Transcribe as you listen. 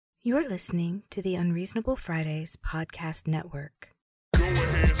You're listening to the Unreasonable Fridays Podcast Network. Go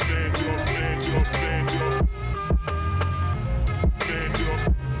ahead, stand up, stand up, stand up. Stand up.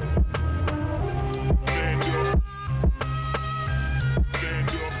 Stand up. Stand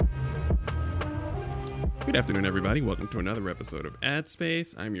up. Good afternoon, everybody. Welcome to another episode of Ad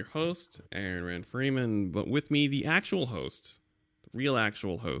Space. I'm your host, Aaron Rand Freeman, but with me, the actual host, the real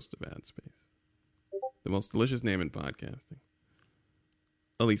actual host of Ad Space, the most delicious name in podcasting,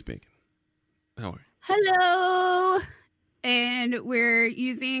 Elise Bacon. How are you? Hello! And we're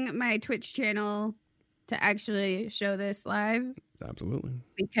using my Twitch channel to actually show this live Absolutely.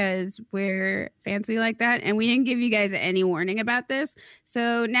 because we're fancy like that. And we didn't give you guys any warning about this.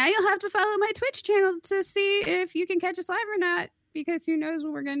 So now you'll have to follow my Twitch channel to see if you can catch us live or not, because who knows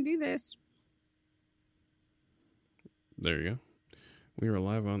when we're going to do this. There you go. We are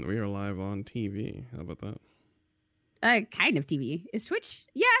live on TV. How about that? Kind of TV. Is Twitch?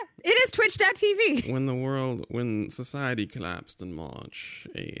 Yeah, it is twitch.tv. When society collapsed in March,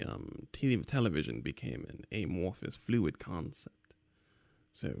 television became an amorphous, fluid concept.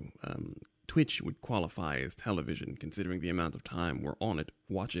 So, Twitch would qualify as television, considering the amount of time we're on it,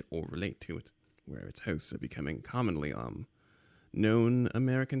 watch it, or relate to it, where its hosts are becoming commonly known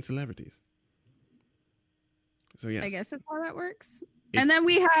American celebrities. So yes, I guess that's how that works. And then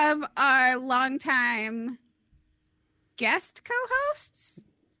we have our longtime guest co-hosts,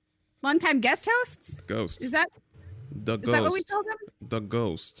 longtime guest hosts. Ghost. Is that what we call them? The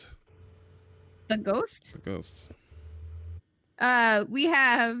Ghost. The Ghost. The Ghosts. We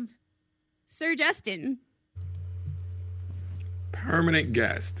have Sir Justin. Permanent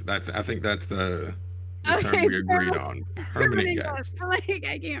guest. I think that's the term we agreed on. Permanent guest. Like,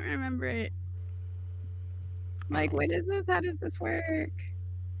 I can't remember it. Like, what is this? How does this work?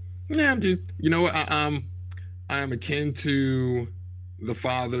 Yeah, I'm just, you know what? I am akin to the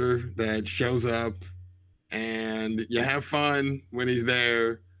father that shows up and you have fun when he's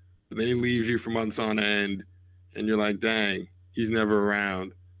there, but then he leaves you for months on end and you're like, dang, he's never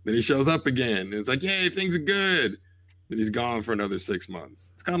around. Then he shows up again and it's like, yay, things are good. Then he's gone for another 6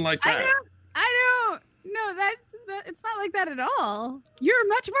 months. It's kind of like that. I don't. No, it's not like that at all. You're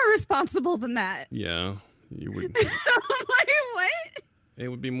much more responsible than that. Yeah, you would. Like, what? It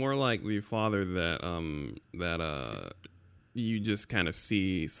would be more like the father that you just kind of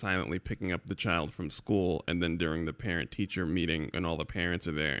see silently picking up the child from school, and then during the parent-teacher meeting and all the parents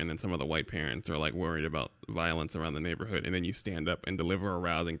are there, and then some of the white parents are like worried about violence around the neighborhood, and then you stand up and deliver a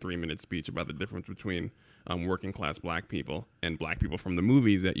rousing 3-minute speech about the difference between working-class black people and black people from the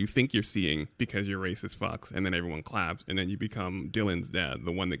movies that you think you're seeing because you're racist fucks, and then everyone claps, and then you become Dylan's dad,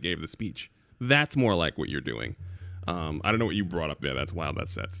 the one that gave the speech. That's more like what you're doing. I don't know what you brought up there. That's wild.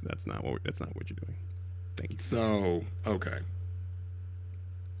 That's not what you're doing. Thank you. So, okay.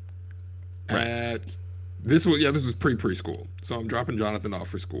 Right. This was preschool. So I'm dropping Jonathan off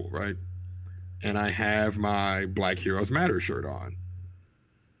for school, right? And I have my Black Heroes Matter shirt on.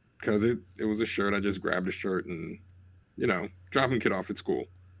 Because it was a shirt. I just grabbed a shirt and, dropping kid off at school.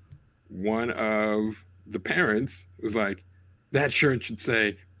 One of the parents was like, that shirt should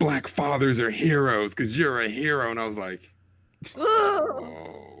say, Black fathers are heroes because you're a hero. And I was like,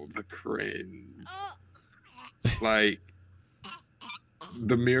 oh, the cringe. Like,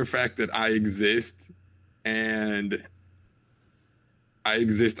 the mere fact that I exist and I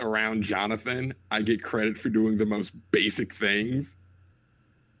exist around Jonathan, I get credit for doing the most basic things.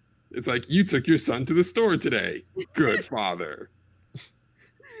 It's like, you took your son to the store today. Good father.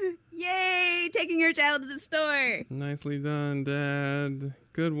 Yay, taking your child to the store. Nicely done, Dad.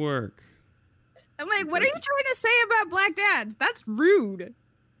 Good work. I'm like, what are you trying to say about black dads? That's rude.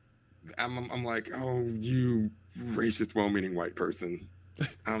 I'm like, oh, you racist, well-meaning white person.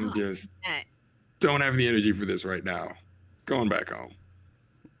 I'm just don't have the energy for this right now. Going back home.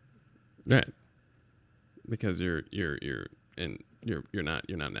 Right. Because you're not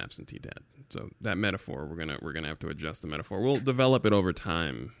an absentee dad. So that metaphor, we're gonna have to adjust the metaphor. We'll develop it over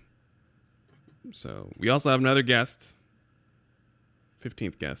time. So we also have another guest,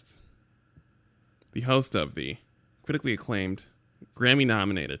 15th guest, the host of the critically acclaimed,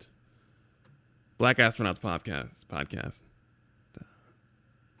 Grammy-nominated Black Astronauts podcast.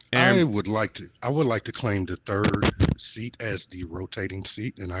 I would like to claim the third seat as the rotating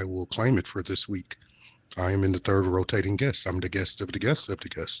seat, and I will claim it for this week. I am in the third rotating guest. I'm the guest of the guest of the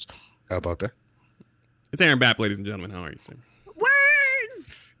guest. How about that? It's Aaron Bapp, ladies and gentlemen. How are you, sir?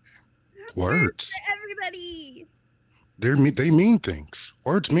 Words. For everybody. They mean things.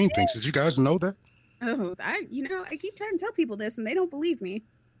 Words mean things. Did you guys know that? Oh, I keep trying to tell people this, and they don't believe me.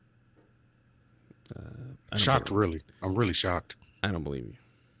 Shocked, really. I'm really shocked. I don't believe you.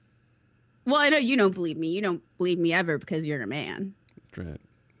 Well, I know you don't believe me. You don't believe me ever because you're a man. Dread.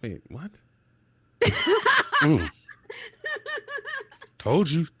 Wait, what? Mm. Told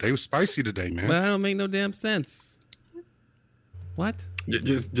you they were spicy today, man. Well, that don't make no damn sense. What?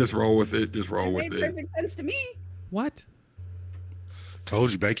 Just roll with it. Just roll It with made it. perfect sense to me. What?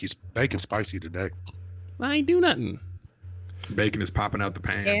 Told you bacon spicy today. I ain't do nothing. Bacon is popping out the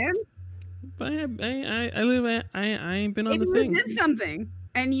pan. And But I ain't been on maybe the you thing. did something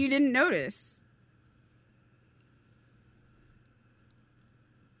and you didn't notice.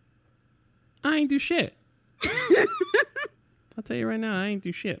 I ain't do shit. I'll tell you right now, I ain't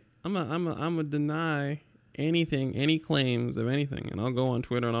do shit. I'm a deny anything, any claims of anything, and I'll go on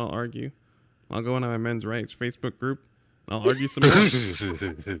Twitter and I'll argue. I'll go into my men's rights Facebook group. And I'll argue some more.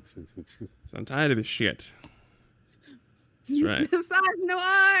 So I'm tired of this shit. That's right. Massage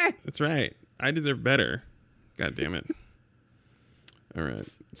noir. That's right. I deserve better. God damn it. All right.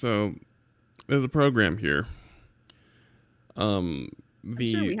 So there's a program here. sure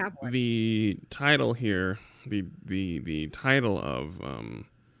we have one. The title here, the title of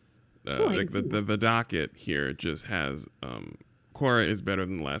the docket here just has Korra is better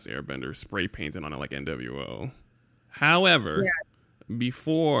than the Last Airbender spray painted on it like NWO. However,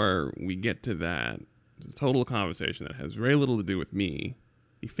 before we get to that, it's a total conversation that has very little to do with me,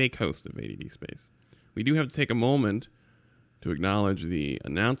 the fake host of ADD Space. We do have to take a moment to acknowledge the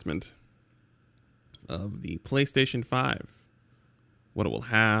announcement of the PlayStation 5. What it will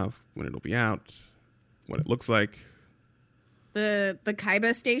have, when it'll be out, what it looks like. The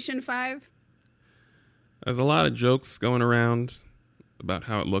Kaiba Station 5. There's a lot of jokes going around about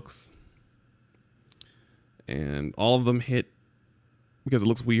how it looks. And all of them hit because it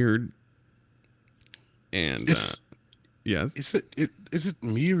looks weird. And yes. Is it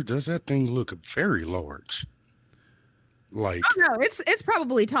me or does that thing look very large? Like, Oh no, it's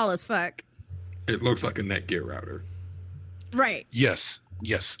probably tall as fuck. It looks like a Netgear router. Right. yes,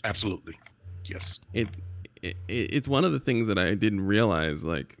 absolutely. Yes. It's one of the things that I didn't realize,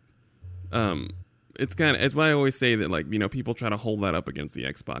 like, it's why I always say that, like, you know, people try to hold that up against the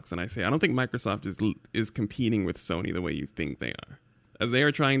Xbox, and I say I don't think Microsoft is competing with Sony the way you think they are, as they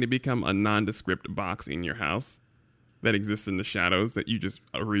are trying to become a nondescript box in your house that exists in the shadows that you just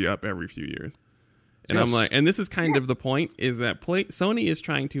re-up every few years. And Yes. I'm like, and this is kind of the point, is that Sony is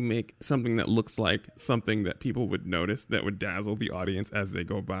trying to make something that looks like something that people would notice, that would dazzle the audience as they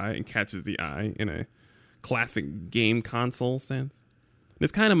go by and catches the eye in a classic game console sense. And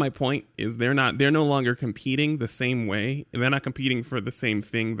it's kind of my point, is they're no longer competing the same way, and they're not competing for the same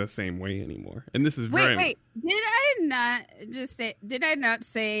thing the same way anymore. And this is Wait. Did I not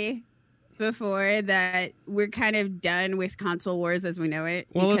say before that we're kind of done with console wars as we know it,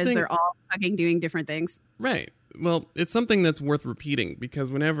 because they're all fucking doing different things? Right. Well, it's something that's worth repeating because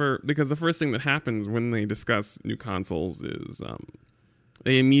the first thing that happens when they discuss new consoles is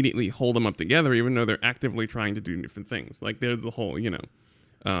they immediately hold them up together, even though they're actively trying to do different things. Like there's the whole,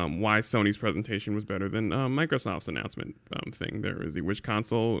 why Sony's presentation was better than Microsoft's announcement thing. There is the which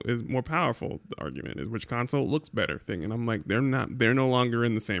console is more powerful. The argument is which console looks better thing. And I'm like, they're no longer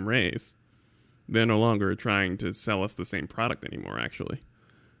in the same race. They're no longer trying to sell us the same product anymore, actually.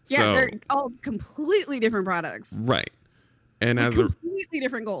 Yeah, So, they're all completely different products. right. And With as completely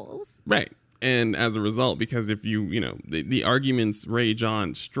different goals. right. And as a result, because if the arguments rage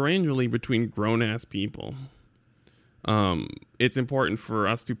on strangely between grown ass people, it's important for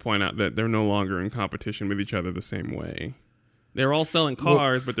us to point out that they're no longer in competition with each other the same way. They're all selling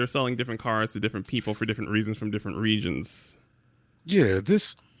cars, but they're selling different cars to different people for different reasons from different regions. Yeah,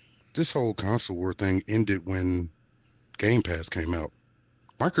 this whole console war thing ended when Game Pass came out.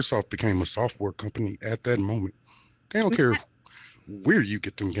 Microsoft became a software company at that moment. They don't care where you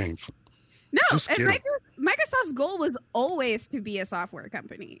get them games from. No, Just and get 'em. Microsoft's goal was always to be a software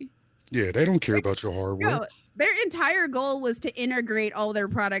company. Yeah, they don't care about your hardware. No, their entire goal was to integrate all their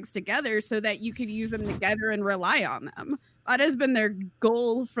products together so that you could use them together and rely on them. That has been their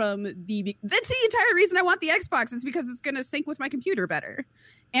goal from that's the entire reason I want the Xbox, is because it's going to sync with my computer better.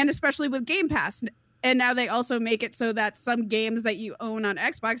 And especially with Game Pass. And now they also make it so that some games that you own on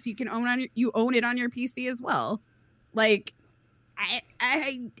Xbox, you can own it on your PC as well. Like,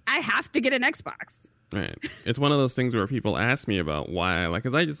 I have to get an Xbox. Right. It's one of those things where people ask me about why,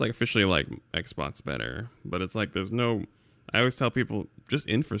 because I just officially like Xbox better, but it's like I always tell people just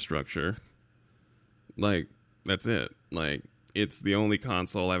infrastructure. Like, that's it. Like, it's the only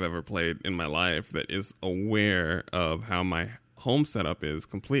console I've ever played in my life that is aware of how my home setup is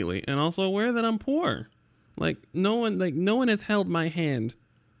completely, and also aware that I'm poor. No one has held my hand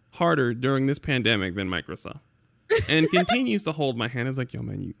harder during this pandemic than Microsoft. and continues to hold my hand. Is like, yo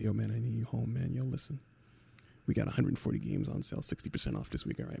man, I need you home, man. Yo, listen, we got 140 games on sale, 60% off this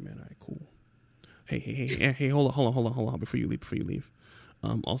week. All right, man. All right, cool. Hey, hold on, before you leave.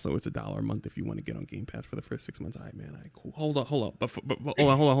 Also, it's $1 a month if you want to get on Game Pass for the first 6 months. All right, man. All right, cool. Hold up. But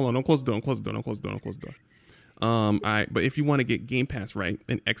hold on. Don't close the door. All right, but if you want to get Game Pass, right,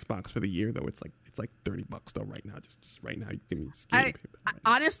 and Xbox for the year, though, it's like $30 though right now. Just right now, give me Game Pass.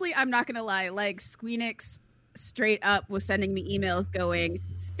 Honestly, I'm not gonna lie. Like Squeenix straight up was sending me emails going,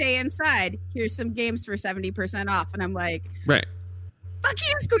 "Stay inside. Here's some games for 70% off," and I'm like, right. Fuck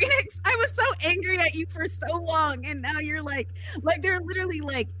you, Squeenix. I was so angry at you for so long, and now you're like they're literally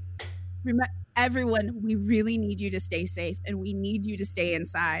like, everyone, we really need you to stay safe, and we need you to stay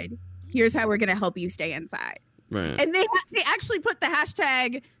inside. Here's how we're gonna help you stay inside. Right. And they actually put the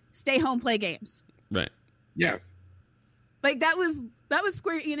hashtag "Stay Home, Play Games." Right. Yeah. Like that was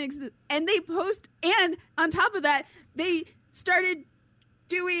Square Enix, and they post, and on top of that, they started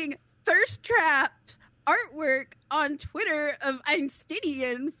doing thirst trap artwork on Twitter of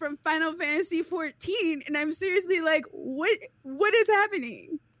Einsteinian from Final Fantasy 14, and I'm seriously like, what is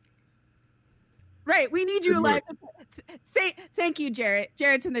happening? Right, we need you alive. Thank you, Jarrett.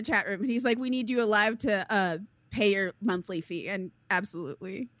 Jarrett's in the chat room, and he's like, we need you alive to pay your monthly fee, and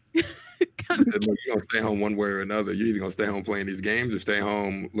absolutely. You're gonna stay home one way or another. You're either gonna stay home playing these games or stay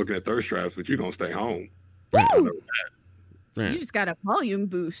home looking at thirst traps, but you're gonna stay home. Right. You just got a volume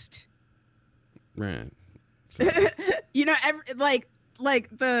boost. Right. So, you know, it's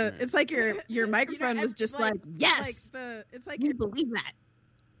like your microphone was just like, yes. It's like you believe that.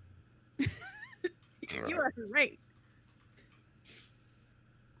 You are right.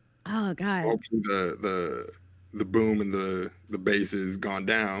 Oh God. Hopefully the boom and the bass has gone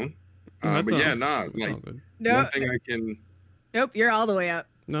down. But yeah, one thing I can. Nope, you're all the way up.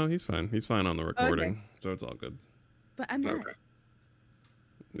 No, he's fine. He's fine on the recording, okay. So it's all good. But I'm not. Okay.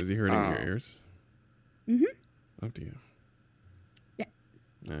 Is he hurting your ears? Mm-hmm. Up to you. Yeah.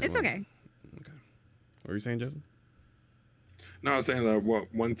 Right, it's okay. Okay. What were you saying, Jason? No, I was saying that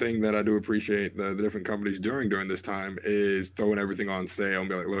one thing that I do appreciate the different companies doing during this time is throwing everything on sale and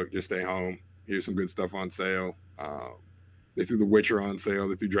be like, look, just stay home. Here's some good stuff on sale. They threw The Witcher on sale.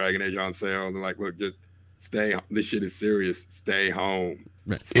 They threw Dragon Age on sale. And they're like, look, just stay. This shit is serious. Stay home.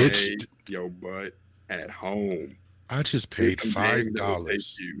 Right. Stay your butt at home. I just paid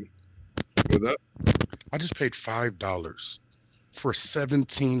 $5. What's up? I just paid $5 for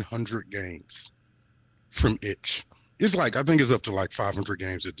 1,700 games from Itch. It's like, I think it's up to like 500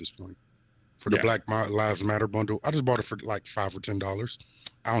 games at this point for the Black Lives Matter bundle. I just bought it for like $5 or $10.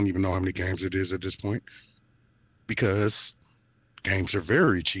 I don't even know how many games it is at this point because games are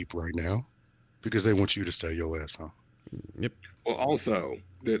very cheap right now because they want you to stay your ass home. Yep. Well, also,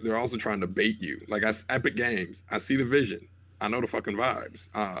 they're also trying to bait you. Like Epic Games, I see the vision. I know the fucking vibes.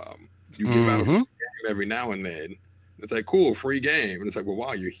 You give out a free game every now and then. It's like, cool, free game. And it's like, well,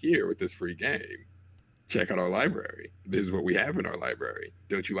 while you're here with this free game, check out our library. This is what we have in our library.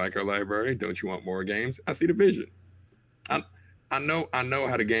 Don't you like our library? Don't you want more games? I see the vision. I know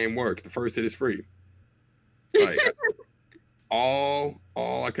how the game works. The first hit is free. Like all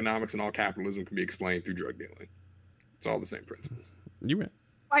economics and all capitalism can be explained through drug dealing. It's all the same principles. You right.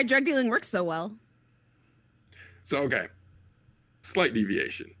 Why drug dealing works so well. So okay. Slight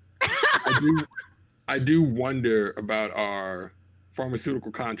deviation. I do wonder about our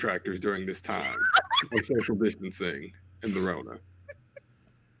pharmaceutical contractors during this time of social distancing and the Rona.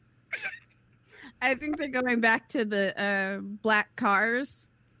 I think they're going back to the black cars.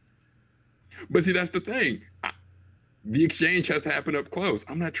 But see, that's the thing. The exchange has to happen up close.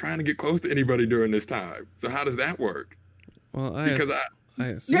 I'm not trying to get close to anybody during this time. So how does that work? Well, I No,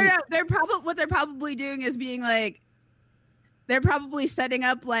 assume... what they're probably doing is being like, they're probably setting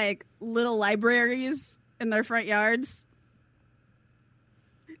up like little libraries in their front yards.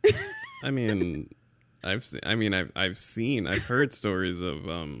 I mean, I've heard stories of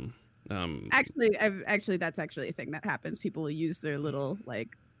Actually, that's actually a thing that happens. People use their little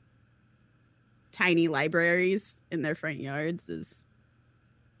like tiny libraries in their front yards.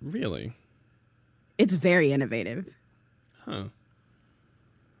 Really? It's very innovative. Huh.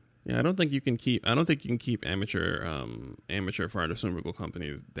 Yeah, I don't think you can keep amateur pharmaceutical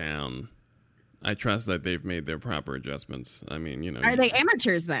companies down. I trust that they've made their proper adjustments. I mean, you know. Are they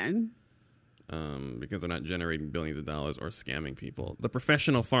amateurs then? Because they're not generating billions of dollars or scamming people. The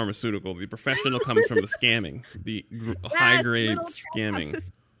professional comes from the scamming, the high grade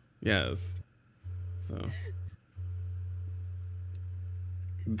scamming. Yes. So,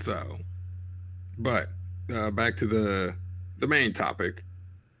 but back to the main topic.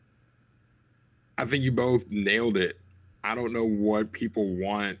 I think you both nailed it. I don't know what people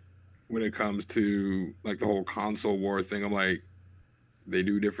want when it comes to like the whole console war thing. I'm like, they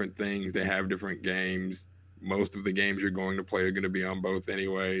do different things. They have different games. Most of the games you're going to play are going to be on both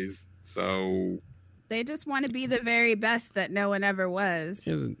anyways. So They just want to be the very best that no one ever was.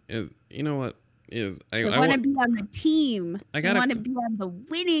 You know what? They want to be on the team. I They want to be on the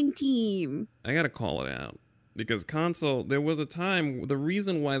winning team. I gotta call it out because there was a time. The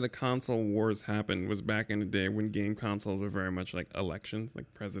reason why the console wars happened was back in the day when game consoles were very much like elections,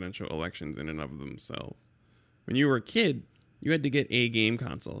 like presidential elections in and of themselves. When you were a kid, you had to get a game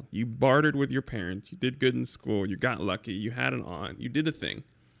console. You bartered with your parents. You did good in school. You got lucky. You had an aunt. You did a thing.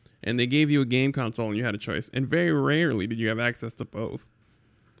 And they gave you a game console and you had a choice. And very rarely did you have access to both.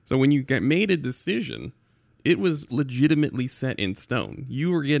 So when you made a decision, it was legitimately set in stone.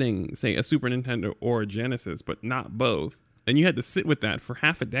 You were getting, say, a Super Nintendo or a Genesis, but not both. And you had to sit with that for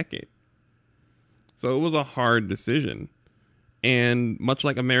half a decade. So it was a hard decision. And much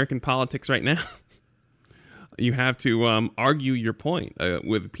like American politics right now, you have to argue your point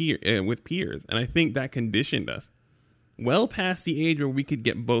with peers. And I think that conditioned us well past the age where we could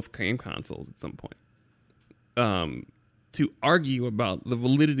get both game consoles at some point. To argue about the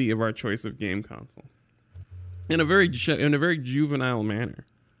validity of our choice of game console in a very juvenile manner.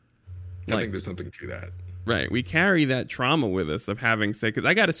 I think there's something to that. Right. We carry that trauma with us of having, say, because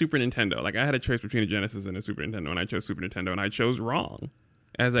I got a Super Nintendo. Like, I had a choice between a Genesis and a Super Nintendo, and I chose Super Nintendo, and I chose wrong.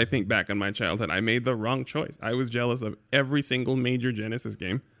 As I think back on my childhood, I made the wrong choice. I was jealous of every single major Genesis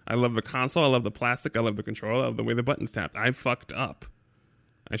game. I love the console. I love the plastic. I love the controller. I love the way the buttons tapped. I fucked up.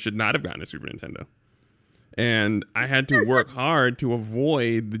 I should not have gotten a Super Nintendo. And I had to work hard to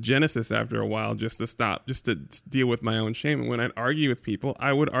avoid the Genesis after a while just to deal with my own shame. And when I'd argue with people,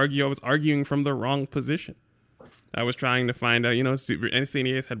 I would argue I was arguing from the wrong position. I was trying to find out, Super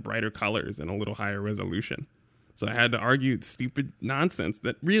NES had brighter colors and a little higher resolution. So I had to argue stupid nonsense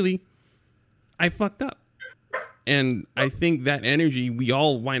that really I fucked up. And I think that energy, we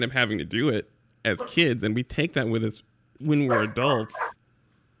all wind up having to do it as kids, and we take that with us when we're adults.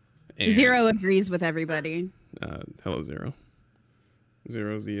 And, Zero agrees with everybody. Hello, Zero.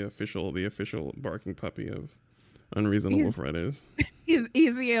 Zero's the official barking puppy of Unreasonable Fridays. He's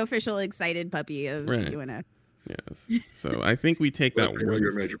the official excited puppy of UNF. Yes. So I think we take that. When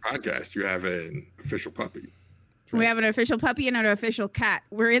you're a major podcast, you have an official puppy. Right. We have an official puppy and an official cat.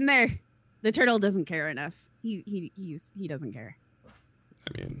 We're in there. The turtle doesn't care enough. He doesn't care.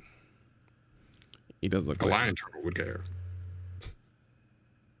 I mean, he does look a like lion turtle would care.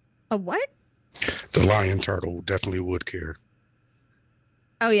 A what? The lion turtle definitely would care.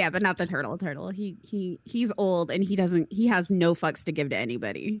 Oh yeah, but not the turtle. He's old and he has no fucks to give to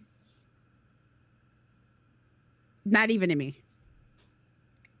anybody. Not even to me.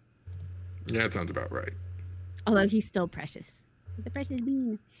 Yeah, that sounds about right. Although he's still precious. He's a precious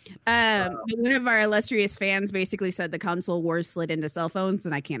bean. But one of our illustrious fans basically said the console wars slid into cell phones,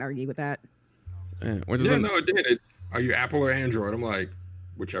 and I can't argue with that. No, it did. Are you Apple or Android? I'm like,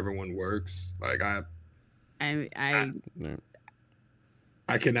 whichever one works. Like I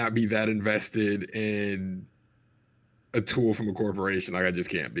cannot be that invested in a tool from a corporation. Like I just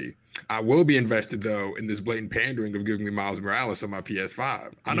can't be. I will be invested though in this blatant pandering of giving me Miles Morales on my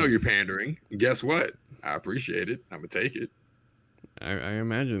PS5. I know you're pandering. And guess what? I appreciate it. I'm gonna take it. I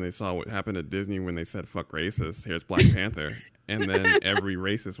imagine they saw what happened at Disney when they said "fuck racist." Here's Black Panther, and then every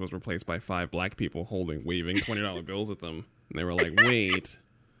racist was replaced by 5 black people waving $20 bills at them, and they were like, "Wait,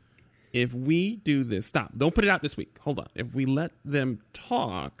 if we do this, stop! Don't put it out this week. Hold on. If we let them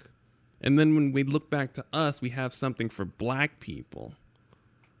talk, and then when we look back to us, we have something for black people.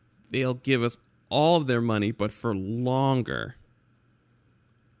 They'll give us all of their money, but for longer."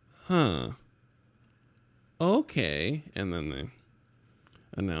 Huh. Okay, and then they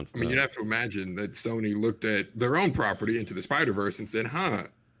announced. I mean, you'd have to imagine that Sony looked at their own property Into the Spider-Verse and said,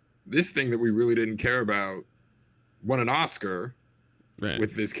 this thing that we really didn't care about won an Oscar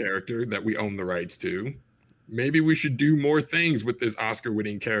with this character that we own the rights to. Maybe we should do more things with this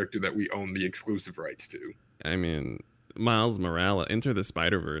Oscar-winning character that we own the exclusive rights to. I mean, Miles Morales, Into the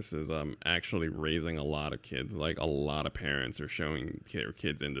Spider-Verse is actually raising a lot of kids. Like, a lot of parents are showing their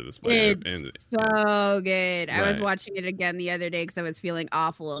kids Into the Spider-Verse. It's so good. I was watching it again the other day because I was feeling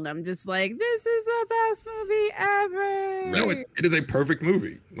awful, and I'm just like, this is the best movie ever. No, it is a perfect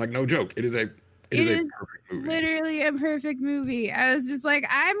movie. Like, no joke. It is a perfect movie. Literally a perfect movie. I was just like,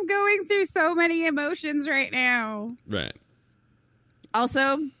 I'm going through so many emotions right now. Right.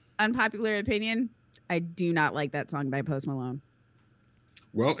 Also, unpopular opinion, I do not like that song by Post Malone.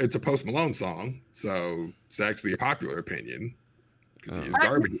 Well, it's a Post Malone song, so it's actually a popular opinion because he is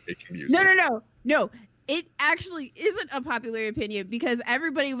garbage at making music. No. No, it actually isn't a popular opinion because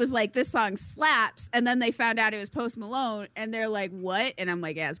everybody was like, this song slaps. And then they found out it was Post Malone and they're like, what? And I'm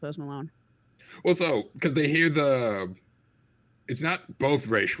like, yeah, it's Post Malone. Well, so because they hear it's not both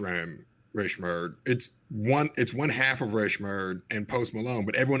Ray Schmurd. It's one half of Ray Schmurd and Post Malone,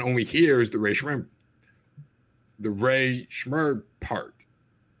 but everyone only hears the Ray Schmurd part.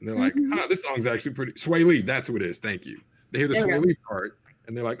 And they're like, this song's actually pretty. Sway Lee, that's who it is. Thank you. They hear the Sway Lee part.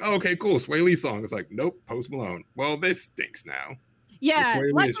 And they're like, oh, okay, cool. Sway Lee song. It's like, nope, Post Malone. Well, this stinks now. Yeah.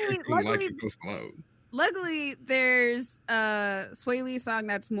 Sway Lee is treating like Post Malone. Luckily, there's a Sway Lee song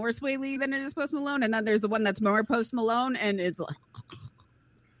that's more Sway Lee than it is Post Malone. And then there's the one that's more Post Malone. And it's like...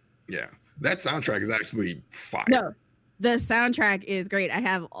 Yeah. That soundtrack is actually fire. No, the soundtrack is great. I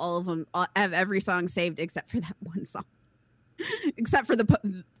have all of them. I have every song saved except for that one song. Except for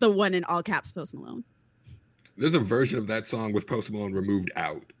the one in all caps Post Malone. There's a version of that song with Post Malone removed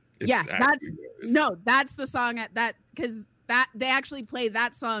out. That's the song because they actually play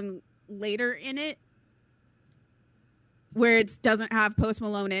that song later in it where it doesn't have Post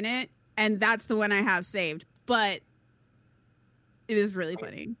Malone in it, and that's the one I have saved. But it is really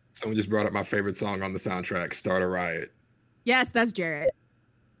funny. Someone just brought up my favorite song on the soundtrack, Start a Riot. Yes, that's Jarrett.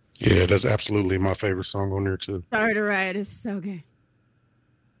 Yeah, that's absolutely my favorite song on there too. Start a Riot is so good.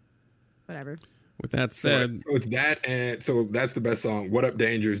 Whatever. With that said, so it's that, and so that's the best song. What Up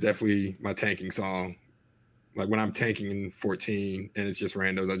Danger is definitely my tanking song. Like when I'm tanking in 14 and it's just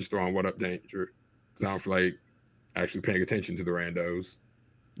randos, I just throw on What Up Danger because I don't feel like actually paying attention to the randos.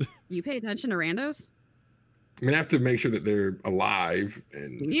 You pay attention to randos? I mean, I have to make sure that they're alive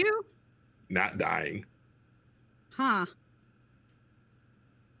and you not dying. Huh?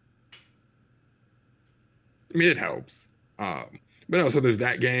 I mean, it helps. But no, so there's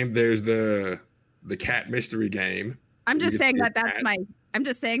that game. There's the cat mystery game. I'm just saying that's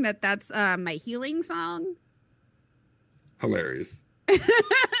my healing song. Hilarious.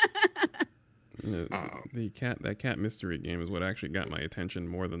 That cat mystery game is what actually got my attention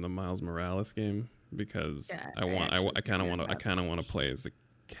more than the Miles Morales game because I kind of want to play as the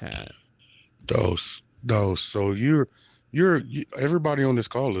cat. Dose. So you're everybody on this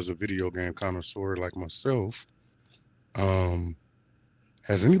call is a video game connoisseur like myself.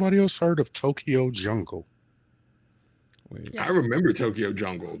 Has anybody else heard of Tokyo Jungle? Wait. I remember Tokyo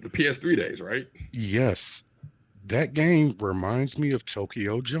Jungle, the PS3 days, right? Yes. That game reminds me of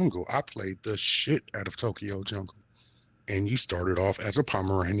Tokyo Jungle. I played the shit out of Tokyo Jungle. And you started off as a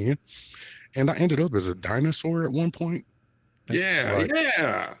Pomeranian. And I ended up as a dinosaur at one point.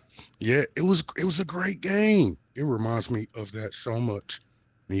 Yeah. Yeah, it was a great game. It reminds me of that so much.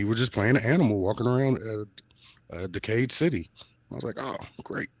 And you were just playing an animal walking around a decayed city. I was like, oh,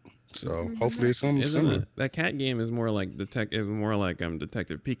 great. So hopefully it's something similar. That cat game is more like Detective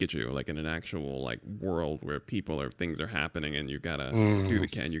Pikachu, like in an actual like world where people or things are happening, and you gotta do the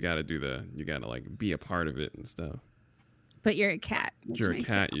cat. You gotta like be a part of it and stuff. But you're a cat. You're a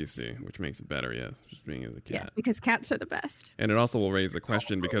cat, you see, which makes it better. Yes, just being as a cat. Yeah, because cats are the best. And it also will raise the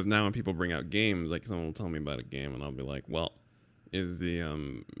question because now when people bring out games, like someone will tell me about a game, and I'll be like, well, is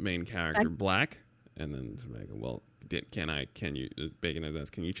the main character black? And then somebody go, well, can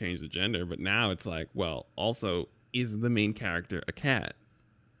you change the gender? But now it's like, well, also, is the main character a cat?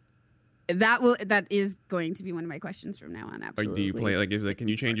 That is going to be one of my questions from now on. Absolutely. Or do you play can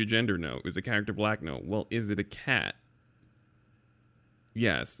you change your gender? No. Is the character black? No. Well, is it a cat?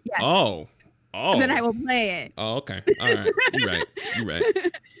 Yes. Oh. And then I will play it. Oh, okay. All right. You're right.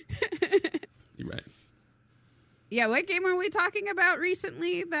 Yeah. What game are we talking about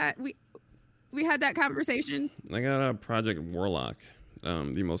recently that we had that conversation? I got Project Warlock,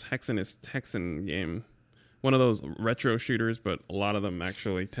 the most Hexen game. One of those retro shooters, but a lot of them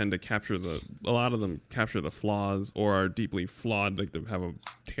actually tend to capture the flaws or are deeply flawed. Like they have a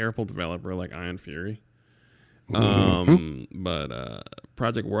terrible developer like Iron Fury. But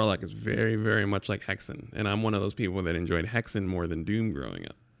Project Warlock is very, very much like Hexen, and I'm one of those people that enjoyed Hexen more than Doom growing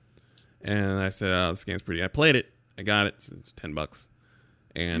up. And I said, "Oh, this game's pretty." I played it. I got it. It's $10.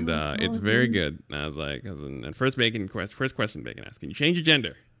 And it's very good. And I was like, and first question Bacon asked, can you change your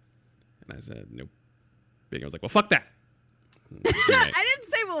gender? And I said, nope. Bacon was like, well, fuck that. Right. I didn't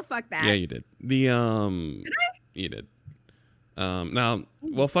say, well, fuck that. Yeah, you did. Did I? You did. Now,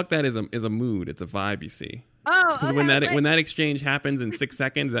 well, fuck that is a mood. It's a vibe, you see. Oh, because when that exchange happens in 6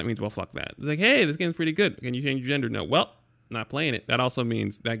 seconds, that means, well, fuck that. It's like, hey, this game's pretty good. Can you change your gender? No. Well, not playing it. That also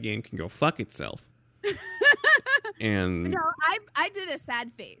means that game can go fuck itself. And no, I did a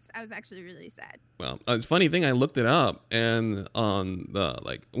sad face. I was actually really sad. Well, it's a funny thing. I looked it up, and on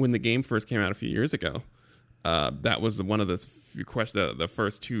when the game first came out a few years ago, that was one of the few the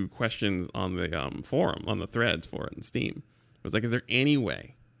first 2 questions on the forum, on the threads for it in Steam. It was like, is there any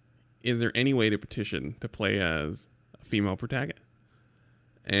way to petition to play as a female protagonist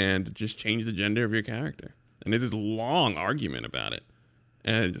and just change the gender of your character? And there's this long argument about it,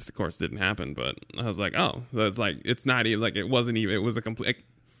 and it just, of course, didn't happen. But I was like, oh, that's like, it's not even like, it wasn't even, it was a complete,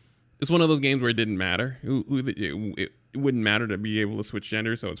 it's one of those games where it didn't matter. It wouldn't matter to be able to switch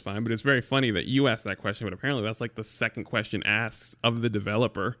gender, so it's fine. But it's very funny that you asked that question, but apparently that's like the second question asked of the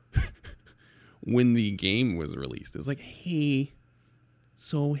developer when the game was released. It's like, hey,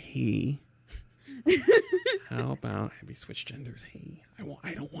 how about we switch genders? Hey,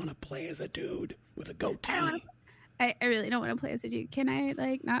 I don't want to play as a dude with a goatee. I really don't want to play as a dude. Can I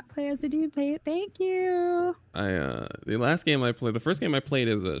not play as a dude? Play it. Thank you. The last game I played, the first game I played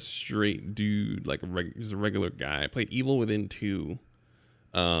as a straight dude, like just a regular guy. I played Evil Within 2.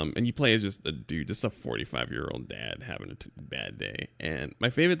 And you play as just a dude, just a 45-year-old dad having a bad day. And my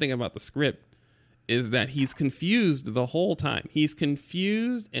favorite thing about the script is that he's confused the whole time. He's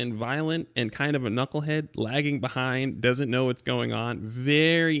confused and violent and kind of a knucklehead, lagging behind, doesn't know what's going on,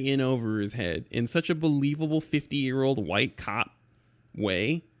 very in over his head in such a believable 50-year-old white cop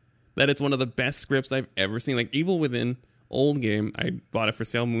way that it's one of the best scripts I've ever seen. Like Evil Within, old game. I bought it for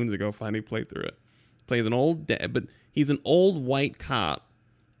sale moons ago, finally played through it. Plays an old dad, but he's an old white cop,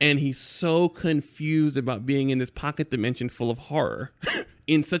 and he's so confused about being in this pocket dimension full of horror.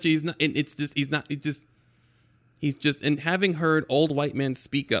 In such a, he's just, and having heard old white men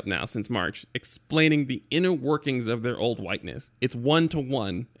speak up now since March, explaining the inner workings of their old whiteness. It's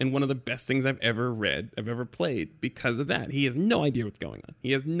 1-to-1, and one of the best things I've ever read, I've ever played because of that. He has no idea what's going on.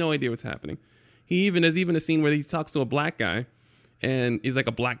 He has no idea what's happening. There's even a scene where he talks to a black guy, and he's like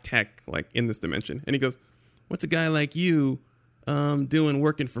a black tech, like in this dimension. And he goes, "What's a guy like you doing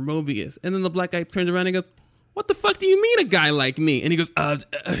working for Mobius?" And then the black guy turns around and goes, "What the fuck do you mean a guy like me?" And he goes,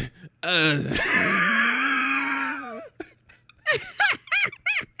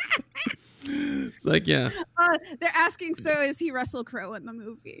 It's like, yeah. They're asking, so is he Russell Crowe in the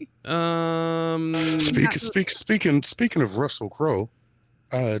movie? Speaking of Russell Crowe,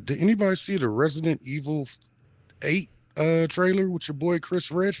 did anybody see the Resident Evil 8 trailer with your boy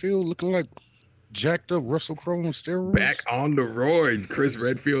Chris Redfield looking like jacked up Russell Crowe on steroids? Back on the roids. Chris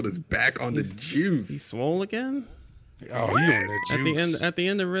Redfield is back on the juice. He's swole again? Oh, he on that juice. At the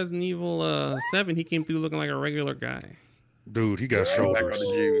end of Resident Evil 7, he came through looking like a regular guy. Dude, he got shoulders.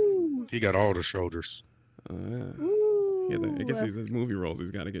 He got all the shoulders. Yeah, I guess his movie roles,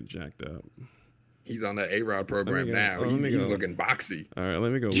 he's got to get jacked up. He's on the A-Rod program now. He's looking boxy. All right,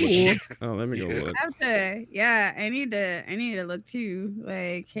 let me go look. Let me go look. I need to look too.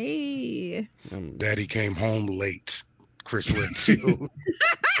 Like, hey. Daddy came home late. Chris Redfield.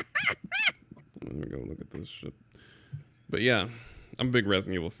 Let me go look at this shit. But yeah, I'm a big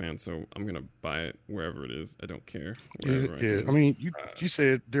Resident Evil fan, so I'm gonna buy it wherever it is. I don't care. Yeah. I mean, you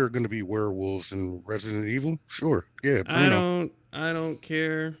said there are going to be werewolves in Resident Evil. Sure. Yeah. I don't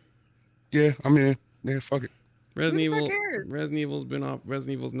care. Yeah. I mean, yeah. Fuck it. Resident Evil's been off.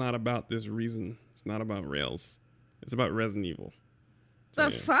 Resident Evil's not about this reason. It's not about rails. It's about Resident Evil. So,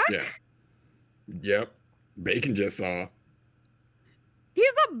 the fuck? Yeah. Yep. Bacon just saw.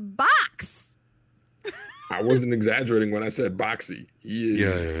 He's a box. I wasn't exaggerating when I said boxy. He is.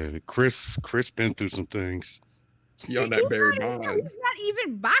 Yeah. Chris been through some things. He on that Barry Bonds. He's not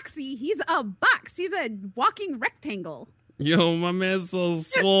even boxy. He's a box. He's a walking rectangle. Yo, my man's so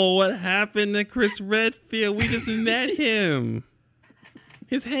swole. What happened to Chris Redfield? We just met him.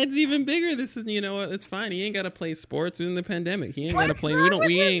 His head's even bigger. This is, you know what? It's fine. He ain't got to play sports in the pandemic. He ain't got to play. He has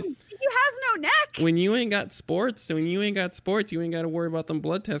no neck. When you ain't got sports, you ain't got to worry about them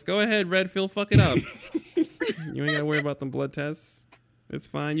blood tests. Go ahead, Redfield, fuck it up. You ain't got to worry about them blood tests. It's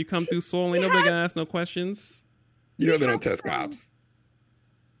fine. You come through swole. Ain't nobody gonna ask no questions. You know they don't test cops.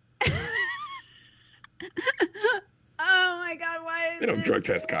 Oh my God! Why? They don't drug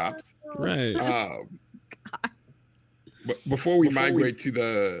test cops. Right. But before we migrate to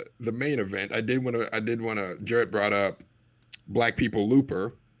the main event, I did want to. Jarrett brought up Black People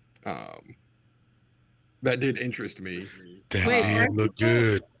Looper. That did interest me. That did look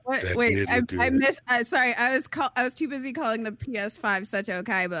good. I missed. Sorry, I was too busy calling the PS5 such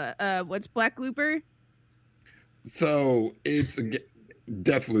okay. But what's Black Looper? So it's a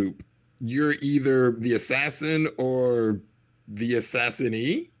death loop. You're either the assassin or the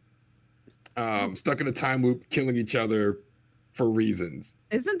assassinee. Stuck in a time loop, killing each other for reasons.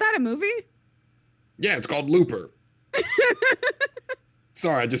 Isn't that a movie? Yeah, it's called Looper.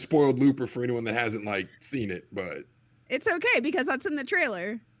 Sorry, I just spoiled Looper for anyone that hasn't seen it, but it's okay because that's in the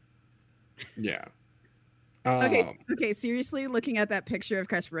trailer. Yeah. Okay, okay. Seriously, looking at that picture of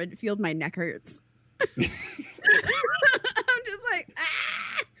Chris Redfield, my neck hurts. I'm just like,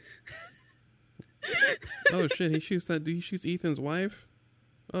 ah! Oh shit, he shoots Ethan's wife?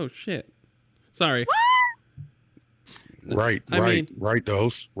 Oh shit. Sorry. Right,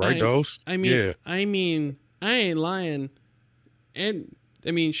 dose. I mean, yeah. I ain't lying. And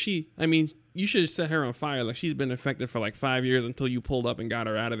you should have set her on fire. Like, she's been infected for like 5 years until you pulled up and got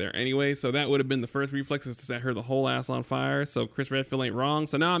her out of there anyway. So that would have been the first reflex, is to set her the whole ass on fire. So Chris Redfield ain't wrong.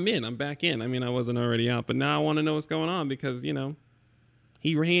 So now I'm back in. I mean, I wasn't already out, but now I want to know what's going on, because, you know,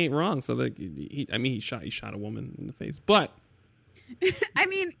 he ain't wrong. So he shot a woman in the face. But I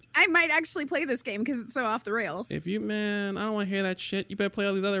mean, I might actually play this game because it's so off the rails. I don't want to hear that shit. You better play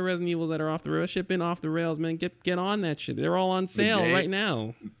all these other Resident Evils that are off the rails. Shit been off the rails, man. Get on that shit. They're all on sale right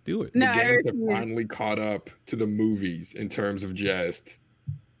now. Do it. The games have finally caught up to the movies in terms of just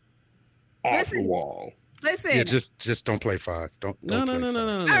off the wall. Listen. Yeah, just don't play 5. Don't No. play 5.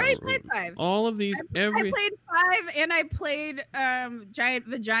 I already played 5. All of these, I played 5, and I played Giant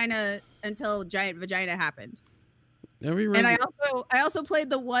Vagina until Giant Vagina happened. And I also played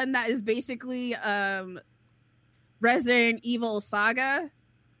the one that is basically Resident Evil Saga,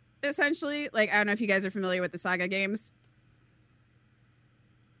 essentially. Like, I don't know if you guys are familiar with the Saga games.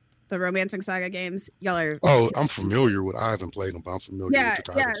 The Romancing Saga games. Y'all are... Oh, I'm familiar with... I haven't played them, but I'm familiar with the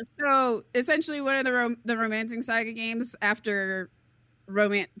titles. Yeah, so essentially one of the Romancing Saga games, after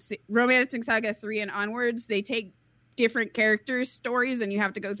Romancing Saga 3 and onwards, they take different characters' stories, and you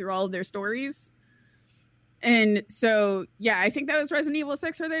have to go through all of their stories. And so, yeah, I think that was Resident Evil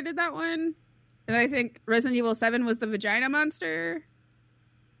 6 where they did that one. And I think Resident Evil 7 was the vagina monster.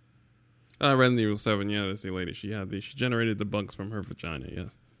 Resident Evil 7, yeah, that's the lady. She generated the bugs from her vagina,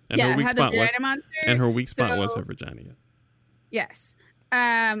 yes. And yeah, her weak had the spot vagina was, monster. and her weak spot was her vagina, yes.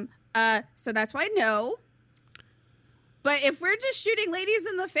 Yes. So that's why no. But if we're just shooting ladies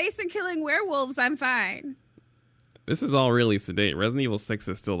in the face and killing werewolves, I'm fine. This is all really sedate. Resident Evil 6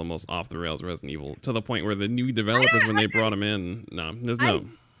 is still the most off-the-rails Resident Evil, to the point where the new developers, when they brought them in, there's no.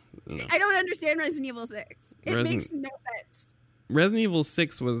 I don't understand Resident Evil 6. It makes no sense. Resident Evil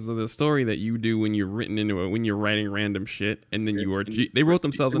 6 was the story that you do when you're written into it, when you're writing random shit, and then they wrote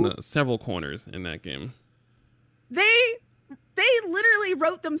themselves into several corners in that game. They literally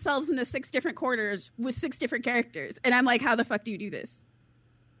wrote themselves into 6 different corners with 6 different characters. And I'm like, how the fuck do you do this?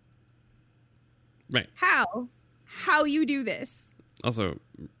 Right. How you do this? Also,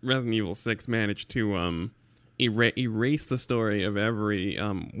 Resident Evil 6 managed to erase the story of every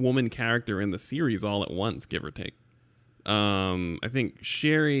woman character in the series all at once, give or take. I think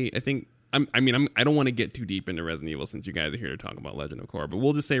Sherry. I don't want to get too deep into Resident Evil, since you guys are here to talk about Legend of Korra, but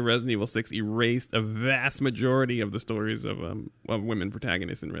we'll just say Resident Evil 6 erased a vast majority of the stories of women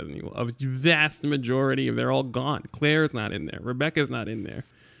protagonists in Resident Evil. A vast majority of, they're all gone. Claire's not in there. Rebecca's not in there.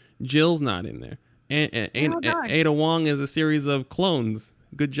 Jill's not in there. And Ada Wong is a series of clones.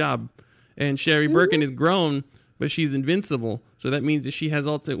 Good job. And Sherry Birkin is grown, but she's invincible. So that means that she has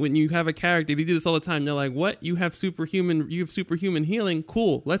when you have a character, they do this all the time. They're like, what? You have superhuman healing?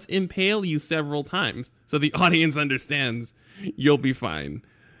 Cool. Let's impale you several times so the audience understands you'll be fine.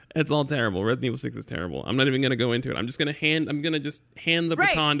 It's all terrible. Resident Evil 6 is terrible. I'm not even going to go into it. I'm just going to hand the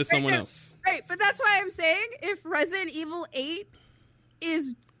baton to someone else. Right. But that's why I'm saying, if Resident Evil 8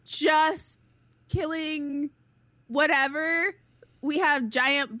 is just killing whatever, we have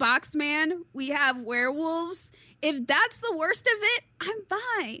giant box man, we have werewolves. If that's the worst of it, I'm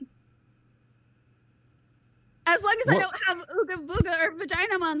fine. As long as I don't have ooga booga or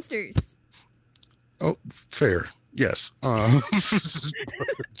vagina monsters. Oh, fair. Yes.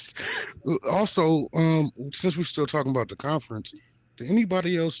 Also, since we're still talking about the conference, did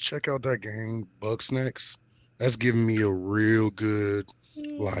anybody else check out that game, Bugsnax? That's giving me a real good,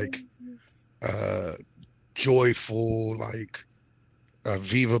 joyful,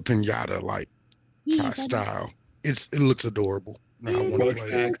 Viva Pinata style. It looks adorable.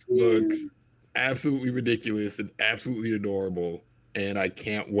 Bugsnax looks absolutely ridiculous and absolutely adorable, and I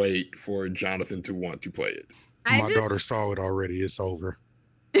can't wait for Jonathan to want to play it. My daughter saw it already. It's over.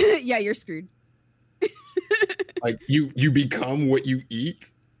 Yeah, you're screwed. You become what you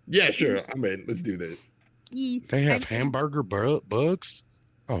eat? Yeah, sure. I'm in. Let's do this. Yes. They have hamburger bugs?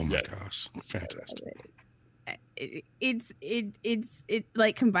 Oh my gosh. Fantastic. It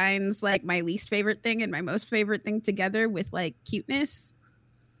like combines like my least favorite thing and my most favorite thing together with like cuteness.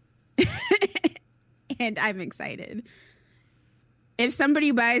 And I'm excited. If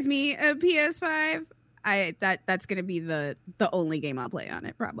somebody buys me a PS5, that's gonna be the only game I'll play on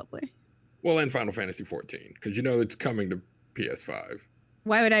it, probably. Well, and Final Fantasy 14, because it's coming to PS5.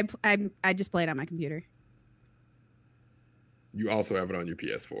 Why would I just play it on my computer? you also have it on your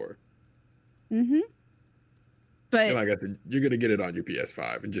PS4. Mm-hmm. But And like I said, you're gonna get it on your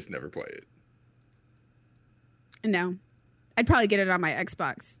PS5 and just never play it. no, I'd probably get it on my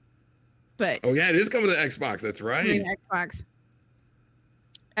Xbox. But Oh yeah, it is coming to Xbox. That's right. Xbox.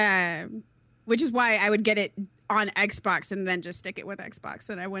 Which is why I would get it on Xbox and then just stick it with Xbox,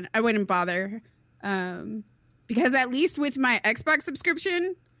 and I wouldn't bother, because at least with my Xbox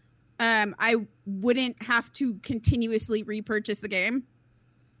subscription, I wouldn't have to continuously repurchase the game.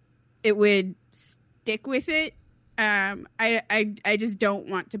 It would stick with it. I just don't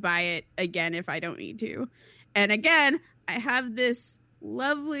want to buy it again if I don't need to. And again, I have this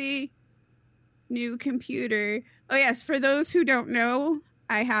lovely new computer. Oh yes, for those who don't know,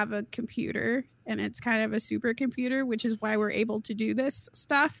 I have a computer, and it's kind of a supercomputer, which is why we're able to do this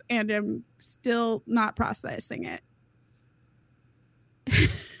stuff, and I'm still not processing it.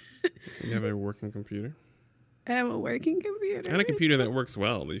 You have a working computer? I have a working computer. And a computer that works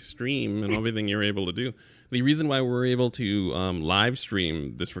well. They stream and everything you're able to do. The reason why we're able to live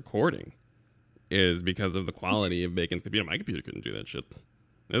stream this recording is because of the quality of Bacon's computer. My computer couldn't do that shit.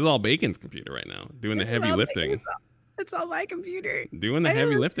 This is all Bacon's computer right now, doing the heavy lifting. It's all my computer. Doing the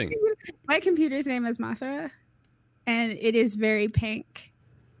heavy lifting. My computer's name is Mothra, and it is very pink.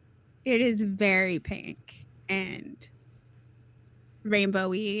 It is very pink and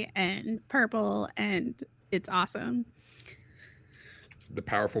rainbowy and purple, and it's awesome. The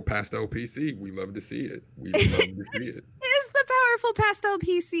powerful pastel PC. We love to see it. We love to see it. It is the powerful pastel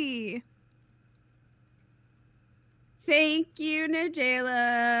PC. Thank you,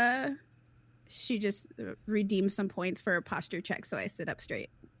 Najela. She just redeemed some points for a posture check, so I sit up straight.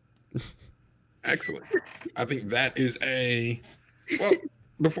 Excellent. I think that is a well.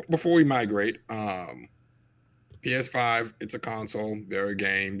 Before we migrate, PS5. It's a console. There are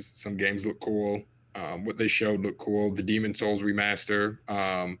games. Some games look cool. What they showed looked cool. The Demon Souls remaster.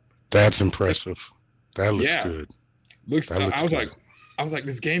 That's impressive. That looks Yeah. good. Looks. That looks I was good. like,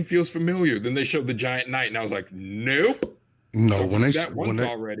 this game feels familiar. Then they showed the Giant Knight, and I was like, nope. No, So when they that when one's they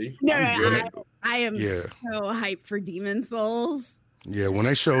already. No, I'm good. I am Yeah. so hyped for Demon Souls. when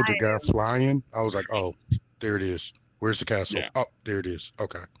they showed the guy flying, I was like, oh, there it is. Where's the castle? Yeah. Oh, there it is.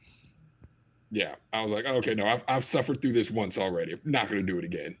 Okay. Yeah, I was like, okay, no, I've suffered through this once already. I'm not gonna do it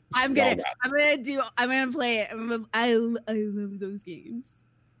again. I'm Y'all gonna got play it. I love those games.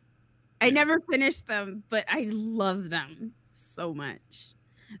 I never finished them, but I love them so much.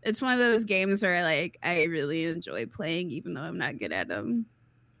 It's one of those games where I really enjoy playing, even though I'm not good at them.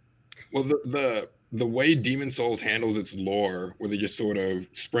 Well, the way Demon Souls handles its lore, where they just sort of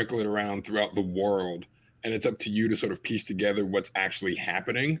sprinkle it around throughout the world, and it's up to you to sort of piece together what's actually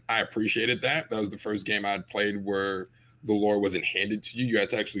happening. I appreciated that. That was the first game I'd played where the lore wasn't handed to you. You had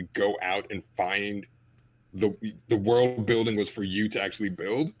to actually go out and find the world building was for you to actually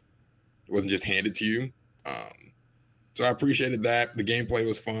build. It wasn't just handed to you. So I appreciated that. The gameplay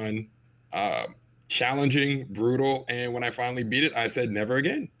was fun, challenging, brutal, and when I finally beat it, I said never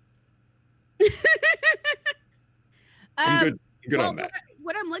again. I'm good on that.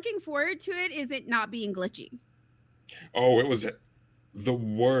 What I'm looking forward to is it not being glitchy. Oh, it was the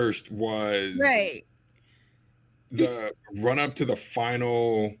worst was Right. the run up to the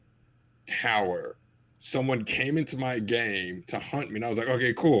final tower. Someone came into my game to hunt me, and I was like,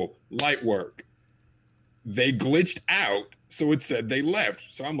 okay, cool, light work. They glitched out, so it said they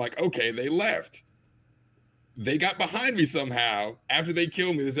left. So I'm like, okay, they left. They got behind me somehow. After they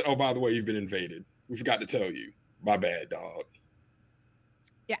killed me, they said, oh, by the way, you've been invaded. We forgot to tell you. My bad, dog.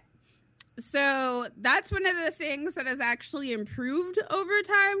 So that's one of the things that has actually improved over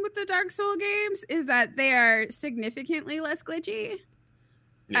time with the Dark Souls games is that they are significantly less glitchy.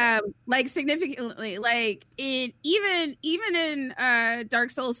 Yeah. Significantly, even in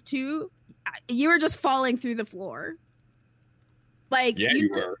Dark Souls 2, you were just falling through the floor. Yeah, you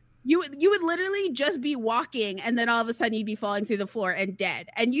were. You would literally just be walking, and then all of a sudden you'd be falling through the floor and dead.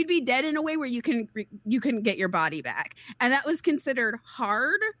 And you'd be dead in a way where you couldn't get your body back. And that was considered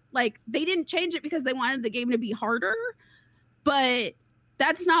hard. Like, they didn't change it because they wanted the game to be harder, but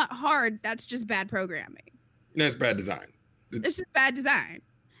that's not hard. That's just bad programming. That's bad design. It's just bad design.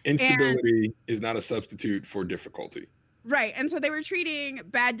 Instability is not a substitute for difficulty. Right. And so they were treating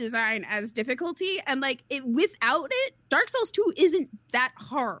bad design as difficulty. And without it, Dark Souls 2 isn't that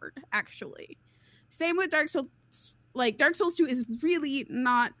hard, actually. Same with Dark Souls. Dark Souls 2 is really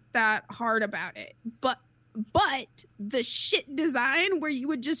not that hard about it. But the shit design where you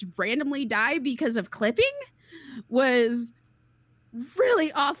would just randomly die because of clipping was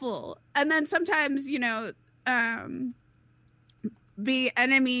really awful. And then sometimes, the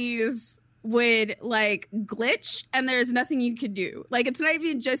enemies would like glitch and there's nothing you could do. Like it's not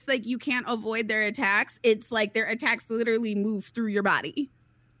even just like you can't avoid their attacks. It's like their attacks literally move through your body.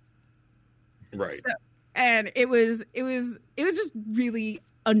 Right. So, and it was just really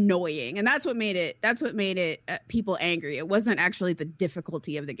annoying, and that's what made it people angry. It wasn't actually the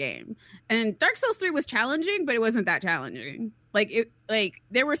difficulty of the game. And Dark Souls 3 was challenging, but it wasn't that challenging. Like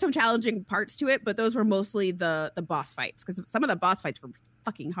there were some challenging parts to it, but those were mostly the boss fights, because some of the boss fights were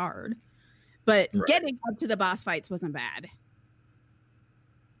fucking hard. But getting up to the boss fights wasn't bad.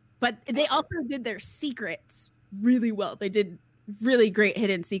 But they also did their secrets really well. They did really great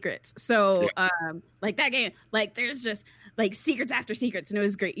hidden secrets. So like that game, like there's just like secrets after secrets, and it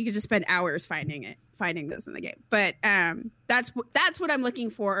was great. You could just spend hours finding those in the game. But that's what I'm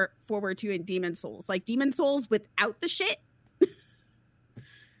looking forward to in Demon Souls. Like Demon Souls without the shit.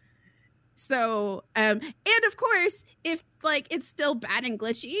 So and of course, if like it's still bad and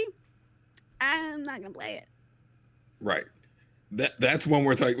glitchy, I'm not gonna play it. Right. That's one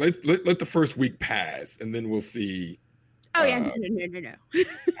where it's like let the first week pass, and then we'll see. Oh yeah, no.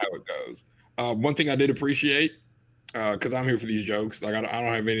 how it goes. One thing I did appreciate, because I'm here for these jokes. Like I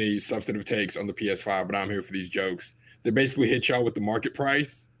don't have any substantive takes on the PS5, but I'm here for these jokes. They basically hit y'all with the market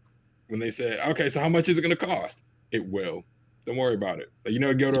price when they said, "Okay, so how much is it going to cost?" It will. Don't worry about it.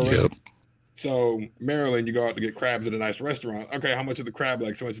 Like, go to a restaurant. So Maryland, you go out to get crabs at a nice restaurant. Okay, how much of the crab?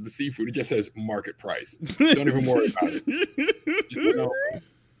 Like so much of the seafood. It just says market price. Don't even worry about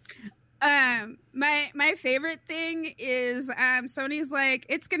it. My favorite thing is Sony's like,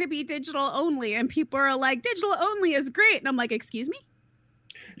 it's gonna be digital only, and people are like, digital only is great, and I'm like, excuse me?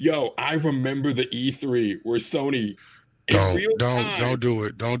 Yo, I remember the E3 where Sony don't do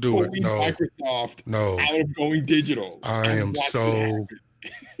it. Don't do it. No. Microsoft No. out of going digital. I am so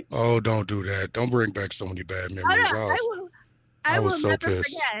don't do that. Don't bring back so many bad memories. I will was so never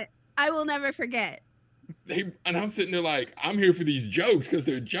pissed. forget. I will never forget. And I'm sitting there like, I'm here for these jokes because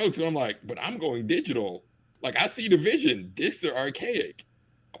they're jokes. And I'm like, but I'm going digital. Like, I see the vision. Discs are archaic.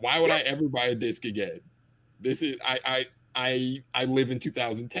 Why would I ever buy a disc again? This is I live in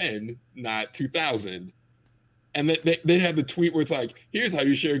 2010, not 2000. And they have the tweet where it's like, here's how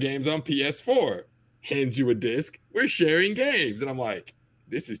you share games on PS4. Hands you a disc. We're sharing games. And I'm like,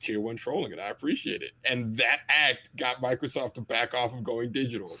 this is tier 1 trolling, and I appreciate it. And that act got Microsoft to back off of going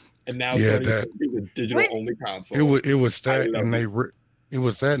digital. And now Sony's a digital only console. It was that, and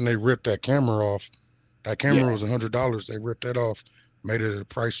they ripped that camera off. That camera was $100. They ripped that off, made it a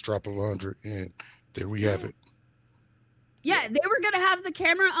price drop of $100, and there we have it. Yeah, they were gonna have the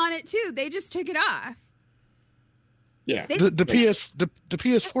camera on it too. They just took it off. Yeah, the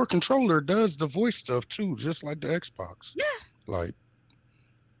PS4 controller does the voice stuff too, just like the Xbox. Yeah, like.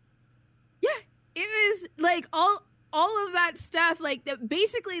 Yeah, it was like all of that stuff. Like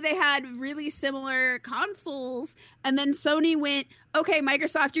basically, they had really similar consoles, and then Sony went, "Okay,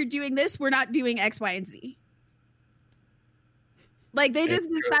 Microsoft, you're doing this. We're not doing X, Y, and Z." Like they just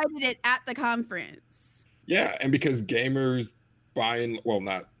decided it at the conference. Yeah, and because gamers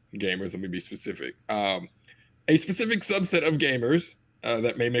not gamers. Let me be specific. A specific subset of gamers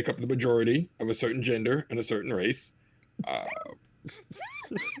that may make up the majority of a certain gender and a certain race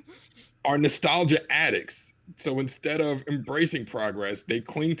are nostalgia addicts. So instead of embracing progress, they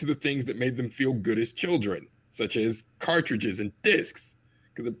cling to the things that made them feel good as children, such as cartridges and discs,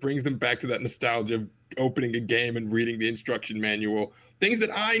 because it brings them back to that nostalgia of opening a game and reading the instruction manual, things that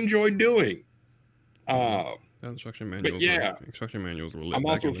I enjoy doing. Instruction manuals. Instruction manuals were lit. I'm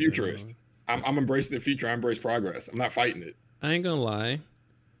also a futurist. I'm embracing the future. I embrace progress. I'm not fighting it. I ain't gonna lie.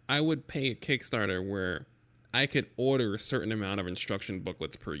 I would pay a Kickstarter where I could order a certain amount of instruction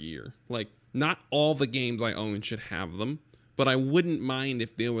booklets per year. Like, not all the games I own should have them, but I wouldn't mind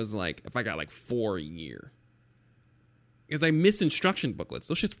if there was if I got 4 a year. Because I miss instruction booklets.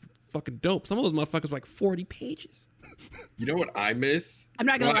 Those shit's fucking dope. Some of those motherfuckers were 40 pages. You know what I miss? I'm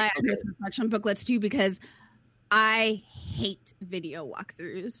not gonna lie, I miss instruction booklets too, because I hate video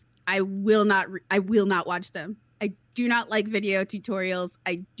walkthroughs. I will not watch them. I do not like video tutorials.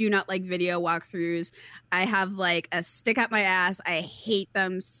 I do not like video walkthroughs. I have a stick up my ass. I hate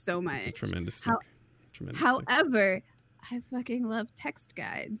them so much. It's a tremendous stick. However, I fucking love text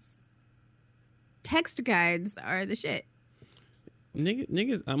guides. Text guides are the shit.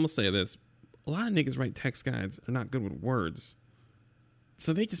 Niggas, I'm gonna say this. A lot of niggas write text guides are not good with words.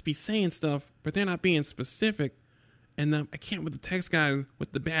 So they just be saying stuff, but they're not being specific. And I can't with the text guys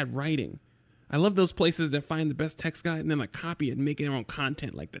with the bad writing. I love those places that find the best text guide and then copy it and make their own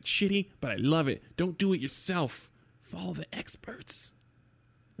content. That's shitty, but I love it. Don't do it yourself. Follow the experts.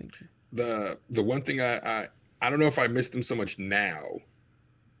 Thank you. The one thing I don't know if I miss them so much now,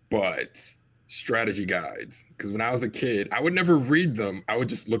 but strategy guides. Because when I was a kid, I would never read them. I would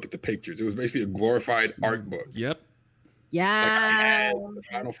just look at the pictures. It was basically a glorified art book. Yep. Like I Yeah. had the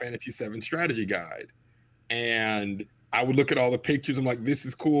Final Fantasy VII strategy guide, and I would look at all the pictures. I'm like, this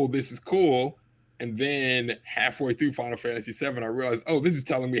is cool, this is cool. And then halfway through Final Fantasy VII, I realized, oh, this is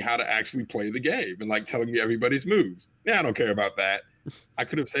telling me how to actually play the game and like telling me everybody's moves. Now I don't care about that. I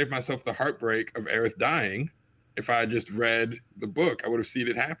could have saved myself the heartbreak of Aerith dying if I had just read the book. I would have seen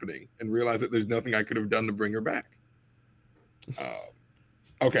it happening and realized that there's nothing I could have done to bring her back.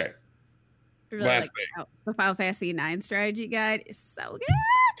 Okay. Really Last like thing. the Final Fantasy IX strategy guide is so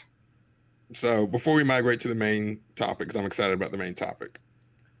good. So before we migrate to the main topic, because I'm excited about the main topic,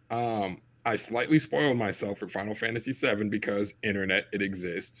 I slightly spoiled myself with Final Fantasy VII because internet, it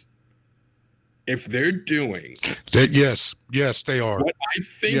exists. If they're doing Yes, they are. what I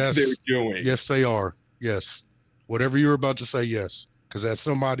think Yes. they're doing, Yes, they are. Yes. Whatever you're about to say, yes. Because as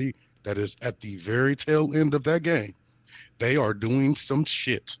somebody that is at the very tail end of that game, they are doing some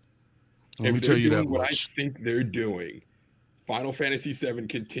shit. Let if me they're tell you that doing what much. I think they're doing, Final Fantasy VII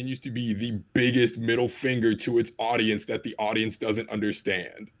continues to be the biggest middle finger to its audience that the audience doesn't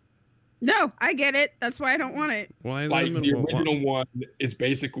understand. No, I get it. That's why I don't want it. Why is Like it the original one is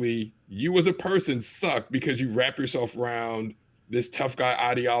basically you as a person suck because you wrap yourself around this tough guy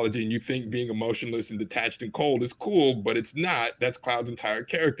ideology and you think being emotionless and detached and cold is cool, but it's not. That's Cloud's entire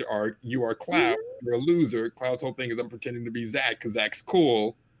character arc. You are Cloud. You're a loser. Cloud's whole thing is I'm pretending to be Zack because Zack's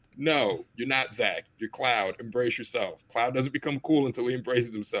cool. No, you're not Zack. You're Cloud. Embrace yourself. Cloud doesn't become cool until he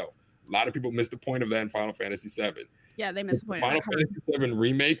embraces himself. A lot of people miss the point of that in Final Fantasy VII. Yeah, they missed the point. Final Of that. Fantasy VII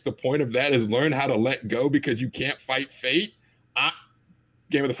Remake, the point of that is learn how to let go because you can't fight fate.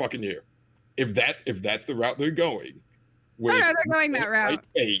 Game of the fucking year. If that's the route they're going, No, they're you going that can't fight route.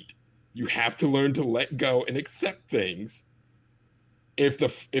 fate, you have to learn to let go and accept things. If the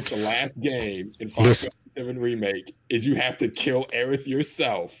last game in Final Listen. Fantasy VII Remake is you have to kill Aerith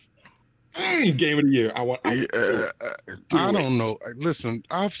yourself, game of the year. I don't know. Listen,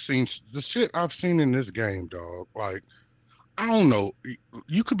 I've seen the shit I've seen in this game, dog. Like, I don't know.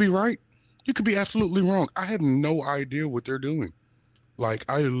 You could be right. You could be absolutely wrong. I have no idea what they're doing. Like,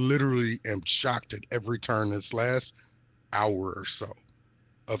 I literally am shocked at every turn this last hour or so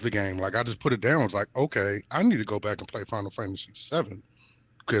of the game. Like, I just put it down. I was like, okay, I need to go back and play Final Fantasy VII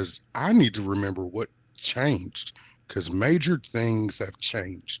because I need to remember what changed because major things have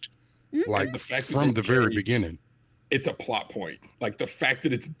changed. Like The fact that from it the very changed, beginning. it's a plot point. Like the fact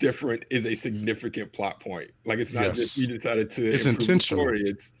that it's different is a significant plot point. Like it's not just Yes. you decided to It's improve the intentional. story.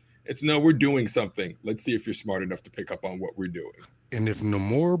 It's no, we're doing something. Let's see if you're smart enough to pick up on what we're doing. And if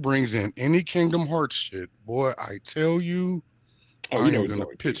Nomura brings in any Kingdom Hearts shit, boy, I tell you, Oh, I you know am it's gonna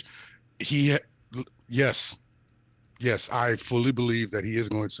going to. pitch. Yes, I fully believe that he is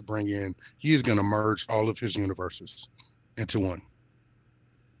going to bring in. He is going to merge all of his universes into one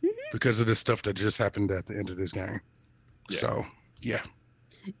because of the stuff that just happened at the end of this game. Yeah. So, yeah,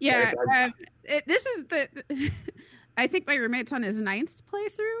 Yeah, Yes, this is the. I think my roommate's on his 9th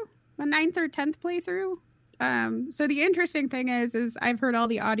playthrough, my 9th or 10th playthrough. So the interesting thing is I've heard all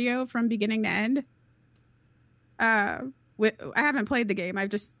the audio from beginning to end. I haven't played the game. I've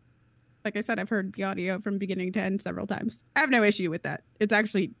just, like I said, I've heard the audio from beginning to end several times. I have no issue with that. It's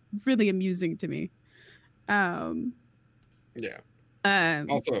actually really amusing to me. Yeah. Um,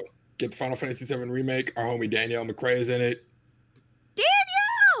 Also, get the Final Fantasy VII remake. Our homie Danielle McRae is in it.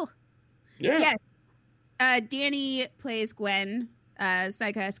 Danielle! Yeah. Yes. Danny plays Gwen,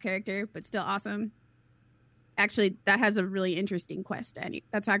 Psycho's character, but still awesome. Actually, that has a really interesting quest, Danny.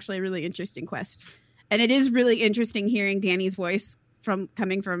 That's actually a really interesting quest. And it is really interesting hearing Danny's voice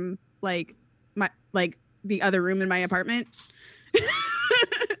coming from like the other room in my apartment.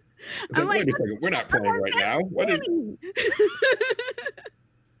 I'm Wait a second. We're not playing right now. What is?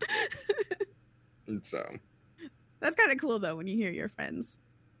 And so, That's kind of cool though when you hear your friends.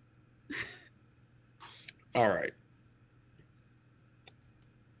 all right.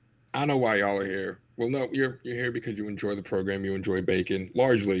 I know why y'all are here. Well, no, you're here because you enjoy the program. You enjoy bacon.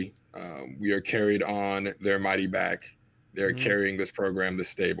 Largely, we are carried on their mighty back. They're carrying this program, this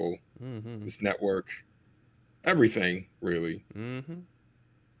stable, this network, everything really.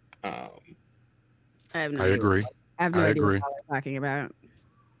 I have no I idea. agree. I have no I idea agree. what we're talking about.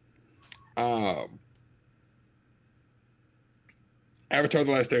 Avatar: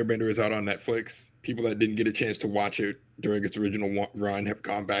 The Last Airbender is out on Netflix. People that didn't get a chance to watch it during its original run have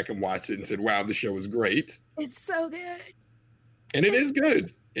gone back and watched it and said, "Wow, the show is great," It's so good. and it is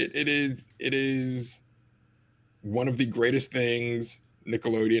good. It is one of the greatest things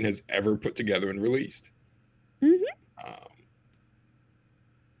Nickelodeon has ever put together and released. Mhm.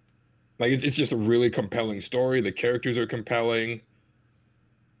 Like it's just a really compelling story. The characters are compelling.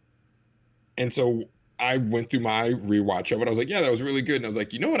 And so I went through my rewatch of it. I was like, yeah, that was really good. And I was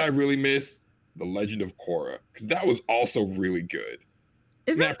like, you know what I really miss? The Legend of Korra. Because that was also really good.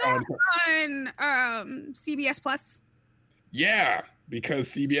 Isn't that on CBS Plus? Yeah, because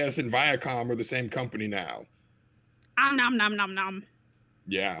CBS and Viacom are the same company now. Nom nom nom nom.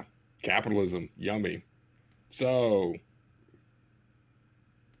 Yeah, capitalism, yummy. So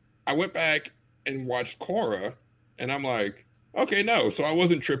I went back and watched Korra, and I'm like, okay, no. So I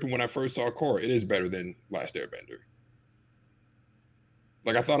wasn't tripping when I first saw Korra. It is better than Last Airbender.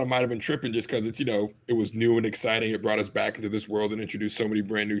 Like I thought I might have been tripping just because it's, you know, it was new and exciting. It brought us back into this world and introduced so many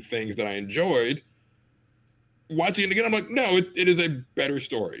brand new things that I enjoyed. Watching it again, I'm like, no, it is a better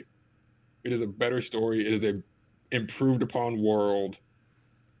story. It is a better story. It is a improved upon world.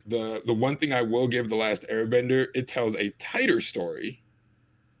 The one thing I will give The Last Airbender, it tells a tighter story.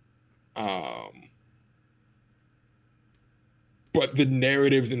 But the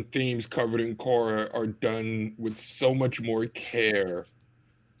narratives and themes covered in Korra are done with so much more care.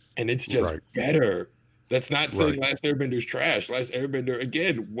 And it's just better. That's not saying Last Airbender's trash. Last Airbender,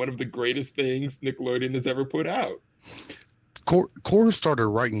 again, one of the greatest things Nickelodeon has ever put out. Korra started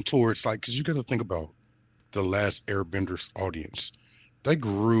writing towards, like, because you got to think about the Last Airbender's audience. They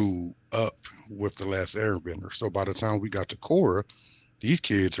grew up with the Last Airbender. So by the time we got to Korra, these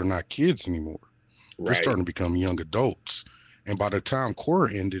kids are not kids anymore. They're starting to become young adults. And by the time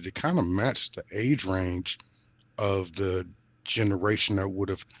Korra ended, it kind of matched the age range of the generation that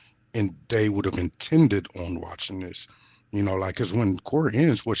they would have intended on watching this. You know, like, because when Korra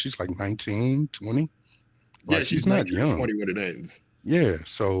ends, she's like 19, 20? Like, yeah, she's not young. 20 when it ends. Yeah,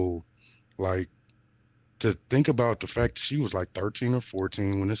 so, like, to think about the fact that she was like 13 or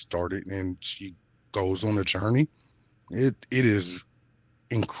 14 when it started and she goes on a journey, it is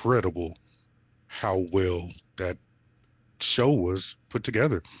incredible how well that show was put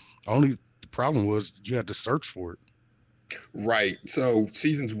together. Only the problem was you had to search for it. Right. So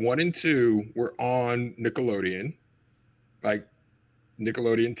seasons 1 and 2 were on Nickelodeon, like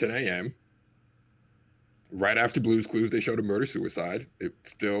Nickelodeon 10 a.m. Right after Blue's Clues, they showed a murder suicide. It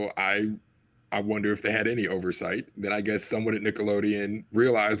still, I wonder if they had any oversight. Then I guess someone at Nickelodeon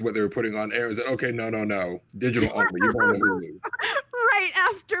realized what they were putting on air and said, okay, no, digital only. You're going to Hulu. Right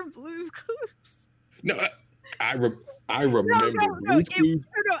after Blue's Clues. No, I remember Blue's Clues.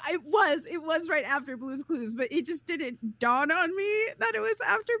 It was right after Blue's Clues, but it just didn't dawn on me that it was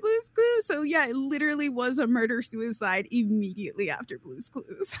after Blue's Clues. So yeah, it literally was a murder suicide immediately after Blue's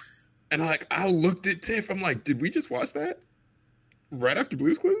Clues. And I looked at Tiff. I'm like, did we just watch that right after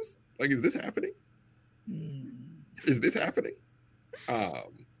Blue's Clues? Like, is this happening? Is this happening?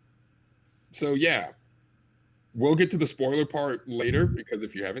 So yeah, we'll get to the spoiler part later because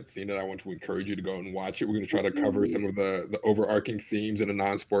if you haven't seen it, I want to encourage you to go and watch it. We're going to try to cover some of the overarching themes in a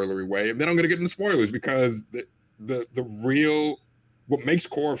non-spoilery way, and then I'm going to get into spoilers because the real what makes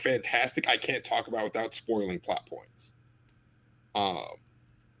Korra fantastic, I can't talk about without spoiling plot points.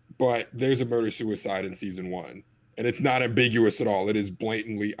 But there's a murder suicide in season 1, and it's not ambiguous at all. It is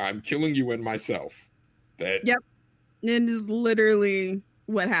blatantly, I'm killing you and myself. Yep, it is literally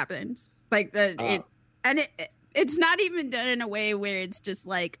what happened. Like it's not even done in a way where it's just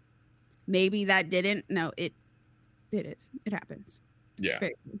like maybe that didn't. No, it is. It happens. Yeah.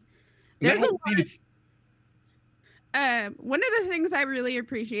 There's a lot. One of the things I really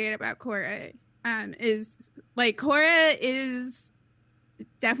appreciate about Korra is like Korra is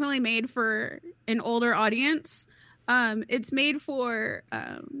definitely made for an older audience. It's made for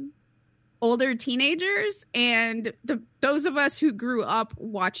older teenagers and those of us who grew up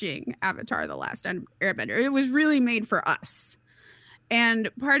watching Avatar: The Last Airbender. It was really made for us. And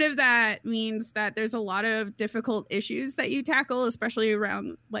part of that means that there's a lot of difficult issues that you tackle, especially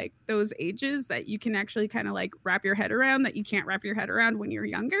around like those ages that you can actually kind of like wrap your head around that you can't wrap your head around when you're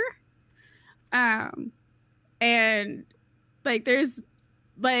younger. And like there's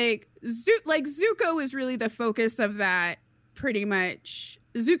like Zuko is really the focus of that pretty much.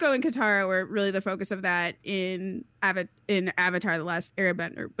 Zuko and Katara were really the focus of that in Avatar: The Last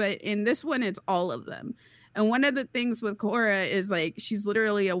Airbender. But in this one, it's all of them. And one of the things with Korra is like she's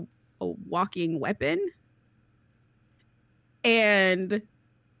literally a walking weapon. And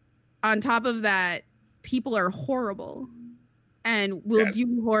on top of that, people are horrible and will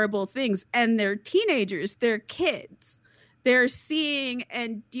do horrible things. And they're teenagers, they're kids. They're seeing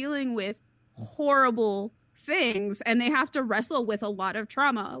and dealing with horrible things, and they have to wrestle with a lot of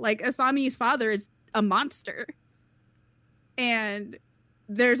trauma. Like Asami's father is a monster. And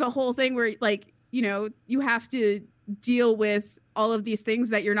there's a whole thing where like, you know, you have to deal with all of these things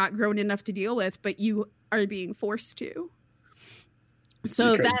that you're not grown enough to deal with, but you are being forced to.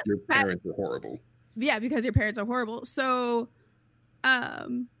 So because that your parents are horrible. Yeah, because your parents are horrible. So,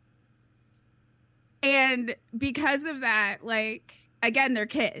 and because of that, like, again, they're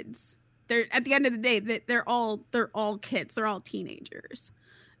kids. They're, at the end of the day, they're all kids. They're all teenagers.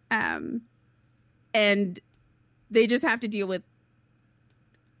 And they just have to deal with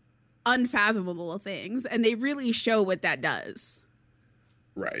unfathomable things, and they really show what that does.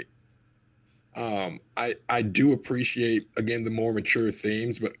 Right. I do appreciate, again, the more mature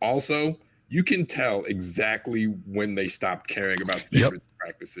themes, but also you can tell exactly when they stopped caring about standards and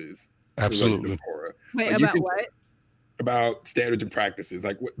practices. Absolutely. Wait, Like, you about can what? About standards and practices.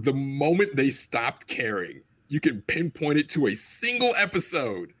 Like the moment they stopped caring, you can pinpoint it to a single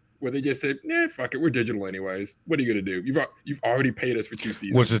episode where they just said, "Nah, fuck it, we're digital anyways. What are you gonna do? You've already paid us for 2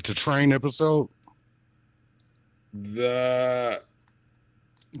 seasons." Was it the train episode? It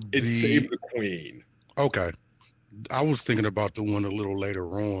Saved the Queen. Okay. I was thinking about the one a little later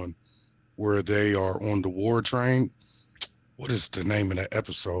on where they are on the war train. What is the name of that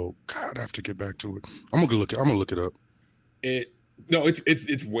episode? God, I have to get back to it. I'm gonna look it up.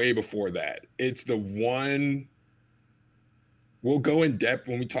 It's way before that. It's the one. We'll go in depth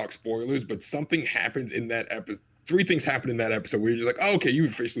when we talk spoilers, but something happens in that episode. 3 things happen in that episode where you're just like, oh, okay, you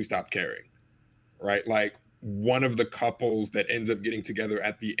officially stopped caring, right? Like one of the couples that ends up getting together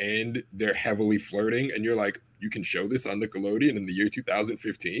at the end, they're heavily flirting, and you're like, you can show this on Nickelodeon in the year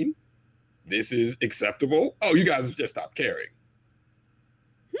 2015? This is acceptable? Oh, you guys have just stopped caring.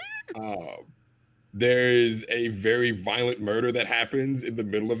 There's a very violent murder that happens in the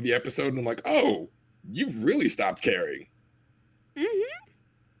middle of the episode, and I'm like, oh, you've really stopped caring.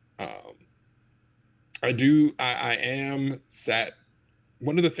 I am sad.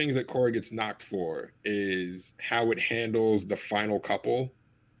 One of the things that Korra gets knocked for is how it handles the final couple,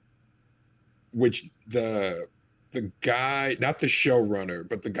 which the guy, not the showrunner,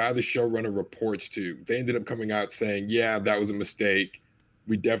 but the guy the showrunner reports to, they ended up coming out saying, yeah, that was a mistake.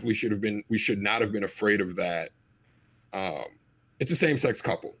 We should not have been afraid of that. It's a same-sex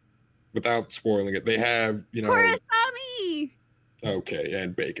couple. Without spoiling it, they have, Korrasami! Okay,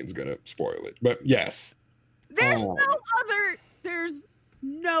 and Bacon's gonna spoil it, but yes. There's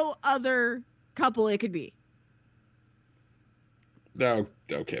no other couple it could be. No,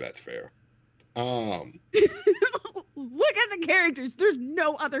 okay, that's fair. Look at the characters. There's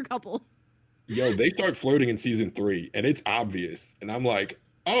no other couple. Yo, they start flirting in season 3, and it's obvious. And I'm like,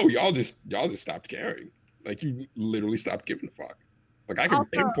 oh, y'all just stopped caring. Like, you literally stopped giving a fuck. Like, I can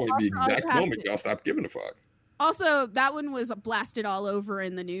pinpoint the exact moment y'all stopped giving a fuck. Also, that one was blasted all over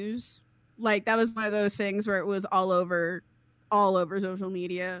in the news. Like, that was one of those things where it was all over social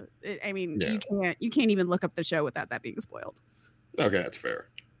media. You can't even look up the show without that being spoiled. Okay, that's fair.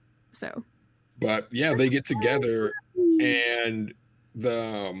 So, but yeah, they get together, and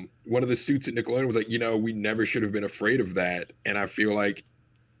the one of the suits at Nickelodeon was like, we never should have been afraid of that, and I feel like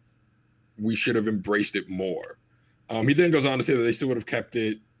we should have embraced it more. He then goes on to say that they still would have kept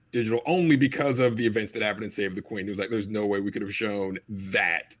it digital only because of the events that happened in Save the Queen. He was like, there's no way we could have shown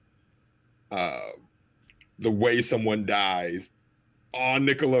that the way someone dies on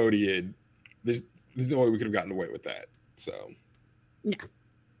Nickelodeon. There's no way we could have gotten away with that. So yeah.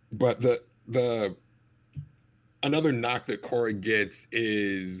 But the another knock that Korra gets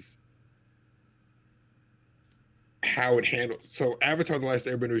is how it handles. So Avatar: The Last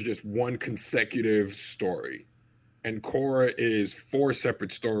Airbender is just one consecutive story, and Korra is 4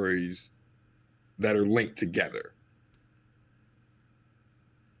 separate stories that are linked together.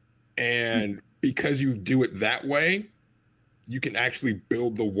 And because you do it that way, you can actually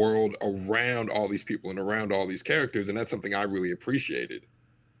build the world around all these people and around all these characters, and that's something I really appreciated.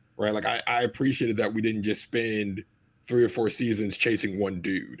 Right? Like I appreciated that we didn't just spend 3 or 4 seasons chasing one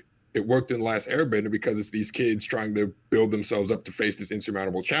dude. It worked in The Last Airbender because it's these kids trying to build themselves up to face this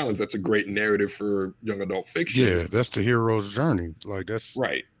insurmountable challenge. That's a great narrative for young adult fiction. Yeah, that's the hero's journey. Like, that's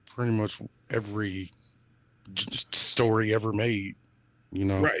right. Pretty much every story ever made,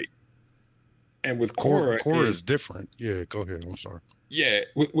 Right. And with Korra Korra is different. Yeah, go ahead. I'm sorry. Yeah,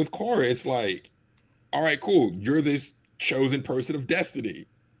 with Korra, it's like, all right, cool. You're this chosen person of destiny.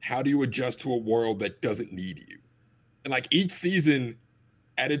 How do you adjust to a world that doesn't need you? And like each season,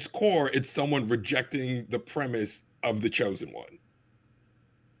 at its core, it's someone rejecting the premise of the chosen one.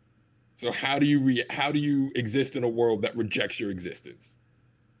 So how do you exist in a world that rejects your existence?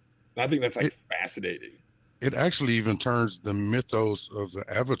 And I think that's fascinating. It actually even turns the mythos of the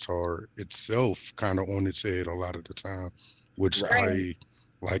Avatar itself kind of on its head a lot of the time, which I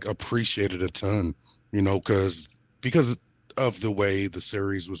appreciated a ton, because of the way the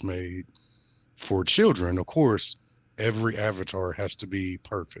series was made for children. Of course, every avatar has to be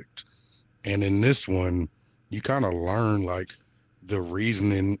perfect. And in this one, you kind of learn like the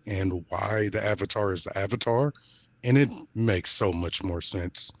reasoning and why the avatar is the avatar. And it makes so much more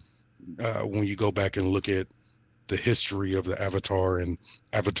sense when you go back and look at the history of the avatar and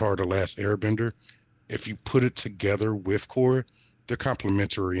Avatar: The Last Airbender. If you put it together with Korra, they're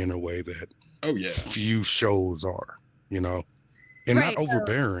complementary in a way that few shows are, and Right, not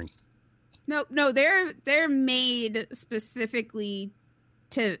overbearing. No, they're made specifically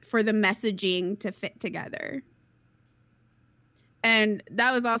for the messaging to fit together. And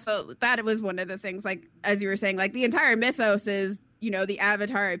that was one of the things, like, as you were saying, like the entire mythos is, the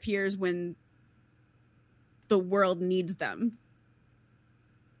avatar appears when the world needs them.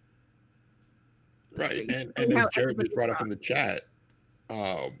 Right. And as Jared just brought up in the chat,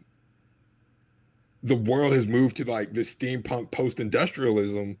 the world has moved to like this steampunk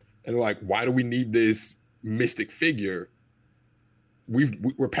post-industrialism, and like, why do we need this mystic figure?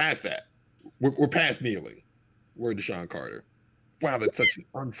 We're past that. We're past kneeling. Word to Sean Carter. Wow, that's such an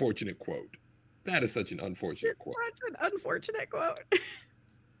unfortunate quote. That is such an unfortunate quote. Such an unfortunate quote.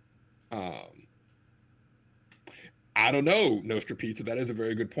 I don't know, Nostra Pizza. That is a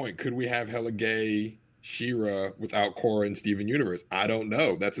very good point. Could we have hella gay She-Ra without Korra and Steven Universe? I don't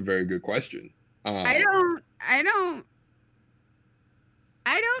know. That's a very good question. I don't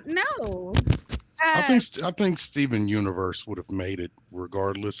know. I think Steven Universe would have made it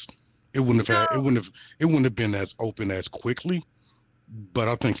regardless. It wouldn't have been as open as quickly. But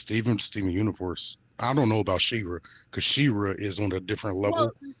I think Steven Universe. I don't know about She-Ra, because She-Ra is on a different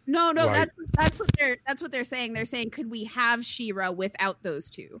level. Well, no, like, that's what they're saying. They're saying, could we have She-Ra without those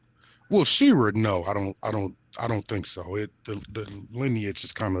two? Well, She-Ra, no, I don't think so. The lineage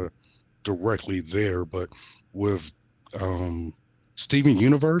is kind of directly there, but with Steven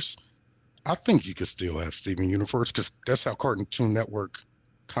Universe, I think you could still have Steven Universe, because that's how Cartoon Network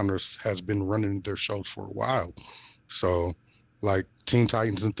kind of has been running their shows for a while. So, like Teen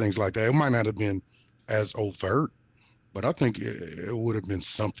Titans and things like that, it might not have been as overt, but I think it would have been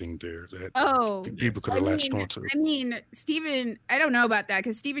something there that people could have latched onto. I mean, Steven, I don't know about that,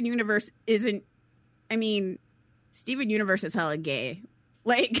 because Steven Universe isn't. I mean, Steven Universe is hella gay.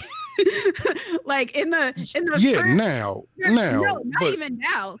 Like, like in the first, now, not but, even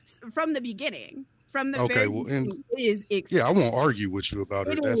now. From the beginning, from the okay, very beginning, it is I won't argue with you about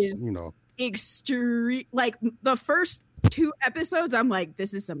it. That's extreme. Like the first 2 episodes, I'm like,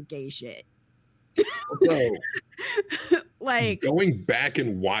 this is some gay shit. So, like going back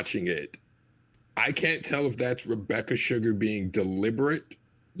and watching it, I can't tell if that's Rebecca Sugar being deliberate,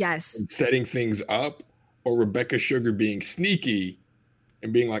 yes, and setting things up, or Rebecca Sugar being sneaky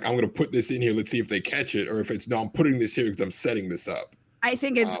and being like, I'm going to put this in here, let's see if they catch it, or if it's, no, I'm putting this here because I'm setting this up. I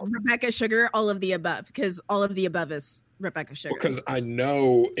think it's Rebecca Sugar, all of the above, because all of the above is Rebecca Sugar. Because I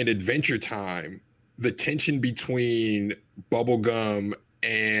know in Adventure Time, the tension between Bubblegum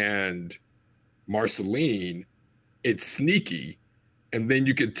and Marceline, it's sneaky. And then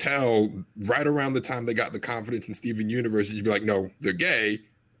you could tell right around the time they got the confidence in Steven Universe, you'd be like, no, they're gay.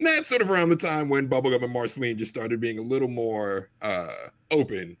 And that's sort of around the time when Bubblegum and Marceline just started being a little more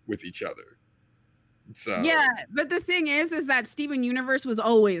open with each other. So yeah, but the thing is that Steven Universe was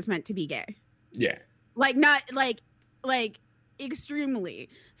always meant to be gay. Yeah. Like, not like extremely.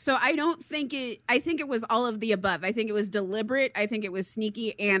 So I think it was all of the above. I think it was deliberate. I think it was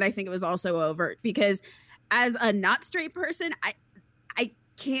sneaky, and I think it was also overt, because as a not straight person, I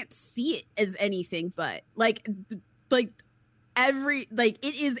can't see it as anything but like every, like,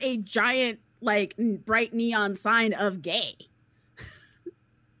 it is a giant, like, bright neon sign of gay.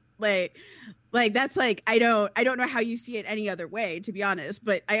 like that's like, I don't know how you see it any other way, to be honest,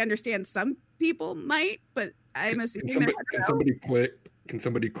 but I understand some people might, but I'm assuming can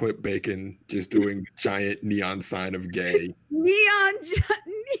somebody clip Bacon just doing the giant neon sign of gay? neon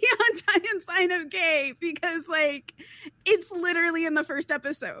giant sign of gay, because like it's literally in the first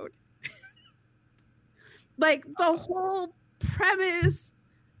episode. Like the whole premise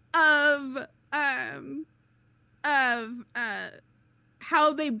of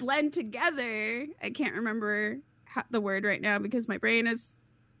how they blend together. I can't remember the word right now because my brain is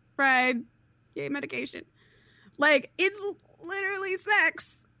fried. Gay medication. Like, it's literally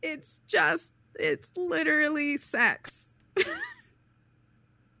sex. It's literally sex.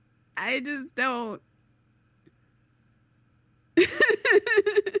 I just don't.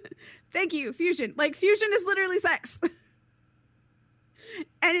 Thank you, fusion. Like, fusion is literally sex.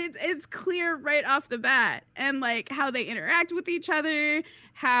 And it's clear right off the bat. And like how they interact with each other,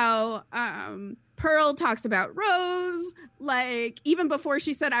 how Pearl talks about Rose. Like, even before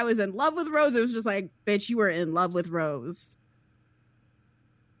she said I was in love with Rose, it was just like, bitch, you were in love with Rose.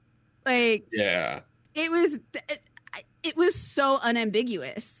 Like, Yeah. It was so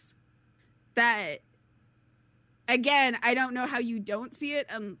unambiguous that, again, I don't know how you don't see it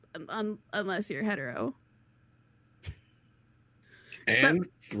unless you're hetero. And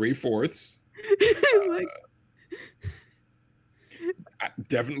 3/4. Like,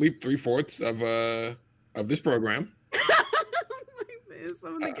 Definitely 3/4 of this program. like,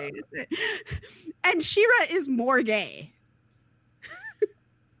 some of the gayest shit. And She-Ra is more gay.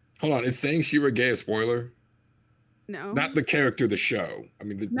 Hold on, is saying She-Ra gay a spoiler? No, Not the character, the show. I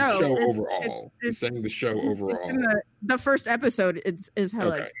mean, the No, show it's- overall. It's saying the show overall. in the first episode is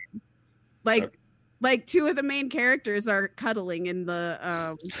hella Okay. gay. Like, Okay. like two of the main characters are cuddling in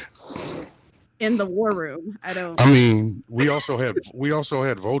the war room. I mean, we also had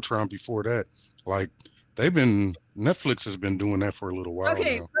Voltron before that. Like, Netflix has been doing that for a little while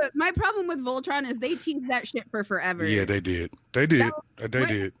okay, now. but my problem with Voltron is they teased that shit for forever. Yeah, they did. They did.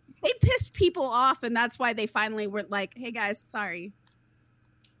 They pissed people off, and that's why they finally were like, "Hey guys, sorry."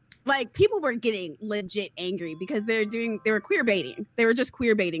 Like, people were getting legit angry because they were queer baiting. They were just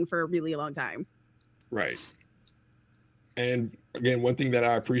queer baiting for a really long time. Right. And again, one thing that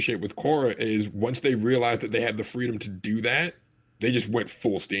I appreciate with Korra is once they realized that they had the freedom to do that, they just went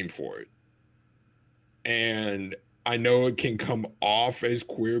full steam for it. And I know it can come off as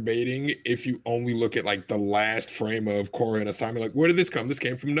queer baiting if you only look at like the last frame of Korra and Asami, like, where did this come? This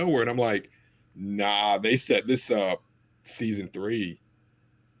came from nowhere. And I'm like, nah, they set this up season 3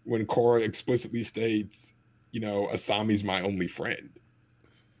 when Korra explicitly states, Asami's my only friend.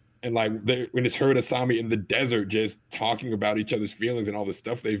 And like when it's her and Asami in the desert just talking about each other's feelings and all the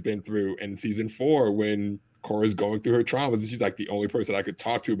stuff they've been through. And season 4, when Korra's going through her traumas, and she's like, the only person I could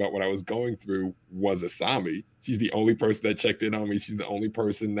talk to about what I was going through was Asami. She's the only person that checked in on me. She's the only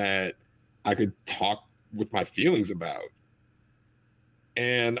person that I could talk with my feelings about.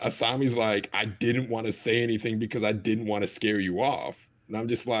 And Asami's like, I didn't want to say anything because I didn't want to scare you off. And I'm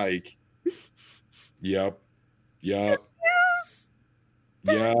just like, yep.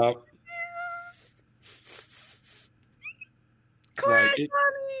 Korra,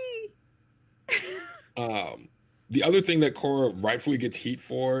 The other thing that Korra rightfully gets heat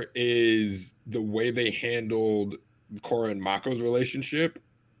for is the way they handled Korra and Mako's relationship.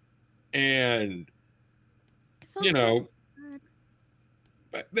 And,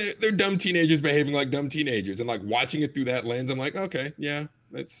 they're dumb teenagers behaving like dumb teenagers. And like watching it through that lens, I'm like, okay, yeah,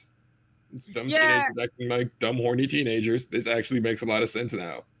 it's dumb teenagers acting like dumb, horny teenagers. This actually makes a lot of sense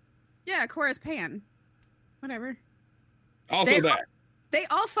now. Yeah, Korra's pan. Whatever. Also They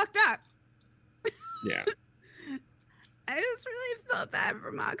all fucked up. Yeah. I just really felt bad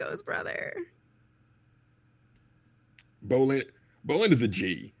for Mako's brother. Bolin is a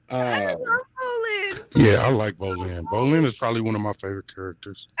G. I love Bolin. Yeah, I like Bolin. Bolin is probably one of my favorite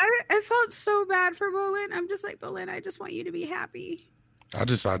characters. I felt so bad for Bolin. I'm just like, Bolin, I just want you to be happy. I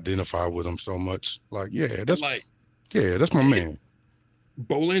just identify with him so much. Like, that's my man.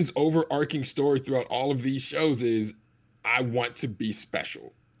 Bolin's overarching story throughout all of these shows is I want to be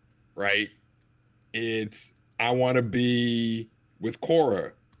special, right? It's I want to be with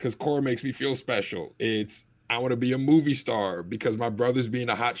Korra because Korra makes me feel special. It's I want to be a movie star because my brother's being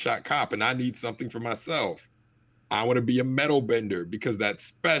a hotshot cop and I need something for myself. I want to be a metal bender because that's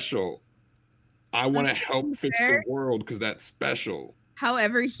special. I want to help fix the world because that's special.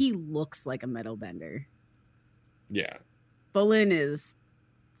 However, he looks like a metal bender. Yeah. Bolin is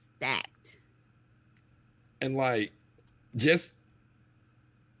stacked. And like, just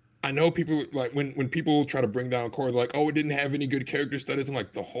I know people like when people try to bring down Korra, they're like, oh, it didn't have any good character studies. I'm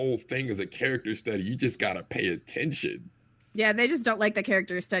like, the whole thing is a character study. You just gotta pay attention. Yeah, they just don't like the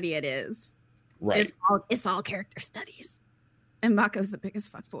character study it is. Right. It's all character studies. And Mako's the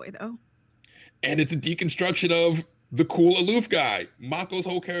biggest fuckboy though. And it's a deconstruction of the cool aloof guy. Mako's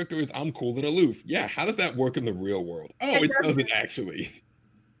whole character is I'm cool and aloof. Yeah, how does that work in the real world? Oh, it doesn't actually.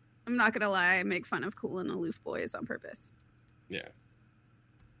 I'm not gonna lie, I make fun of cool and aloof boys on purpose. Yeah.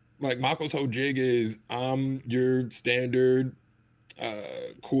 Like Mako's whole jig is I'm your standard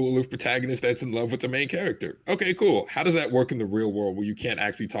cool aloof protagonist that's in love with the main character. Okay, cool. How does that work in the real world where you can't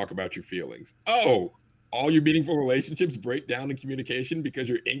actually talk about your feelings? Oh, all your meaningful relationships break down in communication because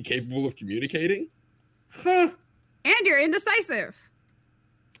you're incapable of communicating? Huh. And you're indecisive.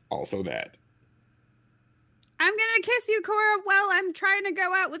 Also that. I'm gonna kiss you, Korra, while I'm trying to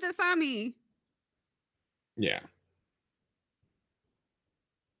go out with Asami. Yeah.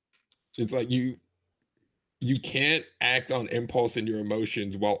 It's like you you can't act on impulse and your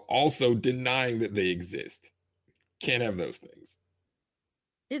emotions while also denying that they exist. Can't have those things.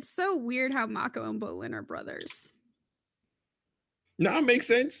 It's so weird how Mako and Bolin are brothers. No, it makes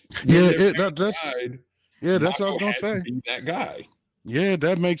sense. Yeah, When their that's parents died, that's what I was Mako gonna had to say. be that guy. Yeah,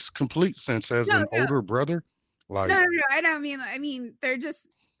 that makes complete sense as an older brother. Like, No, I don't mean. I mean, they're just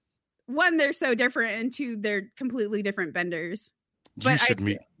one. They're so different, and two, they're completely different benders.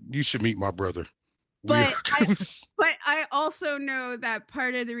 you should meet my brother. But I also know that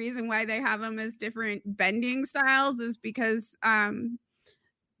part of the reason why they have them as different bending styles is because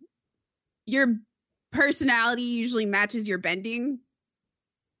your personality usually matches your bending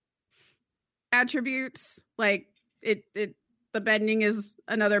attributes. Like the bending is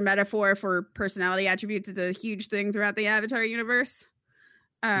another metaphor for personality attributes. It's a huge thing throughout the Avatar universe.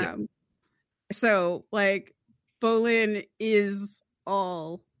 So like Bolin is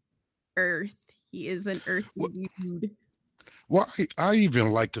all earth. He is an earthy dude. Well, I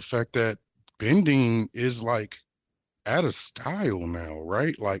even like the fact that bending is like out of style now,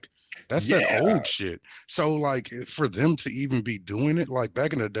 right? Like that's that old shit. So like for them to even be doing it, like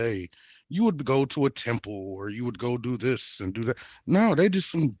back in the day, you would go to a temple or you would go do this and do that. No, they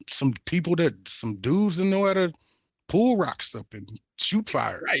just some people some dudes that know how to pull rocks up and shoot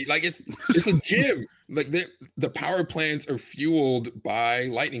fire. Right, like it's a gym. Like the power plants are fueled by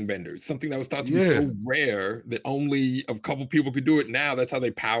lightning benders, something that was thought to be so rare that only a couple people could do it. Now that's how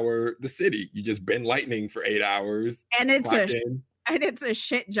they power the city. You just bend lightning for 8 hours, and it's a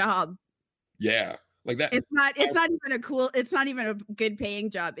shit job. Yeah, like that. It's not even a good paying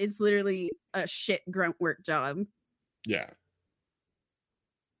job. It's literally a shit grunt work job. Yeah,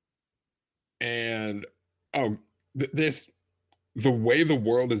 and the way the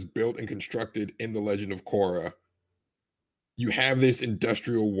world is built and constructed in The Legend of Korra, you have this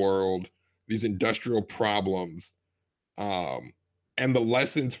industrial world, these industrial problems, and the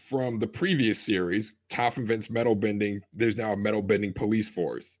lessons from the previous series. Toph invents metal bending. There's now a metal bending police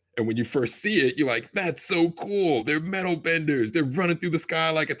force. And when you first see it, you're like, that's so cool. They're metal benders. They're running through the sky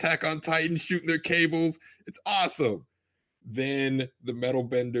like Attack on Titan, shooting their cables. It's awesome. Then the metal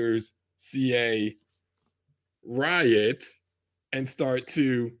benders see a riot and start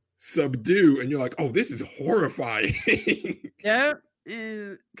to subdue, and you're like, oh, this is horrifying. Yep,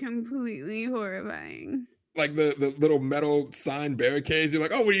 it's completely horrifying. Like the little metal sign barricades, you're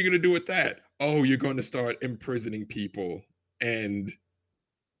like, oh, what are you going to do with that? Oh, you're going to start imprisoning people. And,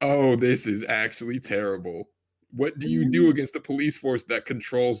 oh, this is actually terrible. What do you do against the police force that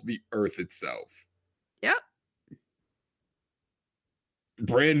controls the earth itself? Yep.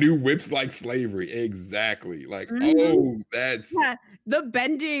 Brand new whips like slavery. Exactly. Like, oh, that's... Yeah, the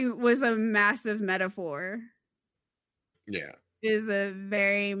bending was a massive metaphor. Yeah. It is a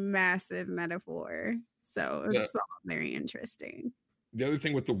very massive metaphor. So it's all very interesting. The other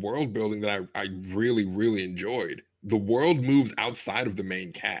thing with the world building that I really, really enjoyed, the world moves outside of the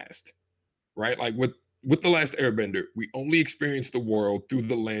main cast, right? Like with The Last Airbender, we only experience the world through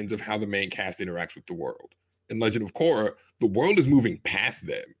the lens of how the main cast interacts with the world. In Legend of Korra, the world is moving past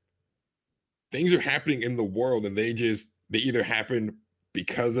them. Things are happening in the world, and they either happen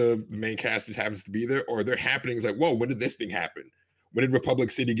because of the main cast just happens to be there, or they're happening. It's like, whoa, when did this thing happen? When did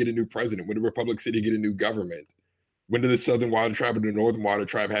Republic City get a new president? When did Republic City get a new government? When did the Southern Water Tribe and the Northern Water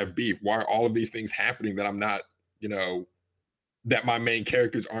Tribe have beef? Why are all of these things happening that I'm not, that my main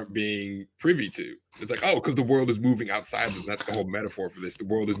characters aren't being privy to? It's like, oh, because the world is moving outside of them. That's the whole metaphor for this. The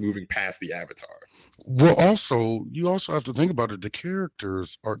world is moving past the Avatar. Well, you also have to think about it. The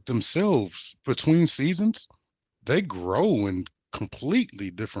characters are themselves between seasons, they grow in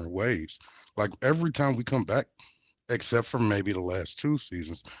completely different ways. Like every time we come back, except for maybe the last 2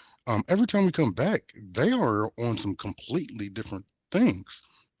 seasons, every time we come back, they are on some completely different things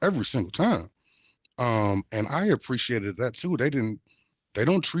every single time. And I appreciated that too. They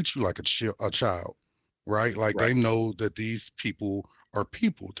don't treat you like a child, right? Like they know that these people are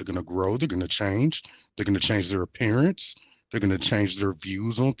people. They're going to grow. They're going to change. They're going to change their appearance. They're going to change their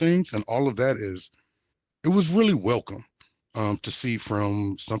views on things. And all of that it was really welcome to see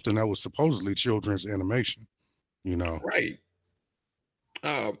from something that was supposedly children's animation, Right.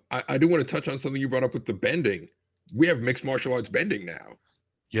 I do want to touch on something you brought up with the bending. We have mixed martial arts bending now.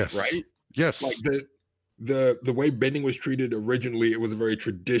 Yes. Right? Yes. Like the way bending was treated originally, it was a very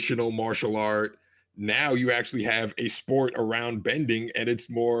traditional martial art. Now you actually have a sport around bending, and it's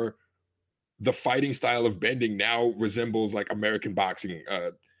more the fighting style of bending now resembles like American boxing,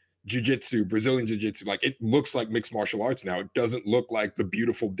 jiu-jitsu, Brazilian jiu-jitsu. Like it looks like mixed martial arts now. It doesn't look like the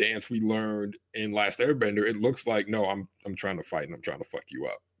beautiful dance we learned in Last Airbender. It looks like, no, I'm trying to fight and I'm trying to fuck you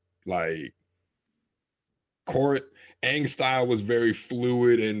up. Like Korra, Aang's style was very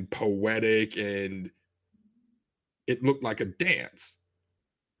fluid and poetic, and it looked like a dance.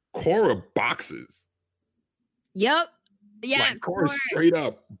 Korra boxes. Yep. Yeah. Like Korra Korra, straight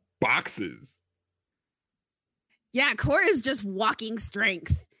up boxes. yeah, Korra is just walking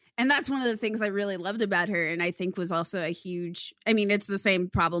strength. And that's one of the things I really loved about her. And I think was also a huge, I mean, it's the same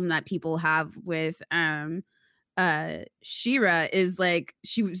problem that people have with She-Ra is like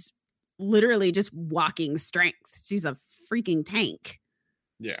she was literally just walking strength. She's a freaking tank.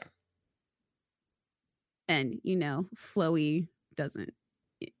 Yeah. And flowy doesn't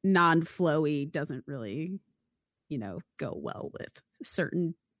really go well with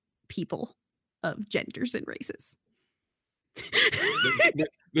certain people of genders and races.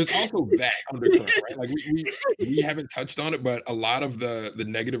 There's also that undercurrent, right? Like we haven't touched on it, but a lot of the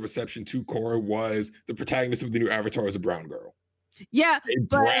negative reception to Korra was the protagonist of the new Avatar is a brown girl. Yeah, A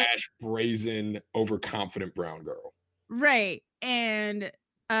but brash, brazen, overconfident brown girl. right. And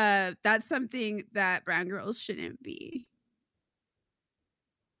that's something that brown girls shouldn't be.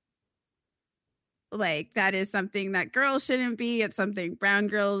 Like that is something that girls shouldn't be. It's something brown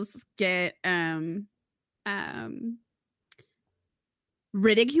girls get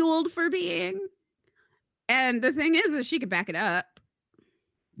ridiculed for being. And the thing is she could back it up.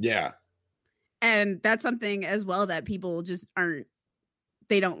 Yeah. And that's something as well that people just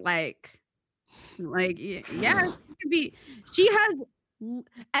they don't like. Like, yeah, she has,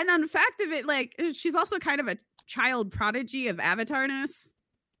 and on the fact of it, like, she's also kind of a child prodigy of avatarness.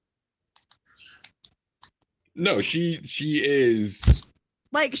 No, she is.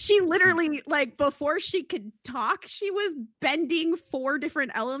 Like, she literally, like, before she could talk, she was bending 4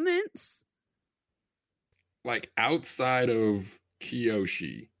 different elements. Like, outside of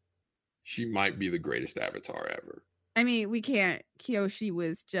Kyoshi, she might be the greatest avatar ever. I mean, Kyoshi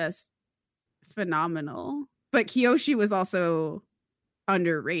was just phenomenal, but Kyoshi was also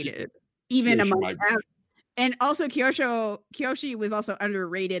underrated, even Kyoshi among, might be. and also Kyoshi was also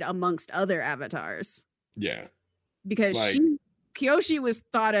underrated amongst other avatars. Yeah. Because Like- Kyoshi was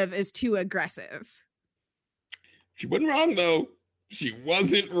thought of as too aggressive. She wasn't wrong, though. She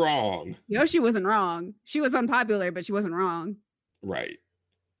wasn't wrong. Kyoshi wasn't wrong. She was unpopular, but she wasn't wrong. Right.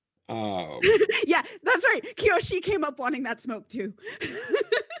 Yeah, that's right. Kyoshi came up wanting that smoke too.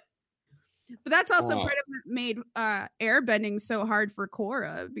 But that's also part of what made airbending so hard for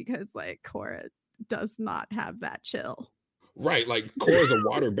Korra, because like Korra does not have that chill. Right. Like, Korra's a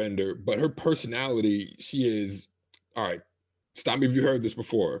waterbender, but her personality, she is, all right, stop me if you heard this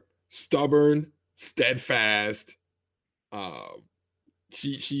before. Stubborn, steadfast.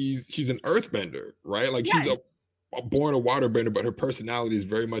 She's an earthbender, right? Like, she's born a waterbender, but her personality is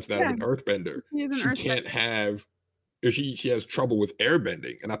very much that of an earthbender. She can't have, or she has trouble with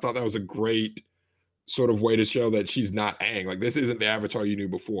airbending. And I thought that was a great sort of way to show that she's not Aang. Like, this isn't the Avatar you knew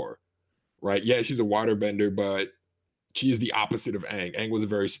before, right? Yeah, she's a waterbender, but she is the opposite of Aang. Aang was a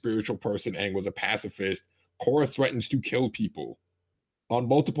very spiritual person. Aang was a pacifist. Korra threatens to kill people on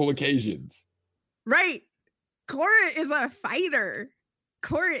multiple occasions. Right. Korra is a fighter.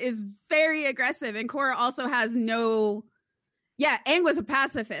 Korra is very aggressive, and Korra also has no. Yeah, Aang was a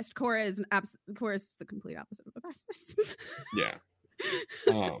pacifist. Korra is the complete opposite of a pacifist. Yeah.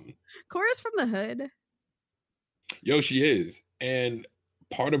 Korra's from the hood. Yo, she is. And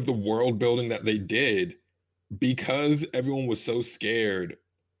part of the world building that they did, because everyone was so scared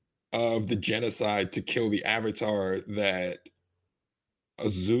of the genocide to kill the Avatar that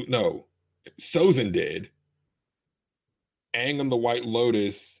Sozin did, Aang and the White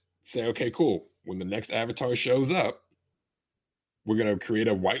Lotus say, okay, cool. When the next Avatar shows up, we're going to create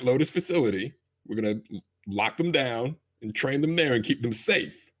a White Lotus facility. We're going to lock them down and train them there and keep them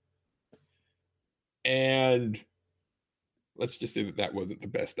safe. And let's just say that wasn't the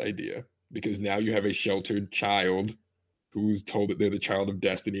best idea, because now you have a sheltered child who's told that they're the child of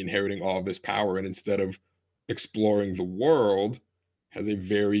destiny, inheriting all of this power, and instead of exploring the world, has a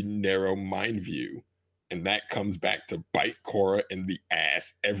very narrow mind view. And that comes back to bite Korra in the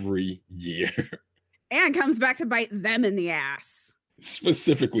ass every year. And comes back to bite them in the ass.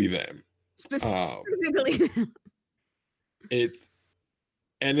 Specifically them. Specifically them.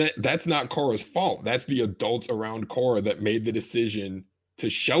 That's not Korra's fault. That's the adults around Korra that made the decision to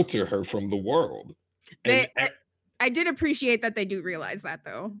shelter her from the world. I did appreciate that they do realize that,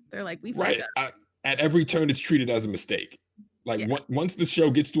 though. They're like, we right. At every turn, it's treated as a mistake. Like, once the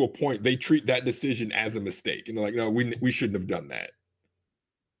show gets to a point, they treat that decision as a mistake, and they're like, no, we shouldn't have done that.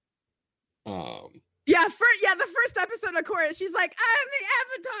 The first episode of Korra, she's like, I'm the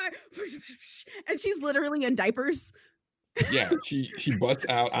Avatar, and she's literally in diapers. Yeah, she busts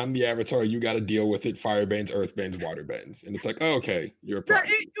out, I'm the Avatar, you got to deal with it, fire bends, earth bends, water bends. And it's like, oh, okay, you're a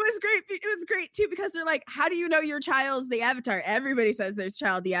problem. It was great. It was great too, because they're like, how do you know your child's the Avatar? Everybody says there's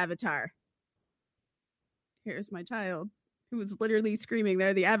child the Avatar. Here's my child who was literally screaming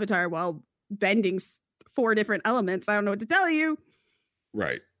they're the Avatar while bending 4 different elements. I don't know what to tell you.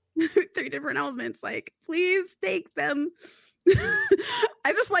 Right. 3 different elements. Like, please take them.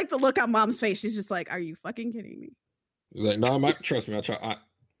 I just like the look on mom's face. She's just like, are you fucking kidding me? Like, no, trust me,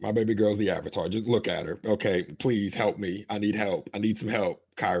 my baby girl's the Avatar. Just look at her. Okay, please help me. I need help. I need some help.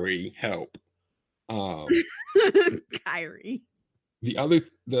 Kyrie, help. Kyrie.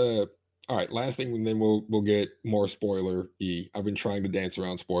 All right, last thing, and then we'll get more spoiler-y. I've been trying to dance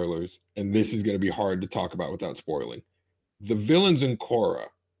around spoilers, and this is going to be hard to talk about without spoiling. The villains in Korra,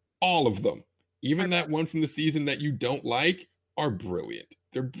 all of them, even that one from the season that you don't like, are brilliant.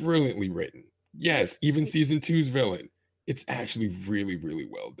 They're brilliantly written. Yes, even season 2's villain. It's actually really, really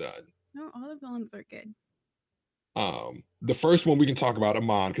well done. No, all the villains are good. The first one we can talk about,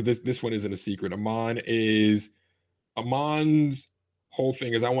 Amon, because this one isn't a secret. Amon's whole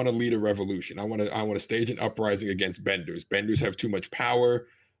thing is, I want to lead a revolution. I want to stage an uprising against benders. Benders have too much power,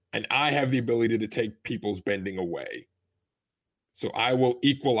 and I have the ability to take people's bending away. So I will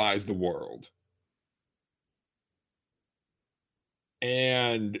equalize the world.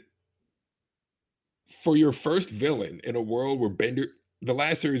 And for your first villain in a world where the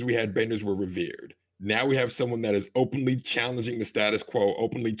last series we had, benders were revered. Now we have someone that is openly challenging the status quo,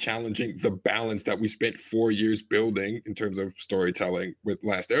 openly challenging the balance that we spent 4 years building in terms of storytelling with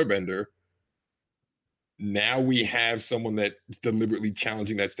Last Airbender. Now we have someone that's deliberately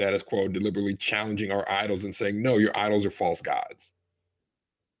challenging that status quo, deliberately challenging our idols and saying, no, your idols are false gods.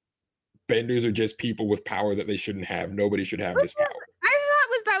 Benders are just people with power that they shouldn't have. Nobody should have this power.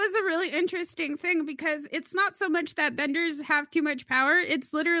 That was a really interesting thing, because it's not so much that benders have too much power.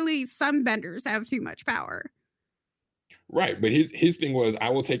 It's literally some benders have too much power. Right. But his thing was, I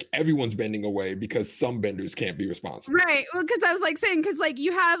will take everyone's bending away because some benders can't be responsible. Right. Well, because I was like saying, because like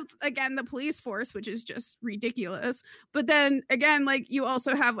you have, again, the police force, which is just ridiculous. But then again, like you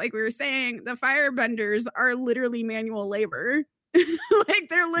also have, like we were saying, the firebenders are literally manual labor. Like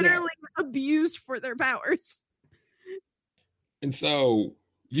they're literally abused for their powers. And so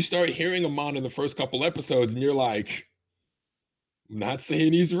you start hearing Amon in the first couple episodes, and you're like, I'm not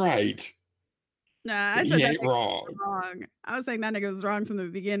saying he's right. Nah, I said he that ain't wrong. I was saying that nigga was wrong from the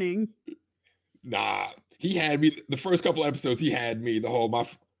beginning. Nah, he had me. The first couple episodes, he had me. The whole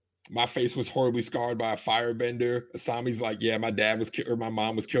my face was horribly scarred by a firebender. Asami's like, yeah, my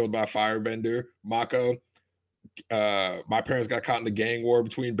mom was killed by a firebender. Mako, my parents got caught in the gang war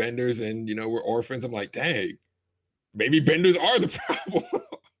between benders, and we're orphans. I'm like, dang, maybe benders are the problem.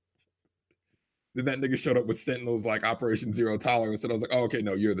 Then that nigga showed up with Sentinels like Operation Zero Tolerance, and I was like, oh, okay,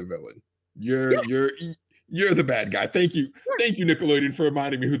 no, you're the villain. You're the bad guy. Thank you, Nickelodeon, for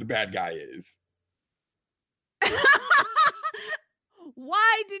reminding me who the bad guy is.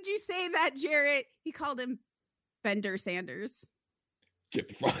 Why did you say that, Jarrett? He called him Bender Sanders. Get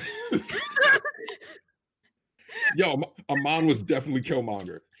the fuck. Yo, Amon was definitely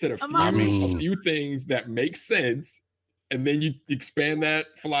Killmonger. Said a few things that make sense, and then you expand that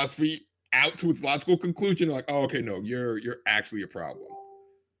philosophy out to its logical conclusion. Like, oh, okay, no, you're actually a problem.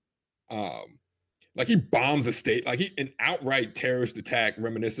 Like he bombs a state, like an outright terrorist attack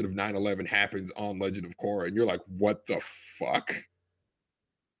reminiscent of 9/11 happens on Legend of Korra, and you're like, what the fuck?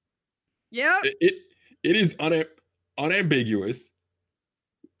 Yeah, it is unambiguous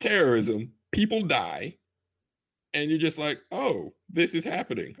terrorism. People die. And you're just like, oh, this is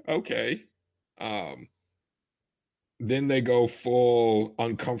happening. Okay. Then they go full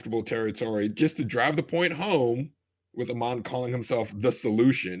uncomfortable territory just to drive the point home, with Amon calling himself the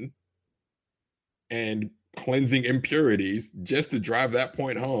solution and cleansing impurities just to drive that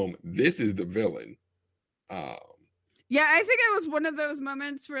point home. This is the villain. Yeah, I think it was one of those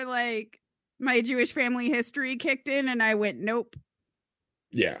moments where like my Jewish family history kicked in and I went, nope.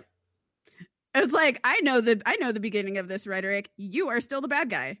 Yeah. It's like, I know the beginning of this rhetoric. You are still the bad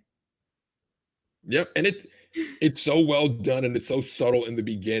guy. Yep. And it's so well done, and it's so subtle in the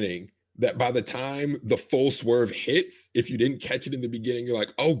beginning that by the time the full swerve hits, if you didn't catch it in the beginning, you're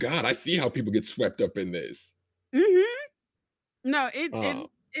like, oh God, I see how people get swept up in this. Mm-hmm. No,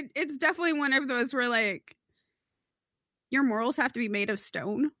 it's definitely one of those where like your morals have to be made of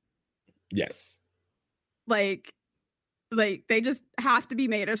stone. Yes. Like they just have to be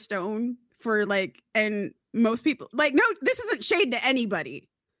made of stone for like, and most people like, no, this isn't shade to anybody.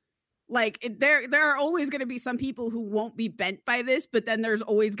 There are always going to be some people who won't be bent by this, but then there's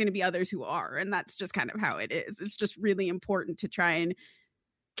always going to be others who are, and that's just kind of how it is. It's just really important to try and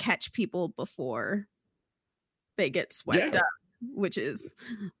catch people before they get swept up, which is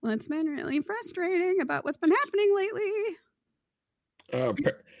what's been really frustrating about what's been happening lately.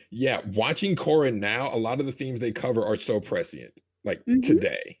 Watching Korra now, a lot of the themes they cover are so prescient, like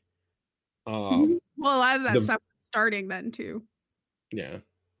today. Well, a lot of that stuff is starting then too. Yeah.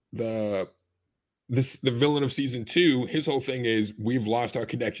 The villain of season 2, his whole thing is we've lost our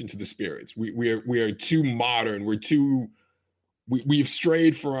connection to the spirits. We are too modern. We've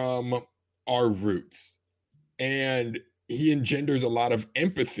strayed from our roots, and he engenders a lot of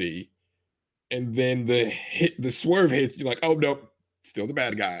empathy. And then the swerve hits. You're like, oh nope, still the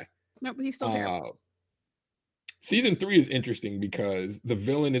bad guy. Nope, he's still terrible. Season 3 is interesting because the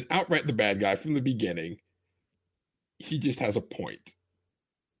villain is outright the bad guy from the beginning. He just has a point.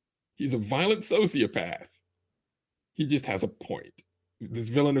 He's a violent sociopath. He just has a point. This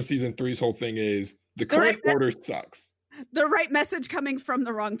villain of season 3's whole thing is the current order sucks. The right message coming from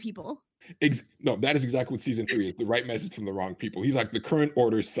the wrong people. No, that is exactly what season 3 is. The right message from the wrong people. He's like, the current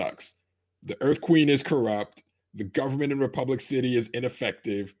order sucks. The Earth Queen is corrupt. The government in Republic City is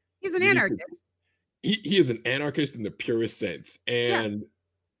ineffective. He's an anarchist. He is an anarchist in the purest sense. And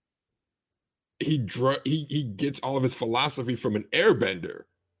he gets all of his philosophy from an airbender.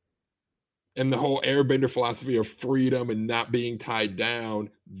 And the whole airbender philosophy of freedom and not being tied down,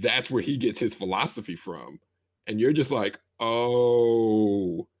 that's where he gets his philosophy from. And you're just like,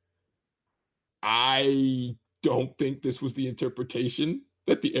 oh, I don't think this was the interpretation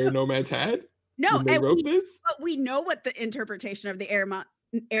that the air nomads had. No, when they wrote this. But we know what the interpretation of the air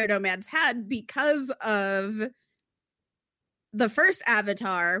nomads had because of the first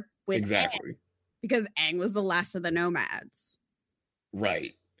Avatar with exactly Aang, because Aang was the last of the nomads.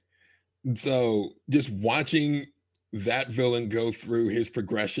 Right. So just watching that villain go through his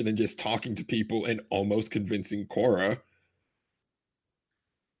progression and just talking to people and almost convincing Korra.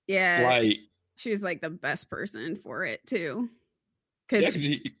 Yeah. Like, she was like the best person for it too. Because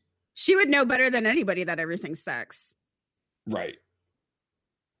she would know better than anybody that everything's sex. Right.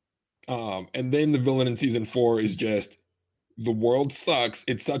 And then the villain in season 4 is just, the world sucks.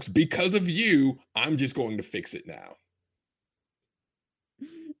 It sucks because of you. I'm just going to fix it now. This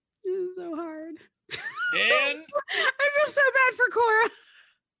is so hard. And I feel so bad for Korra.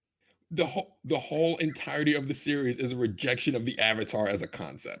 The whole entirety of the series is a rejection of the Avatar as a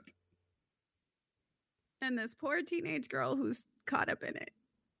concept. And this poor teenage girl who's caught up in it.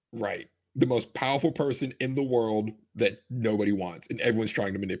 Right. The most powerful person in the world that nobody wants and everyone's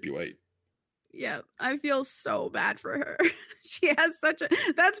trying to manipulate. Yeah, I feel so bad for her. She has such a...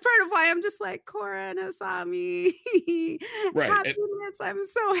 That's part of why I'm just like, Korra and Asami. Right. Happiness. I'm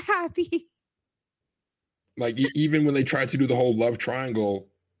so happy. Like, even when they tried to do the whole love triangle,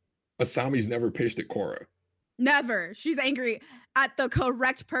 Asami's never pissed at Korra. Never. She's angry at the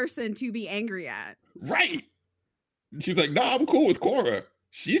correct person to be angry at. Right. She's like, nah, I'm cool with Korra.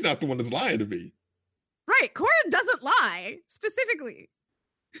 She's not the one that's lying to me. Right. Korra doesn't lie, specifically.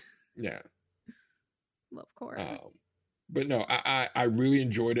 Yeah. Love Korra. But no, I really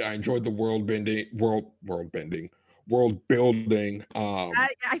enjoyed it. I enjoyed the world building. I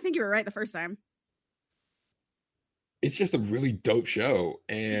think you were right the first time. It's just a really dope show.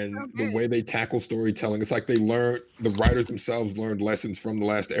 And the way they tackle storytelling, it's like the writers themselves learned lessons from The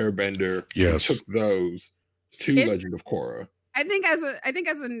Last Airbender. Yes. And took those to Legend of Korra. I think as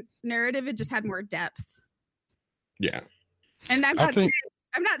a narrative, it just had more depth. Yeah. And I'm not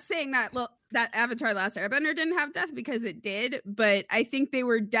saying that that Avatar: Last Airbender didn't have depth, because it did, but I think they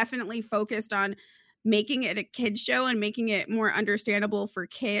were definitely focused on making it a kid's show and making it more understandable for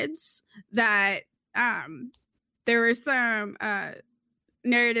kids. That there were some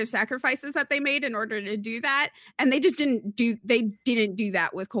narrative sacrifices that they made in order to do that, and they just didn't do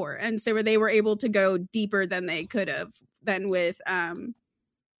that with Korra, and so they were able to go deeper than they could have than with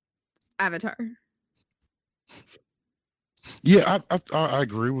Avatar. Yeah, I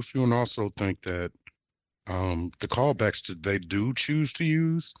agree with you, and also think that the callbacks they do choose to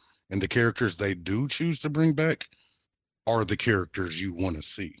use and the characters they do choose to bring back are the characters you want to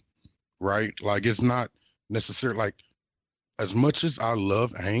see, right? Like, it's not necessarily like, as much as I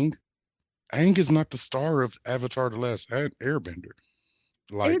love Aang is not the star of Avatar: The Last Airbender.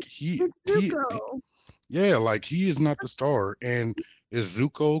 Like, he is not the star, and is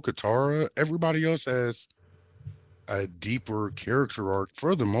Zuko, Katara, everybody else has a deeper character arc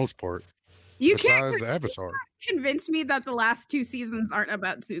for the most part. Besides Avatar. Convince me that the last 2 seasons aren't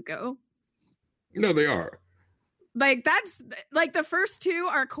about Zuko. No, they are. Like that's like the first two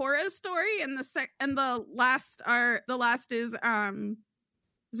are Korra's story, and the last is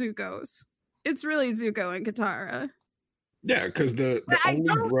Zuko's. It's really Zuko and Katara. Yeah, because the only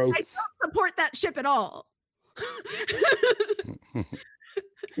growth. I don't support that ship at all.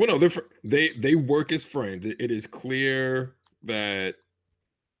 Well, no, they work as friends. It is clear that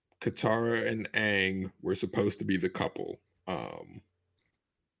Katara and Aang were supposed to be the couple.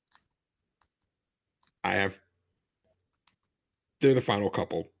 They're the final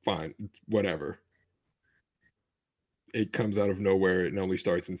couple. Fine, whatever. It comes out of nowhere. It only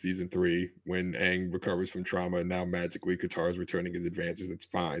starts in season 3 when Aang recovers from trauma, and now magically Katara's returning his advances. That's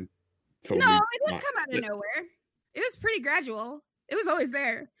fine. Totally no, it didn't come out of nowhere. It was pretty gradual. It was always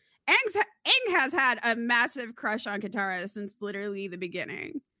there. Aang has had a massive crush on Katara since literally the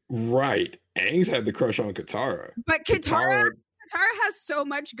beginning. Right. Aang's had the crush on Katara. But Katara has so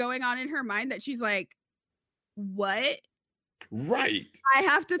much going on in her mind that she's like, what? Right. I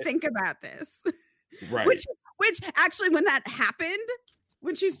have to think about this. Right. Which actually, when that happened,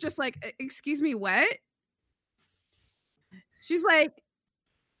 when she's just like, excuse me, what? She's like,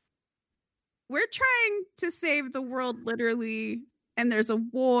 we're trying to save the world literally, and there's a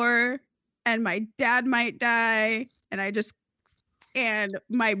war, and my dad might die, and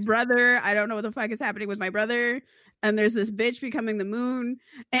my brother, I don't know what the fuck is happening with my brother, and there's this bitch becoming the moon,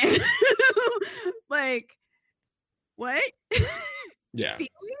 and like, what? Yeah.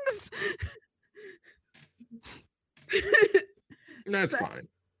 Feelings? That's fine.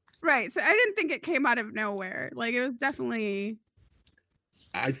 Right. So I didn't think it came out of nowhere. Like, it was definitely.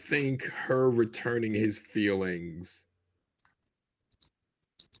 I think her returning his feelings.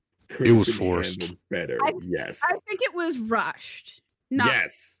 It was forced. Better. Yes. I think it was rushed.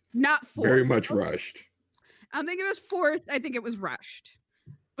 Yes. Not forced. Very much rushed. I don't think it was forced. I think it was rushed.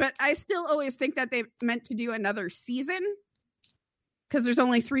 But I still always think that they meant to do another season because there's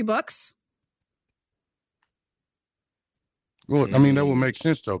only 3 books. Well, I mean, that would make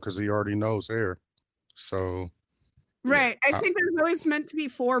sense though, because he already knows Air. So. Right. I think there's always meant to be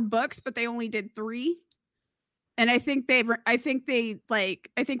 4 books, but they only did 3. And I think one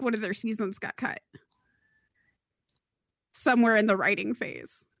of their seasons got cut somewhere in the writing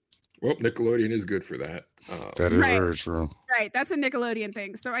phase. Well, Nickelodeon is good for that. That is very true. Right. That's a Nickelodeon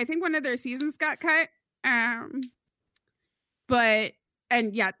thing. So I think one of their seasons got cut.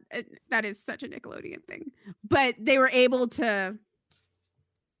 And yeah, that is such a Nickelodeon thing. But they were able to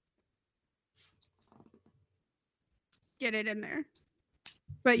get it in there.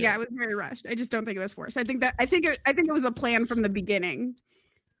 But yeah, it was very rushed. I just don't think it was forced. I think it was a plan from the beginning.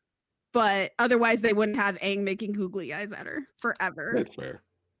 But otherwise, they wouldn't have Aang making googly eyes at her forever. That's fair.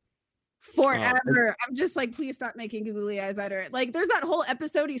 Forever. I'm just like, please stop making googly eyes at her. Like, there's that whole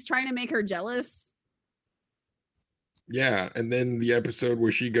episode he's trying to make her jealous. Yeah, and then the episode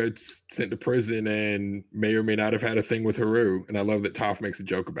where she gets sent to prison and may or may not have had a thing with Haru, and I love that Toph makes a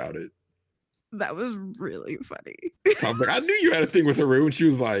joke about it. That was really funny. Toph's like, I knew you had a thing with Haru, and she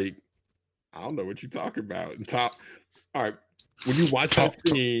was like, I don't know what you're talking about. And Toph, all right, when you watch that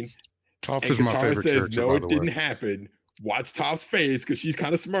scene, Toph is my favorite character. No, it didn't happen. Watch Toph's face because she's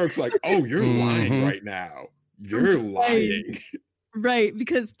kind of smirks, like, oh, you're lying right now. You're lying. Right,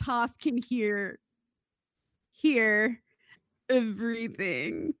 because Toph can hear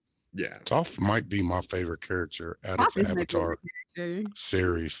everything. Yeah. Toph might be my favorite character out of the Avatar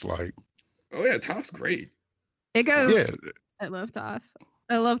series. Like, oh yeah, Toph's great. It goes. Yeah. I love Toph.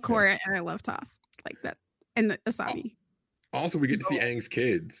 I love Korra and I love Toph. Like that. And Asami. Also, we get to see Aang's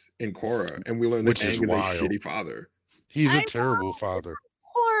kids in Korra, and we learn that Aang is a shitty father. He's a terrible father.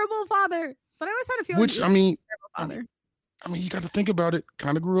 Horrible father. But I always had a feeling. Which, I mean, you got to think about it.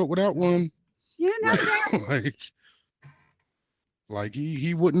 Kind of grew up without one. You didn't have that. like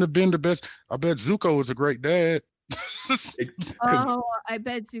he wouldn't have been the best. I bet Zuko was a great dad. Oh, I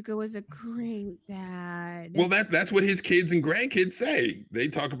bet Zuko was a great dad. Well, that's what his kids and grandkids say. They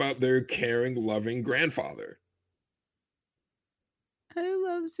talk about their caring, loving grandfather. I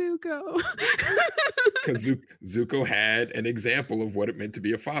love Zuko. Because Zuko had an example of what it meant to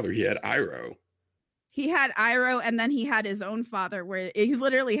be a father. He had Iroh. He had Iroh, and then he had his own father, where he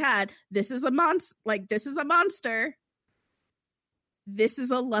literally had, this is a monster. Like, this is a monster. This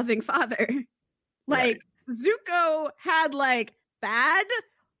is a loving father. Like, Zuko had, like, bad,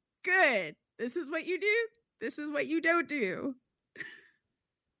 good. This is what you do. This is what you don't do.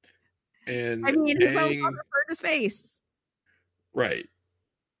 And I mean, his own father hurt his face. Right.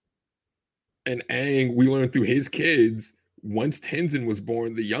 And Aang, we learned through his kids, once Tenzin was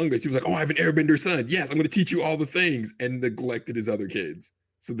born, the youngest, he was like, oh, I have an airbender son. Yes, I'm going to teach you all the things, and neglected his other kids.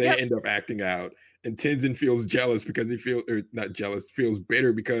 So they end up acting out. And Tenzin feels jealous because feels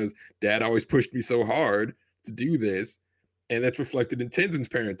bitter because dad always pushed me so hard to do this. And that's reflected in Tenzin's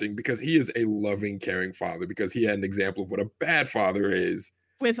parenting because he is a loving, caring father because he had an example of what a bad father is.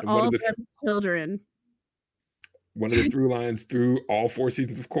 With all of their children. One of the through lines through all 4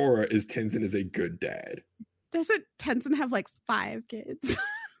 seasons of Korra is Tenzin is a good dad. Doesn't Tenzin have like 5 kids?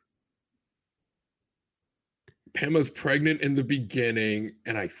 Pema's pregnant in the beginning,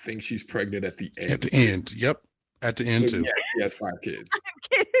 and I think she's pregnant at the end. At the end, yep. At the end, too. Yeah, she has 5 kids.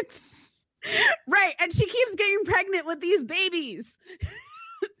 5 kids. Right, and she keeps getting pregnant with these babies.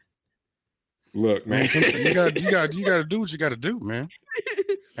 Look, man. you gotta do what you gotta do, man.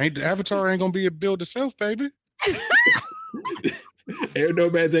 The Avatar ain't gonna be a build itself, baby. Air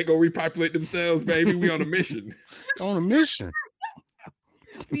nomads ain't gonna repopulate themselves, baby. We on a mission. On a mission.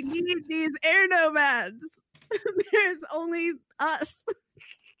 We need these air nomads. There's only us.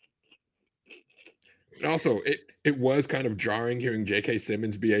 And also, it was kind of jarring hearing J.K.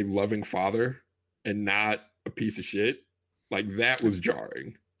 Simmons be a loving father and not a piece of shit. Like, that was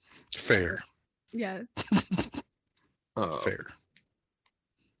jarring. Fair. Yeah. Fair.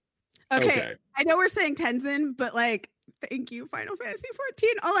 Okay. I know we're saying Tenzin, but like, thank you, Final Fantasy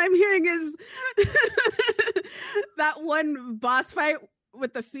 14. All I'm hearing is that one boss fight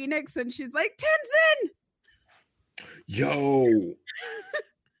with the Phoenix, and she's like, Tenzin! Yo.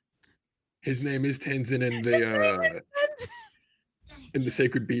 His name is Tenzin in the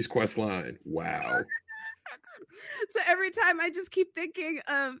Sacred Beast quest line. Wow. So every time I just keep thinking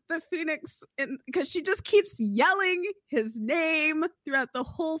of the Phoenix, because she just keeps yelling his name throughout the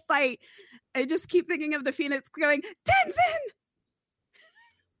whole fight. I just keep thinking of the Phoenix going, Tenzin!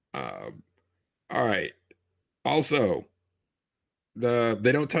 All right. Also,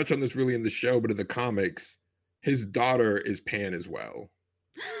 they don't touch on this really in the show, but in the comics, his daughter is Pan as well.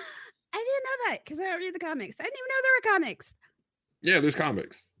 I didn't know that because I don't read the comics. I didn't even know there were comics. Yeah, there's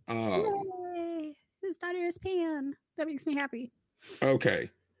comics. Yay. His daughter is Pan. That makes me happy.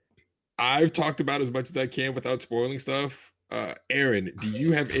 Okay. I've talked about as much as I can without spoiling stuff. Aaron, do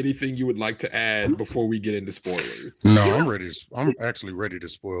you have anything you would like to add before we get into spoilers? No, I'm actually ready to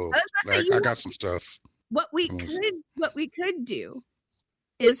spoil. I got some stuff. What we could do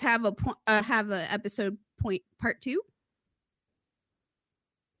is have a episode point part 2,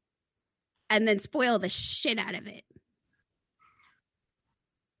 and then spoil the shit out of it.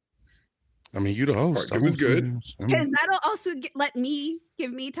 I mean, you the host. It was good. Because that'll also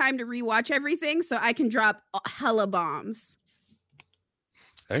give me time to rewatch everything, so I can drop hella bombs.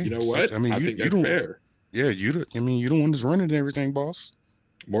 Hey, you know what? I mean, I think that's fair. Yeah, you the one that's running everything, boss.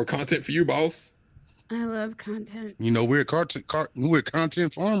 More content for you, boss. I love content. You know, we're a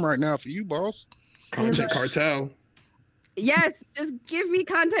content farm right now for you, boss. Content cartel. Yes, just give me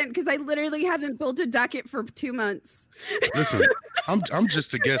content because I literally haven't built a docket for 2 months. Listen, I'm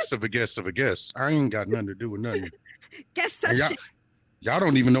just a guest of a guest of a guest. I ain't got nothing to do with nothing. Guess that y'all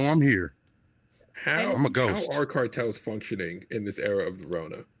don't even know I'm here. I'm a ghost. How are cartels functioning in this era of the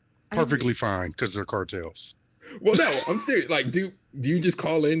Rona? Perfectly fine, because they're cartels. Well, no, I'm serious. Like, do you just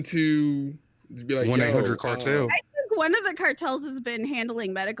call into be like 1-800 cartel? I think one of the cartels has been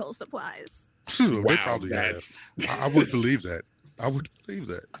handling medical supplies. They probably have. I would believe that. I would believe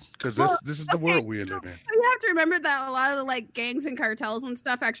that because this is the world we live in. You have to remember that a lot of the like gangs and cartels and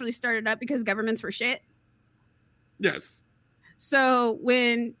stuff actually started up because governments were shit. Yes. So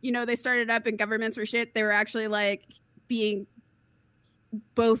when they started up and governments were shit, they were actually like being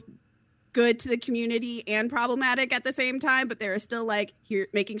both good to the community and problematic at the same time, but they were still like here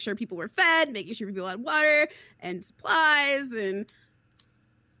making sure people were fed, making sure people had water and supplies and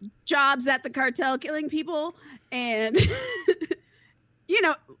jobs at the cartel, killing people, and you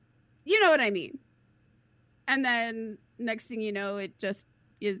know what I mean. And then next thing you know, it just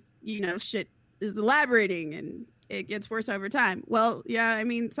is, shit is elaborating and it gets worse over time. Well, yeah, I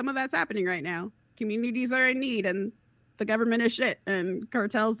mean, some of that's happening right now. Communities are in need and the government is shit and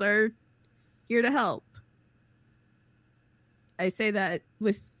cartels are here to help. I say that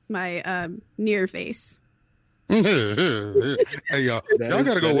with my near face. Hey y'all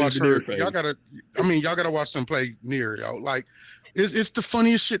gotta go watch her. Y'all gotta watch them play Nier. Y'all like, it's the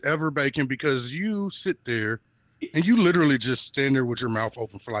funniest shit ever, Bacon, because you sit there and you literally just stand there with your mouth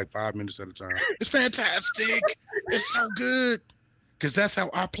open for like 5 minutes at a time. It's fantastic. It's so good because that's how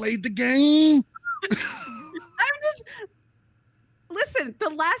I played the game. Listen,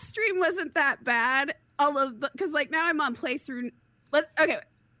 the last stream wasn't that bad. Because like now I'm on playthrough.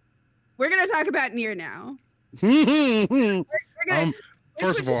 We're gonna talk about Nier now. For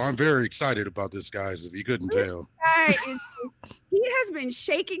First of all, I'm very excited about this, guys. If you couldn't tell, he has been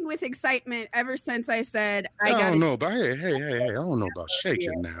shaking with excitement ever since I said I don't know about hey, I don't know about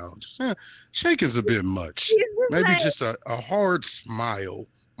shaking now. Shaking's a bit much. Maybe just a hard smile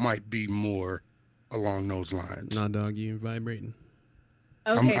might be more along those lines. Nah, dog, you vibrating.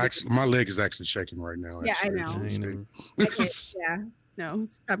 Okay. My leg is actually shaking right now. Yeah, actually, I know. Yeah. No,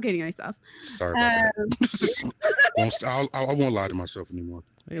 stop kidding yourself. Sorry about that. I won't lie to myself anymore.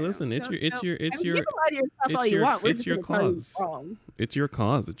 Hey, listen, it's your cause. It's your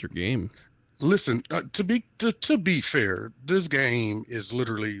cause. It's your game. Listen, to be fair, this game is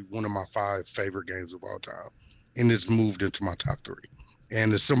literally one of my 5 favorite games of all time, and it's moved into my top 3.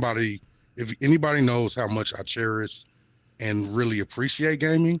 And as somebody, if anybody knows how much I cherish and really appreciate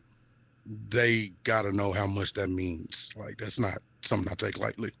gaming, they gotta know how much that means. Like, that's not something I take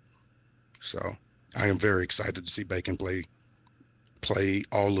lightly. So I am very excited to see Bacon play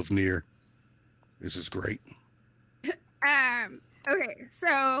all of Nier. This is great. Okay,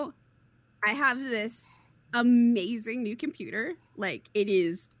 so I have this amazing new computer. Like, it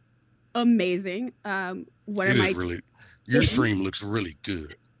is amazing. Your stream looks really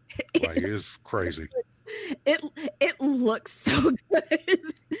good. Like, it's crazy. It looks so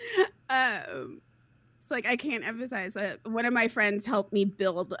good. It's like, I can't emphasize that. One of my friends helped me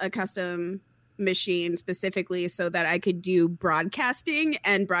build a custom machine specifically so that I could do broadcasting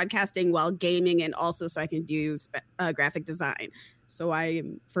while gaming, and also so I can do graphic design. So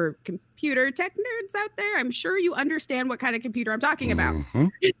for computer tech nerds out there, I'm sure you understand what kind of computer I'm talking about. Mm-hmm.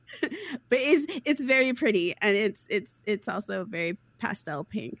 But it's very pretty, and it's also very pastel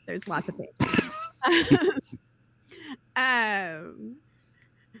pink. There's lots of pink.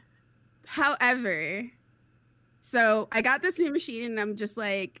 However, so I got this new machine, and I'm just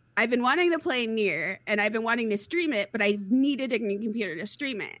like, I've been wanting to play Nier, and I've been wanting to stream it, but I needed a new computer to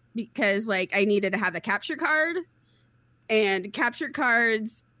stream it because, like, I needed to have a capture card, and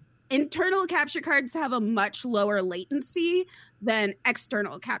internal capture cards have a much lower latency than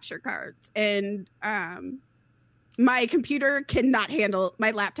external capture cards, and my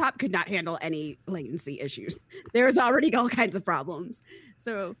laptop could not handle any latency issues. There was already all kinds of problems.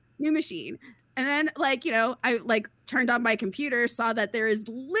 So new machine. And then, like, you know, I turned on my computer, saw that there is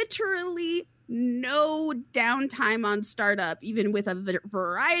literally no downtime on startup, even with a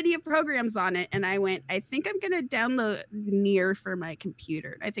variety of programs on it. And I went, I think I'm going to download Nier for my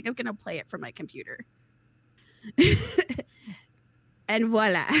computer. I think I'm going to play it from my computer. And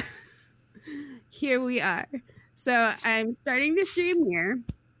voila. Here we are. So I'm starting to stream Nier,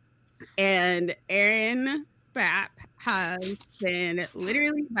 and Aaron Bapp has been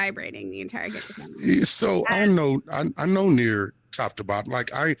literally vibrating the entire game. So I know Nier top to bottom.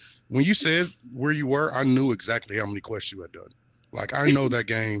 Like, when you said where you were, I knew exactly how many quests you had done. Like, I know that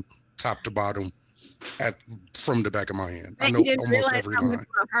game top to bottom from the back of my hand. I know almost every line.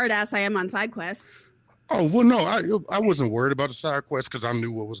 How hard ass I am on side quests. Oh well, no, I wasn't worried about the side quests because I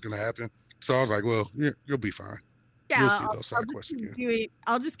knew what was going to happen. So I was like, well, yeah, you'll be fine. Yeah, you'll see those side quests again.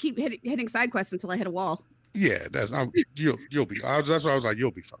 I'll just keep hitting side quests until I hit a wall. Yeah, you'll be. That's why I was like,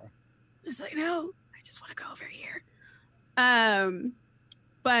 you'll be fine. It's like, no, I just want to go over here.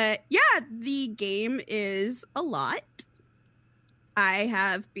 But yeah, the game is a lot. I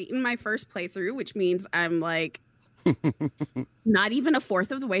have beaten my first playthrough, which means I'm like not even a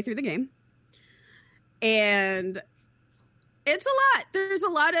fourth of the way through the game. And it's a lot. There's a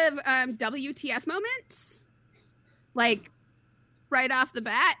lot of WTF moments, like right off the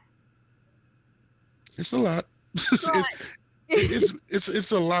bat. It's a lot.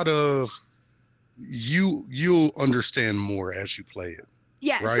 It's a lot of you'll understand more as you play it.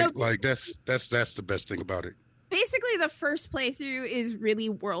 Yeah. Right. So like that's the best thing about it. Basically, the first playthrough is really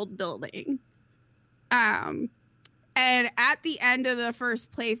world building. And at the end of the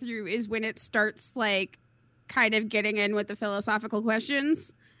first playthrough is when it starts like kind of getting in with the philosophical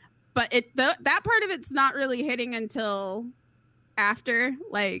questions. But that part of it's not really hitting until after,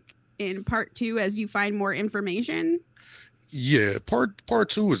 like in part 2, as you find more information. Yeah, part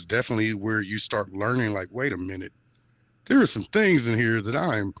 2 is definitely where you start learning, like, wait a minute, there are some things in here that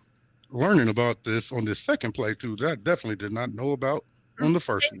I'm learning about this on this second playthrough that I definitely did not know about on the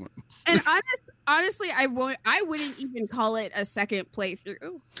first one. And honestly, I wouldn't even call it a second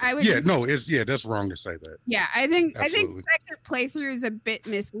playthrough. That's wrong to say that. Yeah, I think Absolutely. second playthrough is a bit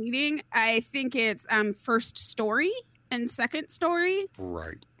misleading. I think it's first story and second story.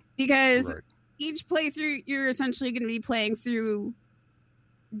 Right. Because each playthrough, you're essentially going to be playing through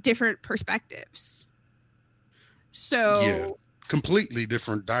different perspectives. So yeah, completely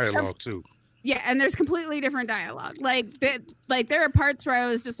different dialogue too. Yeah, and there's completely different dialogue. Like there are parts where I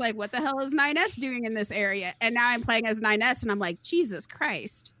was just like, what the hell is 9S doing in this area? And now I'm playing as 9S and I'm like, Jesus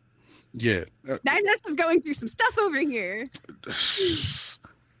Christ. Yeah. 9S is going through some stuff over here.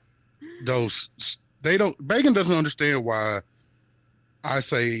 Bacon doesn't understand why I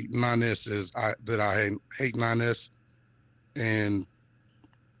say 9S is that I hate 9S, and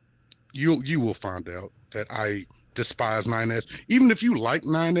you will find out that I despise 9S. Even if you like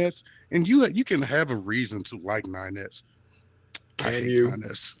 9S, and you can have a reason to like 9S. I hate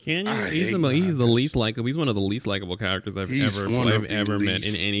 9S. Can you? I He's hate the 9S. least likable. He's one of the least likable characters I've ever met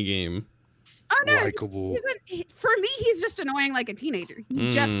in any game. Oh, no, Likable. For me, he's just annoying like a teenager.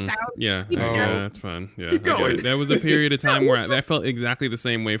 He just sounds. Yeah, you know. yeah, that's fine. Yeah, Keep going. That was a period of time where that felt exactly the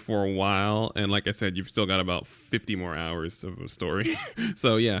same way for a while, and like I said, you've still got about 50 more hours of a story.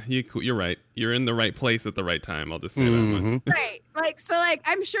 So yeah, you're right. You're in the right place at the right time. I'll just say that one. Right. So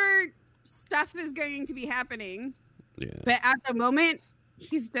I'm sure stuff is going to be happening. Yeah. But at the moment,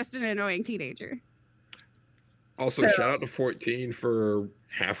 he's just an annoying teenager. Also, shout out to 14 for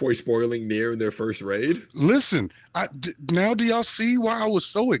halfway spoiling Nier in their first raid. Listen, now do y'all see why I was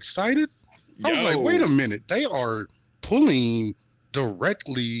so excited? I was like, wait a minute, they are pulling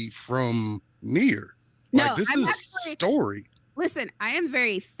directly from Nier. No, Like, this I'm is actually- story. Listen, I am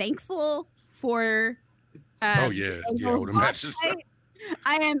very thankful for. I would imagine so.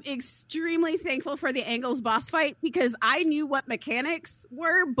 I am extremely thankful for the Angles boss fight because I knew what mechanics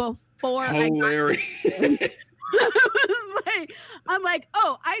were before Hilarious. I'm like,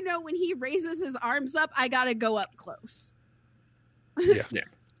 oh, I know when he raises his arms up, I gotta go up close. Yeah.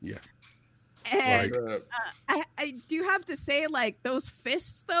 And Like- I do have to say, like, those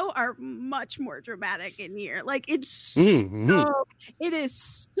fists though are much more dramatic in here. Like it's it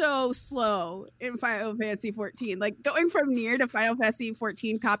is so slow in Final Fantasy 14. Like going from Nier to Final Fantasy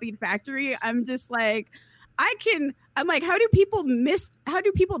 14 copied factory, I'm just like, I'm like, how do people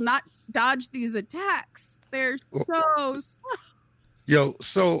not dodge these attacks? They're so slow. Yo,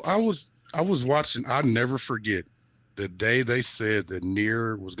 so I was watching, I'll never forget the day they said that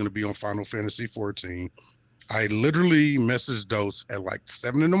Nier was going to be on Final Fantasy 14. I literally messaged Dose at like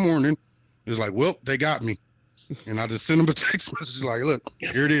 7 in the morning. It was like, well, they got me. And I just sent him a text message like, look,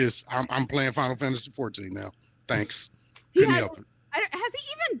 here it is. I'm playing Final Fantasy 14 now. Thanks. Couldn't help it. Has he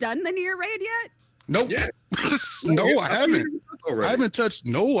even done the Nier raid yet? Nope. Yeah. No, I haven't. Already. I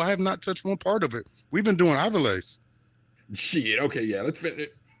have not touched one part of it. We've been doing Ivalace. Shit. Okay, yeah. Let's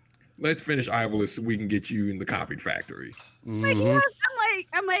finish Ivalice so we can get you in the copied factory. Like, Mhm.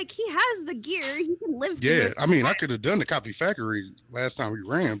 I'm like, he has the gear. He can live through Yeah, it. I mean, I could have done the copy factory last time we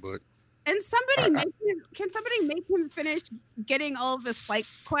ran, but And can somebody make him finish getting all of his flight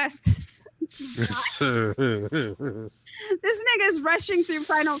quests? This nigga's rushing through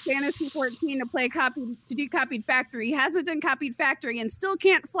Final Fantasy 14 to do copied factory. He hasn't done copied factory and still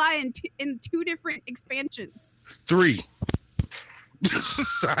can't fly in two different expansions. 3.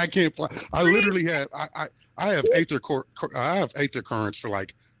 I can't play. I literally have I have Aether currents for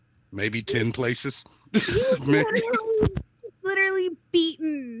like maybe 10 places. literally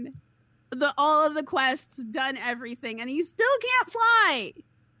beaten all of the quests, done everything, and he still can't fly.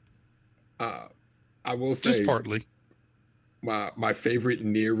 I will say Just partly. my favorite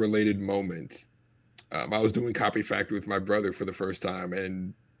Nier related moment. I was doing copy factory with my brother for the first time,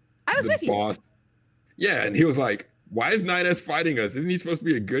 and I was the with boss, yeah, and he was like, "Why is 9S fighting us? Isn't he supposed to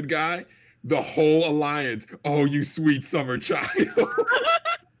be a good guy?" The whole alliance. Oh, you sweet summer child.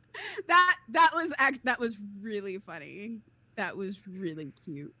 That was really funny. That was really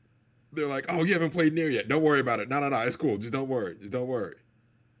cute. They're like, "Oh, you haven't played Nier yet. Don't worry about it. No, it's cool. Just don't worry.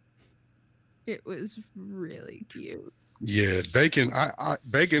 It was really cute. Yeah, Bacon.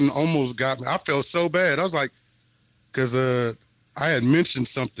 Bacon almost got me. I felt so bad. I was like, because I had mentioned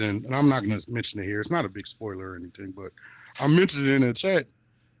something, and I'm not going to mention it here. It's not a big spoiler or anything, but I mentioned it in the chat.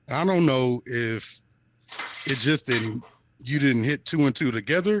 I don't know if it just you didn't hit 2 and 2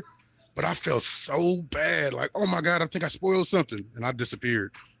 together, but I felt so bad. Like, oh my God, I think I spoiled something, and I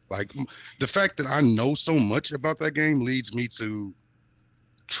disappeared. Like the fact that I know so much about that game leads me to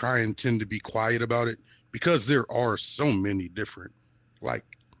try and tend to be quiet about it, because there are so many different like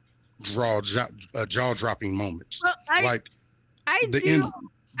jaw-dropping moments. Well,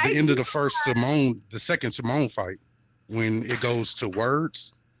 the end of the second Simone fight, when it goes to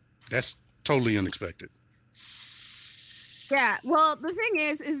words, that's totally unexpected. Yeah, well, the thing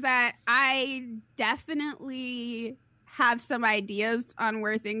is that I definitely have some ideas on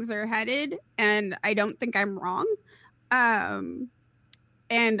where things are headed, and I don't think I'm wrong. And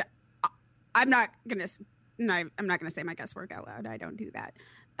I'm not gonna say my guesswork out loud. I don't do that.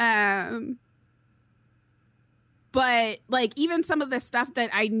 But like even some of the stuff that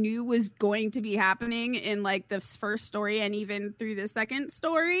I knew was going to be happening in like the first story and even through the second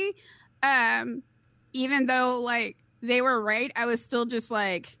story, even though like they were right, I was still just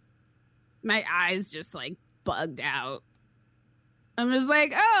like, my eyes just like bugged out. I'm just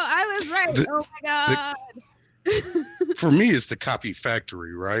like, oh, I was right. Oh my God. For me, it's the copy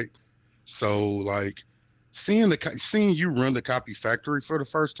factory, right? So like seeing you run the copy factory for the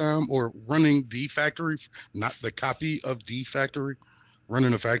first time, or running the factory, not the copy of the factory,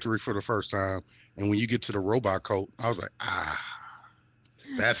 running the factory for the first time. And when you get to the robot cult, I was like,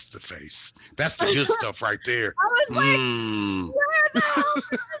 that's the face. That's the good stuff right there. I was like, where the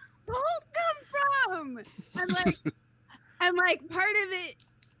cult come from? And like part of it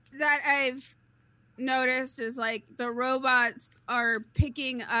that I've noticed is like the robots are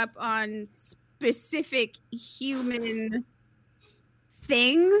picking up on specific human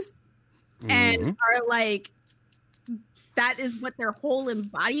things and are like, that is what their whole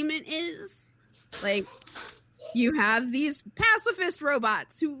embodiment is. Like you have these pacifist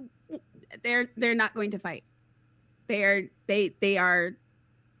robots who they're not going to fight. They are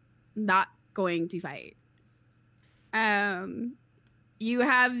not going to fight. You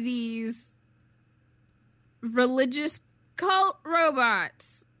have these religious cult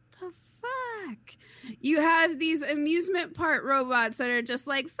robots. The fuck? You have these amusement park robots that are just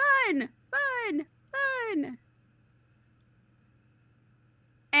like fun.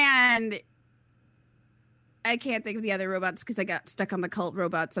 And I can't think of the other robots because I got stuck on the cult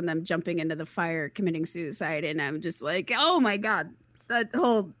robots and them jumping into the fire, committing suicide. And I'm just like, oh my God, that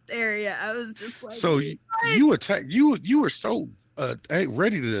whole area. I was just like, so you attack, you were so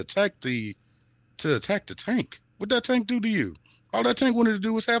ready to attack the tank. What that tank do to you? All that tank wanted to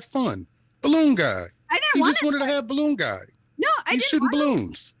do was have fun. Balloon guy. He just wanted to have balloon guy. No, He's shooting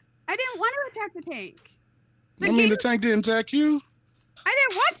balloons. I didn't want to attack the tank. The tank didn't attack you. I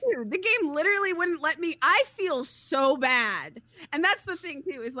didn't want to. The game literally wouldn't let me. I feel so bad. And that's the thing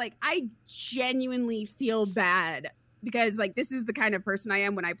too, is like, I genuinely feel bad because like, this is the kind of person I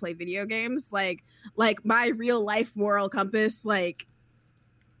am when I play video games. Like my real life moral compass, like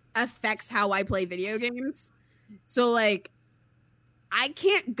affects how I play video games. So like, I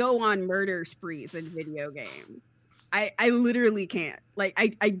can't go on murder sprees in video games. I literally can't. Like,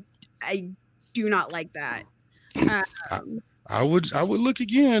 I do not like that. I would look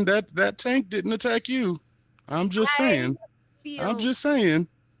again. That tank didn't attack you. I'm just saying.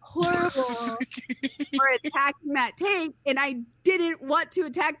 Horrible for attacking that tank, and I didn't want to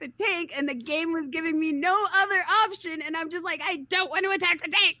attack the tank, and the game was giving me no other option, and I'm just like, I don't want to attack the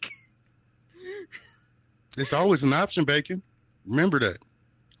tank. It's always an option, Bacon. Remember that.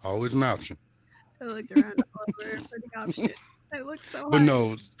 Always an option. I looked around all over for the option. I looked so hard. But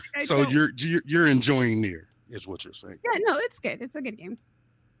no, so you're enjoying Nier, is what you're saying. Yeah, no, it's good. It's a good game.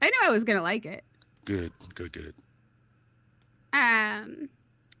 I knew I was gonna like it. Good.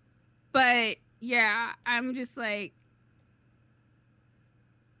 But yeah, I'm just like,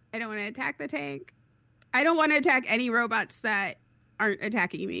 I don't want to attack the tank. I don't want to attack any robots that aren't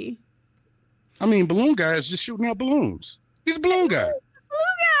attacking me. I mean, Balloon Guy is just shooting out balloons. He's a balloon guy.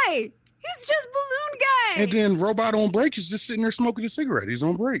 Balloon guy. He's just balloon guy. And then Robot on break is just sitting there smoking a cigarette. He's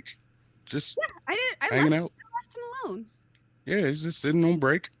on break. Just hanging out. I left him alone. Yeah, he's just sitting on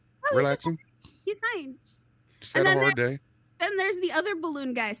break, relaxing. He's fine. Just had a hard day. Then there's the other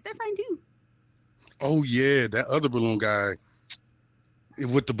balloon guys. They're fine too. Oh yeah, that other balloon guy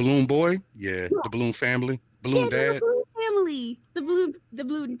with the balloon boy. Yeah, the balloon family, balloon dad. The balloon family, the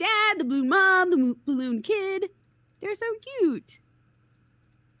balloon dad, the balloon mom, the balloon kid. They're so cute.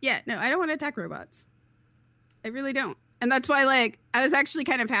 Yeah, no, I don't want to attack robots. I really don't. And that's why, like, I was actually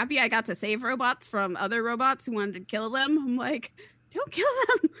kind of happy I got to save robots from other robots who wanted to kill them. I'm like, don't kill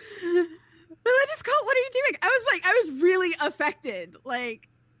them. Religious cult, what are you doing? I was really affected, like,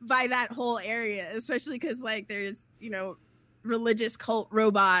 by that whole area, especially because, like, there's, religious cult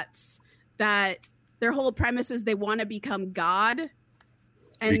robots that their whole premise is they want to become God.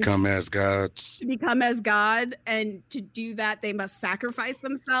 And become as gods. To become as God. And to do that, they must sacrifice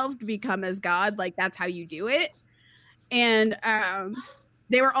themselves to become as God. Like, that's how you do it. And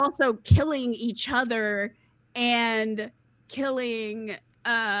they were also killing each other and killing...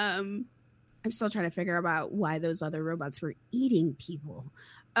 I'm still trying to figure out why those other robots were eating people.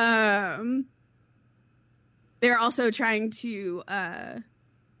 They're also trying to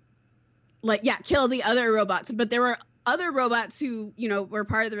kill the other robots. But there were other robots who, were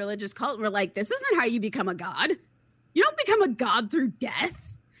part of the religious cult and were like, this isn't how you become a god. You don't become a god through death.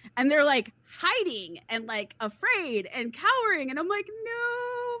 And they're like hiding and like afraid and cowering. And I'm like,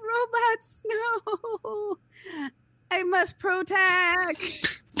 no, robots. No, I must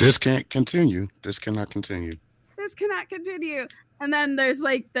protect. This can't continue. This cannot continue. This cannot continue. And then there's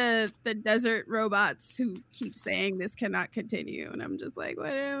like the desert robots who keep saying this cannot continue. And I'm just like, what?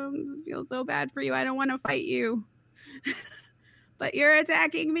 I feel so bad for you. I don't want to fight you. But you're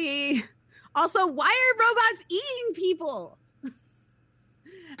attacking me. Also, why are robots eating people?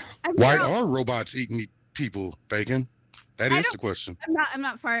 Why are robots eating people, Bacon? That is the question. I'm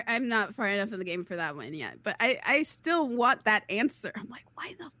not far enough in the game for that one yet. But I still want that answer. I'm like,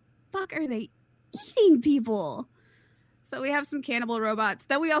 why the fuck are they eating people? So we have some cannibal robots.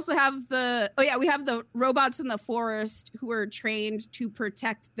 Then we also have we have the robots in the forest who are trained to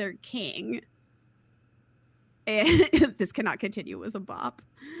protect their king. And this cannot continue was a bop.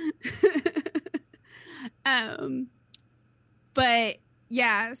 But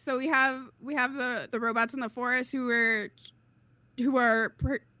yeah, so we have the robots in the forest who are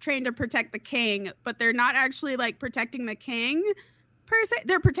trained to protect the king, but they're not actually like protecting the king per se.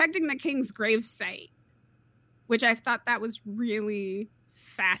 They're protecting the king's gravesite, which I thought that was really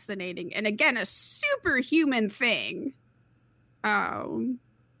fascinating. And again, a superhuman thing.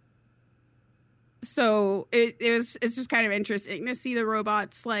 So it's just kind of interesting to see the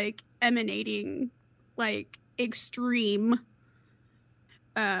robots like emanating like extreme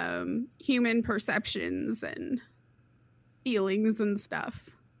human perceptions and feelings and stuff.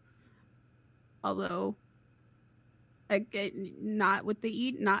 Although again, not with the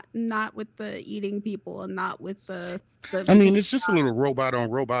eating people and not with the I mean, it's just a little robot on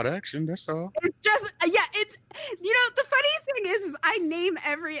robot action. That's all. It's just it's the funny thing is I name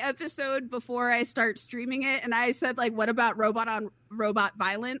every episode before I start streaming it, and I said like, what about robot on robot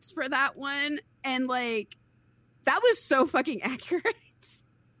violence for that one? And like that was so fucking accurate.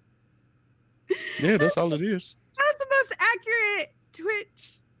 Yeah, that's all it is. That was the most accurate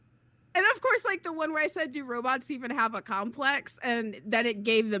Twitch. And of course, like the one where I said, do robots even have a complex? And then it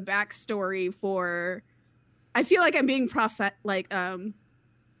gave the backstory for, I feel like I'm being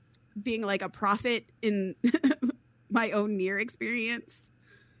being like a prophet in my own near experience.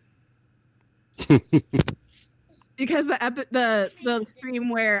 Because the stream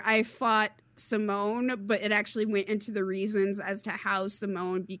where I fought Simone, but it actually went into the reasons as to how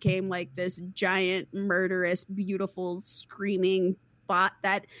Simone became like this giant, murderous, beautiful, screaming bot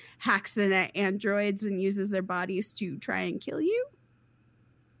that hacks into androids and uses their bodies to try and kill you.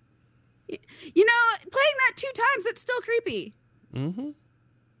 You know, playing that 2 times, it's still creepy. Mm-hmm.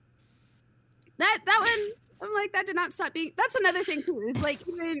 That one, I'm like, that did not stop being. That's another thing too. It's like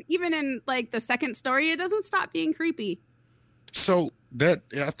even in like the second story, it doesn't stop being creepy. So that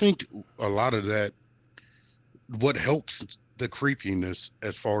I think a lot of that, what helps the creepiness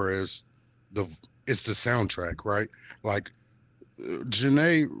as far as it's the soundtrack, right? Like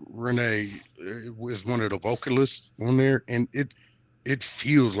Janae Renee is one of the vocalists on there, and it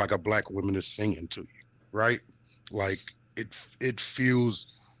feels like a black woman is singing to you, right? Like it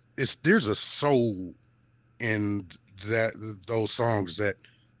feels there's a soul in those songs that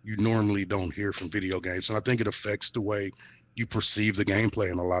you normally don't hear from video games, and I think it affects the way you perceive the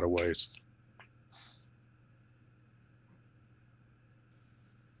gameplay in a lot of ways.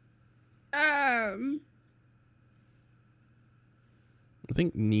 I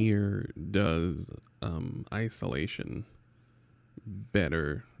think Nier does isolation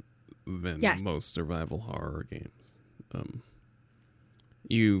better than most survival horror games.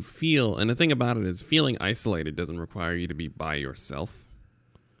 You feel, and the thing about it is, feeling isolated doesn't require you to be by yourself.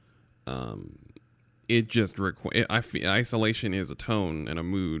 It just isolation is a tone and a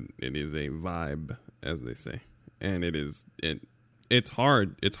mood. It is a vibe, as they say, and it's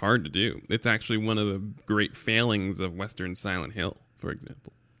hard. It's hard to do. It's actually one of the great failings of Western Silent Hill, for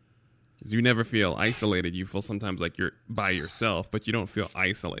example. Is you never feel isolated. You feel sometimes like you're by yourself, but you don't feel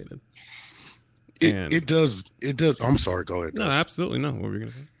isolated. It does. I'm sorry. Go ahead. No, absolutely no. What were you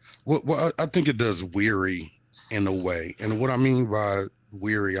gonna say? Well, I think it does weary in a way, and what I mean by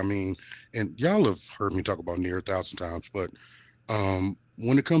weary, and y'all have heard me talk about Nier 1,000 times, but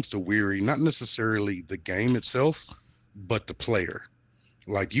when it comes to weary, not necessarily the game itself, but the player.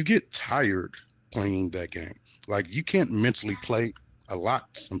 Like you get tired playing that game. Like you can't mentally play a lot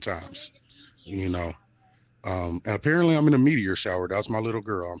sometimes, you know. And apparently I'm in a meteor shower. That was my little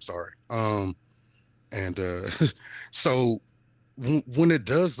girl. I'm sorry. And so when it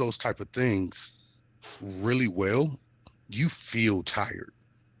does those type of things really well, you feel tired.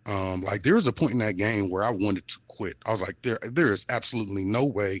 Like there was a point in that game where I wanted to quit. I was like, there is absolutely no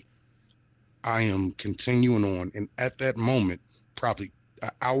way I am continuing on. And at that moment, probably an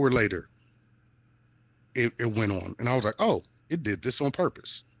hour later, it went on. And I was like, oh, it did this on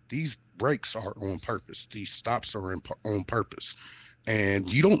purpose. these breaks are on purpose. These stops are on purpose.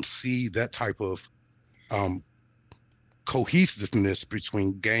 And you don't see that type of cohesiveness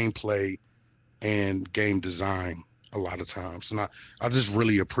between gameplay and game design a lot of times. And I just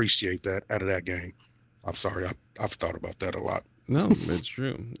really appreciate that out of that game. I'm sorry, I've thought about that a lot. No, it's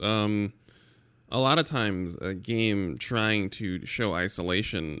true. A lot of times a game trying to show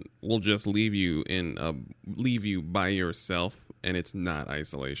isolation will just leave you by yourself, and it's not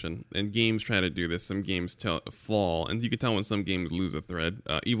isolation. And games try to do this. Some games fall, and you can tell when some games lose a thread.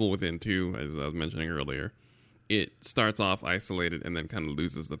 Evil Within 2, as I was mentioning earlier, it starts off isolated and then kind of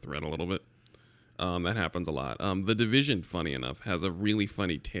loses the thread a little bit. That happens a lot. The Division, funny enough, has a really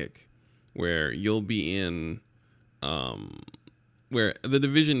funny tick where you'll be in where the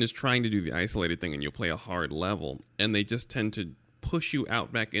Division is trying to do the isolated thing and you'll play a hard level, and they just tend to push you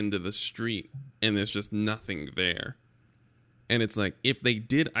out back into the street and there's just nothing there. And it's like, if they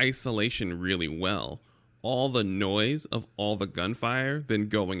did isolation really well, all the noise of all the gunfire then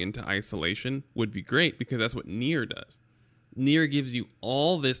going into isolation would be great, because that's what Nier does. Nier gives you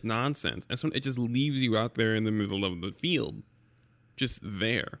all this nonsense, and so it just leaves you out there in the middle of the field, just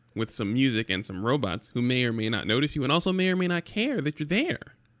there with some music and some robots who may or may not notice you, and also may or may not care that you're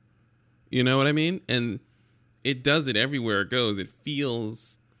there. You know what I mean? And it does it everywhere it goes. It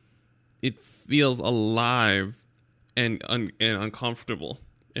feels alive and uncomfortable.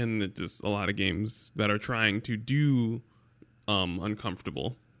 And it just, a lot of games that are trying to do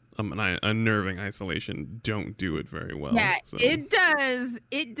uncomfortable, unnerving isolation don't do it very well. Yeah, so. It does.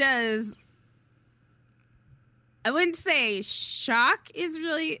 I wouldn't say shock is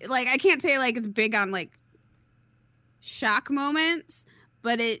really, like, I can't say like it's big on like shock moments,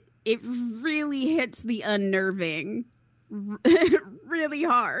 but it really hits the unnerving really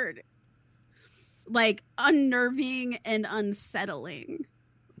hard. Like unnerving and unsettling.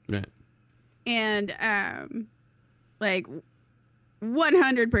 Right. And like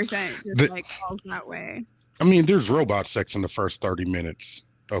 100% just like falls that way. I mean, there's robot sex in the first 30 minutes.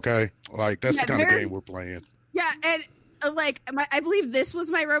 Okay, like that's Yeah, the kind of game we're playing. Yeah, and I believe this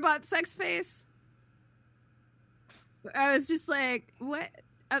was my robot sex face. I was just like, what?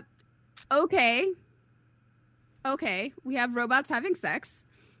 Okay, we have robots having sex,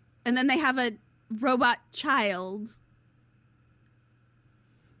 and then they have a robot child.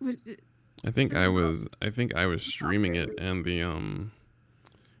 I think I was streaming it, and the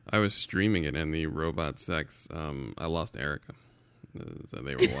robot sex. I lost Erica. So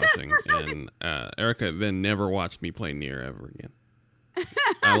they were watching, and Erica then never watched me play Nier ever again.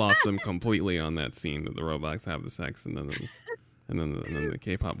 I lost them completely on that scene that the robots have the sex, and then the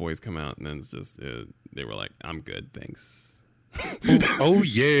K-pop boys come out, and then it's just they were like, "I'm good, thanks." Oh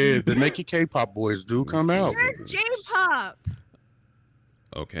yeah, the naked K-pop boys do come out. You're J-pop.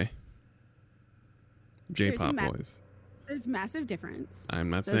 Okay, J-pop boys. There's massive difference. I'm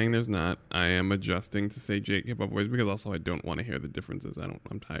not saying there's not. I am adjusting to say K-pop boys because also I don't want to hear the differences.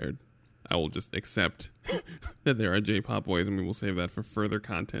 I'm tired. I will just accept that there are J-pop boys, and we will save that for further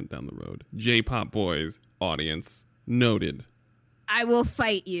content down the road. J-pop boys, audience, noted. I will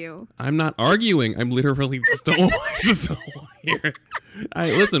fight you. I'm not arguing. I'm literally just don't want to hear it.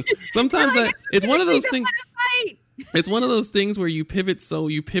 Listen, sometimes it's one of those things. It's one of those things where you pivot so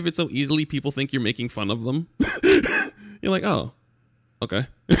easily people think you're making fun of them. You're like, oh, okay.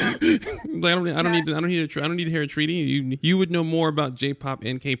 Like, I don't need to hear a treaty. You would know more about J-pop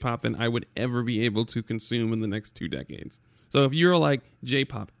and K-pop than I would ever be able to consume in the next 2 decades. So if you're like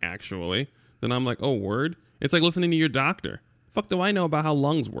J-pop actually, then I'm like, oh, word. It's like listening to your doctor. Fuck do I know about how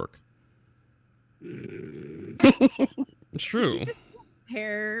lungs work? It's true.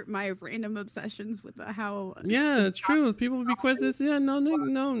 Pair my random obsessions with how. Yeah, it's true. People would be questions. Yeah, no,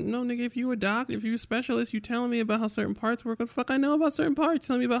 nigga. If you a doctor, if you a specialist, you telling me about how certain parts work. What the fuck I know about certain parts?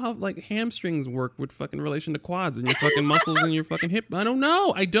 Telling me about how like hamstrings work with fucking relation to quads and your fucking muscles and your fucking hip. I don't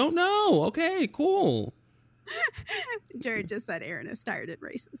know. Okay, cool. Jared just said Aaron is tired and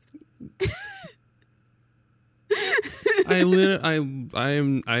racist. I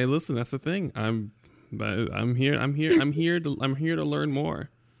listen. That's the thing. I'm here to learn more.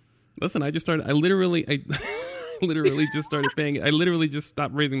 Listen, I literally just started paying. I literally just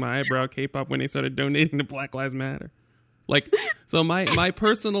stopped raising my eyebrow at K-pop when they started donating to Black Lives Matter. Like, so my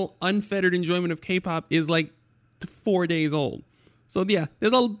personal unfettered enjoyment of K-pop is like 4 days old. So yeah,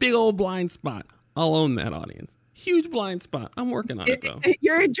 there's a big old blind spot. I'll own that, audience. Huge blind spot. I'm working on it though.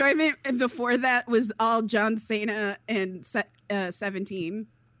 Your enjoyment before that was all John Cena and 17.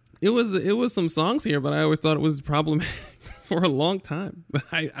 It was some songs here, but I always thought it was problematic for a long time.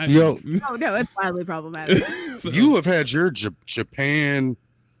 Yo, oh no, it's wildly problematic. You have had your Japan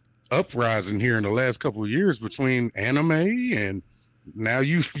uprising here in the last couple of years between anime and now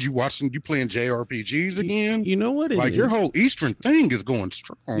you playing JRPGs again. You know what it like is? your whole Eastern thing is going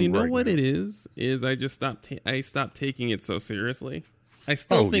strong. You know right what now. it is I just stopped I stopped taking it so seriously. I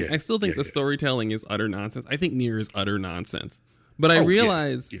still think the storytelling is utter nonsense. I think Nier is utter nonsense. But I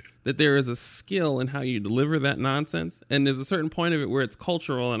realize that there is a skill in how you deliver that nonsense, and there's a certain point of it where it's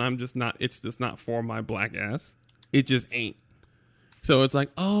cultural, and it's just not for my black ass. It just ain't. So it's like,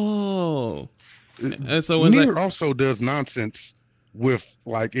 oh. And so Nier also does nonsense with,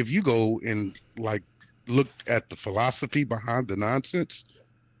 like, if you go and like look at the philosophy behind the nonsense,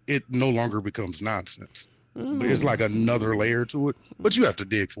 it no longer becomes nonsense. It's like another layer to it, but you have to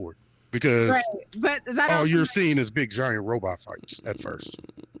dig for it. Because but that all you're seeing is big giant robot fights at first.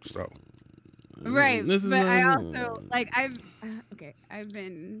 So right. But I also like I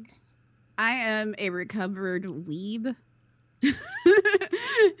am a recovered weeb.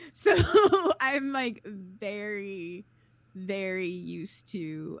 So I'm like very, very used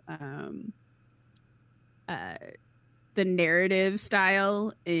to the narrative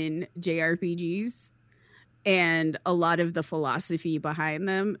style in JRPGs. And a lot of the philosophy behind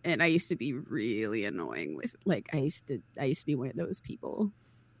them, and I used to be really annoying with, like, I used to be one of those people,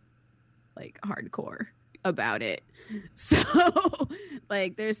 like, hardcore about it. So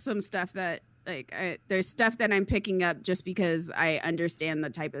like there's some stuff that there's stuff that I'm picking up just because I understand the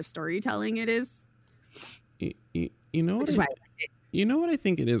type of storytelling it is. You know what? You know what I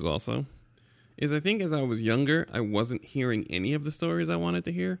think it is also? Is I think as I was younger, I wasn't hearing any of the stories I wanted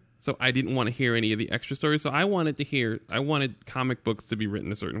to hear. So I didn't want to hear any of the extra stories. So I wanted comic books to be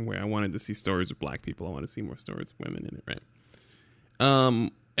written a certain way. I wanted to see stories of black people. I wanted to see more stories of women in it, right?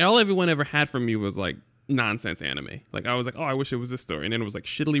 All everyone ever had from me was like nonsense anime. Like I was like, oh, I wish it was this story. And then it was like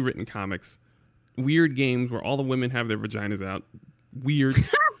shittily written comics, weird games where all the women have their vaginas out, weird,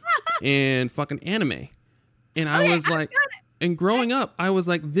 and fucking anime. And I was like... And growing up, I was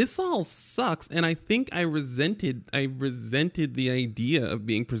like, this all sucks. And I think I resented the idea of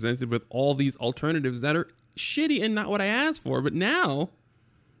being presented with all these alternatives that are shitty and not what I asked for. But now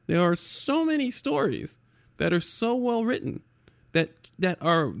there are so many stories that are so well written that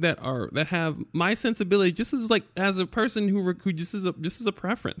have my sensibility just as like as a person who just as a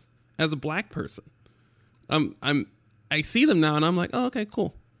preference as a black person. I see them now and I'm like, oh, okay,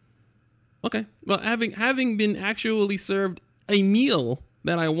 cool. Okay. Well, having been actually served a meal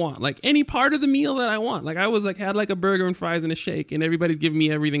that I want, like any part of the meal that I want. Like I was like, had like a burger and fries and a shake and everybody's giving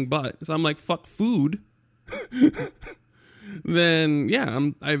me everything but. So I'm like, fuck food. Then yeah,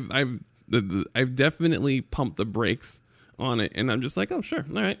 I've definitely pumped the brakes on it. And I'm just like, oh, sure.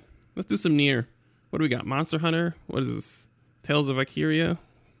 All right, let's do some Nier. What do we got? Monster Hunter? What is this? Tales of Valkyria?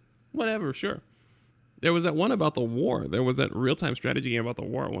 Whatever, sure. There was that one about the war. There was that real-time strategy game about the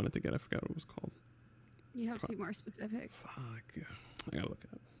war I wanted to get. I forgot what it was called. You have to be more specific. Fuck. I gotta look it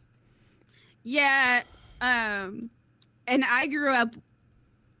up. Yeah. And I grew up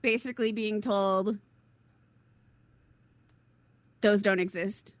basically being told those don't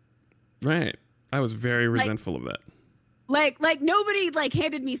exist. Right. I was very resentful of that. Like nobody like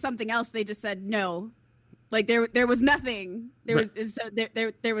handed me something else. They just said no. Like there was nothing. There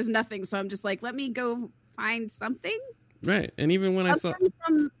was nothing. So I'm just like, let me go find something. Right. And even when I saw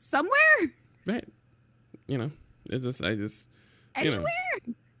from somewhere. Right. You know, it's just Anywhere. You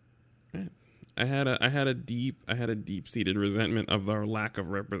know, right. I had a deep-seated resentment of our lack of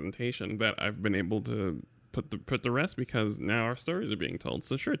representation that I've been able to put the rest because now our stories are being told.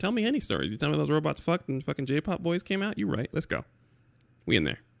 So sure, tell me any stories. You tell me those robots fucked and fucking J-pop boys came out. You right? Let's go. We in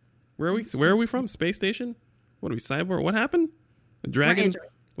there. Where are we? Where are we from? Space station? What are we? Cyborg? What happened? A dragon?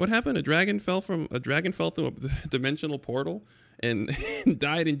 What happened? A dragon fell through a dimensional portal and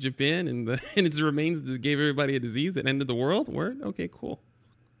died in Japan, and its remains gave everybody a disease that ended the world. Word? Okay, cool.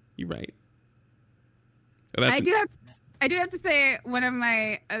 You right. I do have to say one of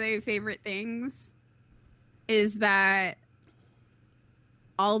my other favorite things is that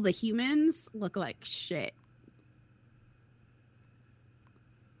all the humans look like shit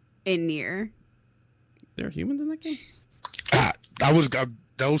in Nier. There are humans in that game? I was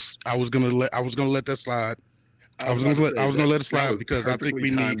gonna let that slide. I was gonna let it slide because I think we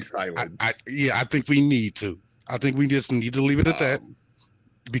need. I think we need to. I think we just need to leave it at that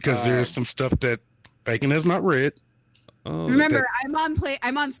because there's some stuff that Bacon has not read. Oh, remember,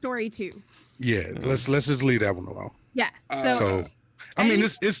 I'm on story 2. Yeah, let's just leave that one alone. Yeah. So I mean,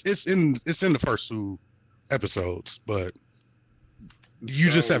 it's in the first 2 episodes, but you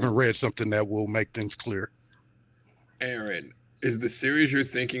just haven't read something that will make things clear. Aaron, Is the series you're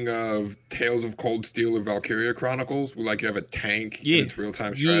thinking of Tales of Cold Steel or Valkyria Chronicles? Where like you have a tank and it's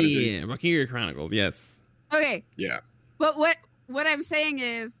real-time strategy? Yeah, Valkyria Chronicles, yes. Okay. Yeah. But what I'm saying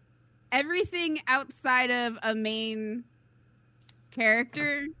is everything outside of a main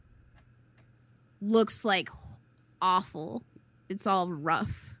character looks like awful. It's all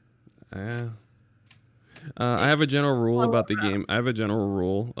rough. I have a general rule about the game. I have a general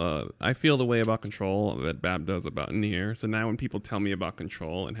rule. I feel the way about Control that Bab does about Nier. So now when people tell me about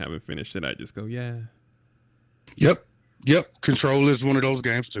Control and haven't finished it, I just go, yeah. Yep. Control is one of those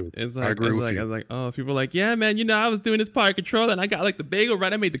games too. It's like, I agree with I you. was like, oh, people are like, yeah, man, I was doing this part of Control and I got like the bagel,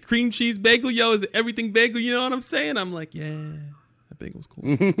 right? I made the cream cheese bagel, yo, is it everything bagel, you know what I'm saying? I'm like, yeah, that bagel's cool.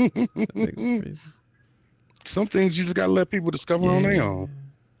 That bagel's crazy. Some things you just gotta let people discover on their own.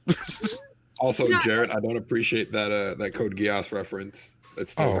 Also, Jared, I don't appreciate that Code Geass reference. That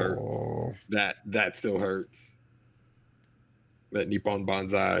still hurts. That still hurts. That Nippon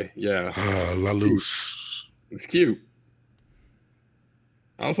Banzai, yeah. La Luz. It's cute.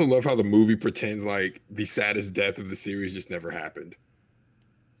 I also love how the movie pretends like the saddest death of the series just never happened.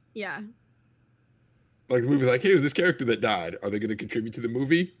 Yeah. Like the movie's like, hey, it was this character that died. Are they going to contribute to the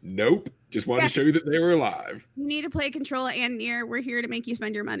movie? Nope. Just wanted to show you that they were alive. You need to play Control and Nier. We're here to make you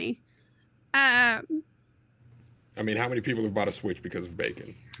spend your money. I mean, how many people have bought a Switch because of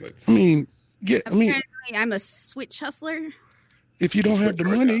bacon? Apparently, I'm a Switch hustler. If you don't have the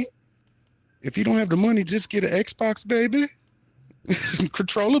money, just get an Xbox, baby.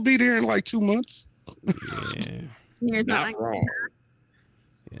 Control will be there in like 2 months. Yeah. Nier's Not wrong.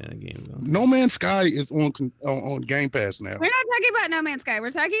 Yeah, the game's on. No Man's Sky is on Game Pass now. We're not talking about No Man's Sky.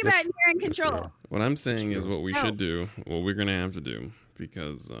 We're talking about Nier and Control. Yes, What I'm saying is what we should do, what we're going to have to do,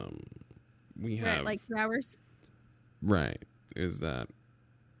 because we have... like 2 hours? Right, is that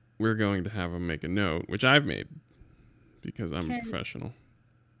we're going to have them make a note, which I've made, because I'm a professional.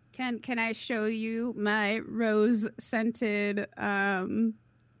 Can I show you my rose-scented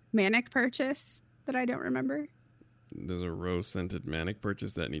Manic purchase that I don't remember? There's a rose-scented Manic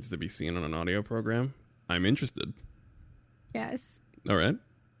purchase that needs to be seen on an audio program. I'm interested. Yes. All right.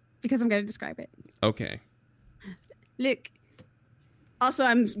 Because I'm going to describe it. Okay. Look. Also,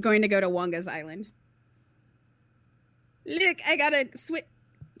 I'm going to go to Wonga's Island. Look, I got a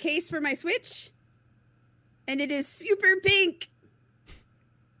case for my Switch. And it is super pink.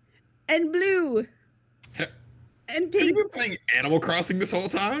 And blue. And Have pink. you been playing Animal Crossing this whole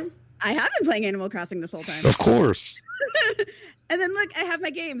time? I have been playing Animal Crossing this whole time. Of course. And then look, I have my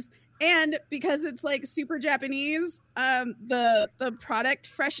games. And because it's like super Japanese, the product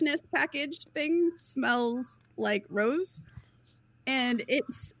freshness package thing smells like rose. And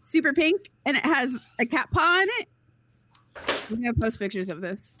it's super pink and it has a cat paw on it. I'm gonna post pictures of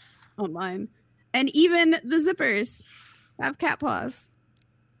this online. And even the zippers have cat paws.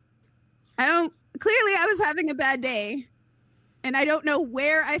 Clearly I was having a bad day. And I don't know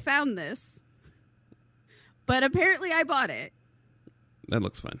where I found this. But apparently I bought it. That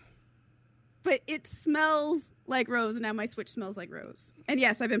looks fine. But it smells like rose, and now my Switch smells like rose. And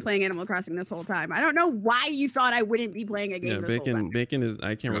yes, I've been playing Animal Crossing this whole time. I don't know why you thought I wouldn't be playing a game this whole time. Bacon is,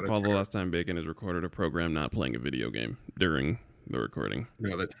 I can't recall the last time Bacon has recorded a program not playing a video game during the recording.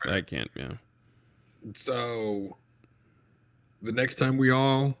 No, that's fair. I can't, yeah. So, the next time we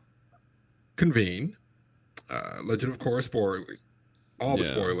all convene, Legend of Korra spoilers. All the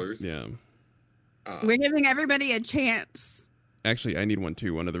spoilers. Yeah. We're giving everybody a chance. Actually, I need one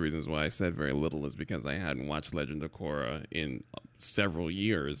too. One of the reasons why I said very little is because I hadn't watched Legend of Korra in several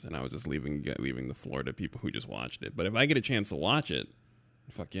years, and I was just leaving the floor to people who just watched it. But if I get a chance to watch it,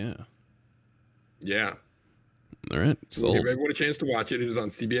 fuck yeah. Yeah. All right. So we'll give everyone a chance to watch it. It is on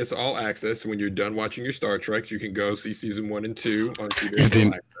CBS All Access. So when you're done watching your Star Treks, you can go see season 1 and 2 on CBS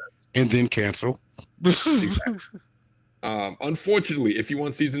All Access. And then cancel. Exactly. Unfortunately, if you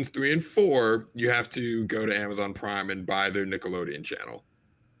want seasons 3 and 4, you have to go to Amazon Prime and buy their Nickelodeon channel.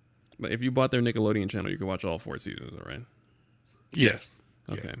 But if you bought their Nickelodeon channel, you can watch all 4 seasons, all right? Yes.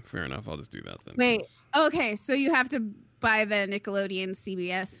 Okay, fair enough. I'll just do that then. Wait. Okay, so you have to buy the Nickelodeon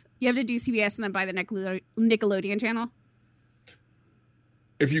CBS. You have to do CBS and then buy the Nickelodeon channel?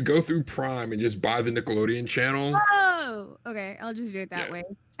 If you go through Prime and just buy the Nickelodeon channel. Oh, okay. I'll just do it that way.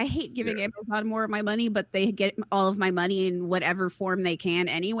 I hate giving Amazon more of my money, but they get all of my money in whatever form they can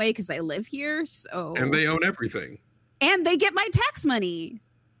anyway because I live here. So And they own everything. And they get my tax money.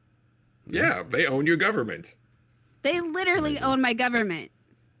 Yeah, they own your government. They literally own my government.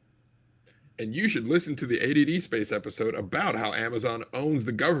 And you should listen to the ADD Space episode about how Amazon owns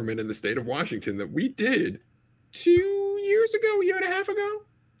the government in the state of Washington that we did 2 years ago, year and a half ago.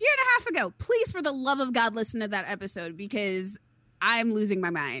 Year and a half ago. Please, for the love of God, listen to that episode because I'm losing my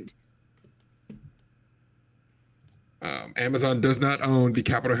mind. Amazon does not own the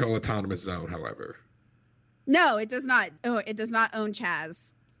Capitol Hill Autonomous Zone, however. No, it does not. Oh, it does not own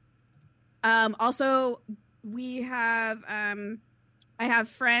Chaz. Also, we have I have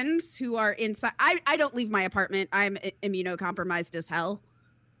friends who are inside. I don't leave my apartment. I'm immunocompromised as hell.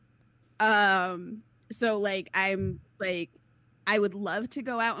 So like I'm like I would love to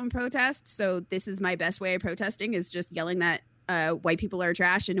go out and protest. So this is my best way of protesting is just yelling that white people are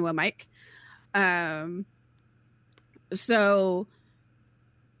trash into a mic. So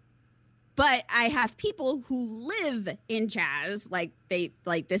but I have people who live in Chaz, like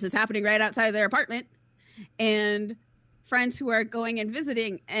this is happening right outside of their apartment, and friends who are going and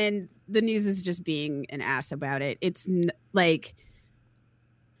visiting, and the news is just being an ass about it. It's like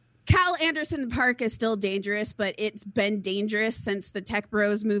Cal Anderson Park is still dangerous, but it's been dangerous since the tech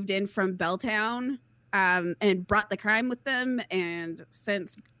bros moved in from Belltown and brought the crime with them, and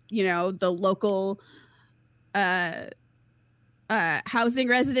since the local housing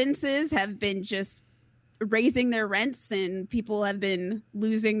residences have been just raising their rents and people have been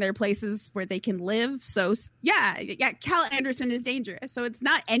losing their places where they can live. So yeah, Cal Anderson is dangerous. So it's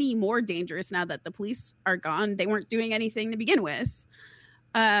not any more dangerous now that the police are gone. They weren't doing anything to begin with.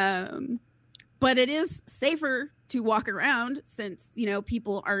 But it is safer to walk around since,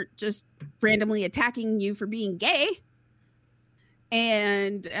 people aren't just randomly attacking you for being gay.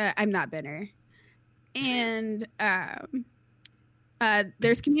 And I'm not bitter. And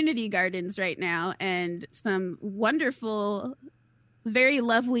there's community gardens right now and some wonderful, very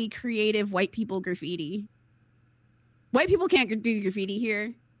lovely, creative white people graffiti. White people can't do graffiti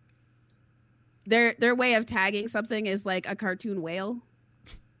here. Their way of tagging something is like a cartoon whale.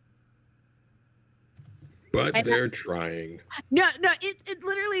 But they're trying. No, it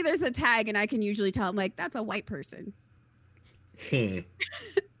literally, there's a tag and I can usually tell, I'm like, that's a white person.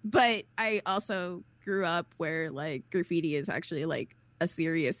 But I also grew up where like graffiti is actually like a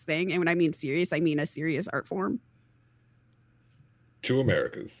serious thing. And when I mean serious, I mean a serious art form. 2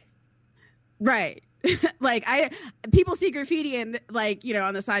 Americas. Right. Like people see graffiti and like,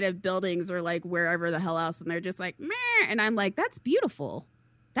 on the side of buildings or like wherever the hell else. And they're just like, meh. And I'm like, that's beautiful.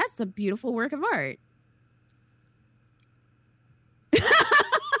 That's a beautiful work of art.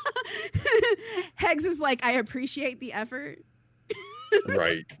 Hegs is like, I appreciate the effort.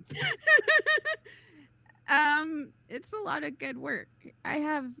 Right. It's a lot of good work. I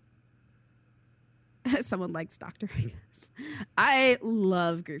have someone likes Doctor, I guess. I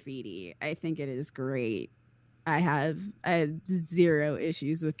love graffiti. I think it is great. I have 0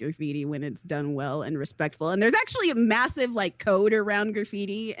 issues with graffiti when it's done well and respectful. And there's actually a massive like code around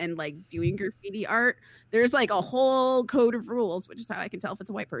graffiti and like doing graffiti art. There's like a whole code of rules, which is how I can tell if it's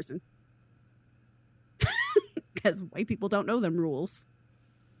a white person. Because white people don't know them rules.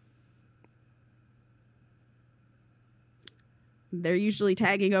 They're usually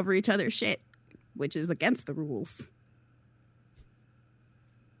tagging over each other's shit, which is against the rules.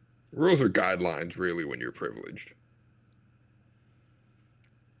 Rules are guidelines, really, when you're privileged.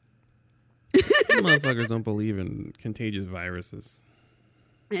 Motherfuckers don't believe in contagious viruses.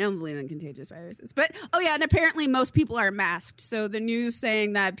 I don't believe in contagious viruses. But, and apparently most people are masked. So the news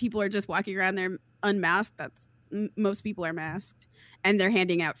saying that people are just walking around there unmasked, most people are masked. And they're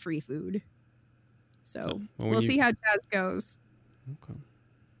handing out free food. So we'll see how that goes. Okay.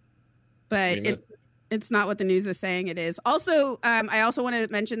 But it's not what the news is saying it is. Also, I also want to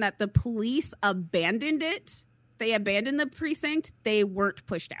mention that the police abandoned it. They abandoned the precinct. They weren't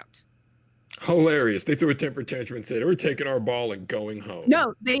pushed out. Hilarious. They threw a temper tantrum and said, we're taking our ball and going home.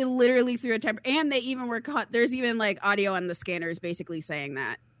 No, they literally threw a temper. And they even were caught. There's even like audio on the scanners basically saying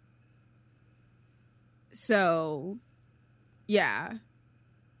that. So, yeah.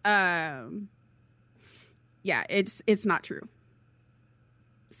 Yeah, it's not true.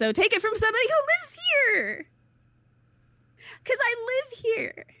 So take it from somebody who lives here. Because I live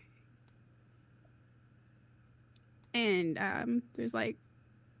here. And there's like,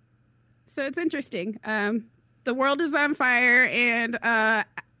 so it's interesting. The world is on fire and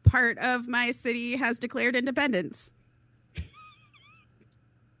part of my city has declared independence.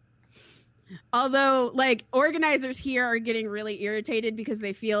 Although, like, organizers here are getting really irritated because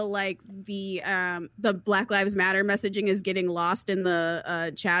they feel like the Black Lives Matter messaging is getting lost in the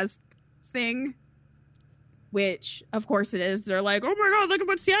Chaz thing, which, of course, it is. They're like, oh my God, look at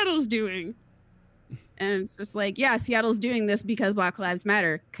what Seattle's doing. And it's just like, yeah, Seattle's doing this because Black Lives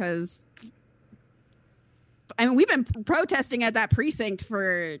Matter. Because, I mean, we've been protesting at that precinct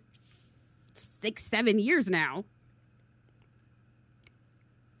for 6-7 years now.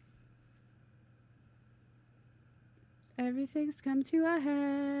 Everything's come to a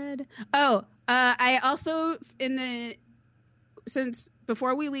head. Oh, I also since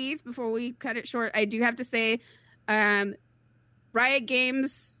before we cut it short, I do have to say, Riot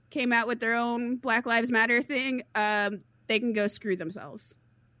Games came out with their own Black Lives Matter thing. They can go screw themselves.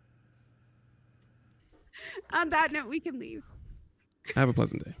 On that note, we can leave. Have a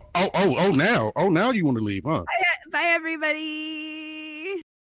pleasant day. Now you want to leave, huh? Bye, everybody.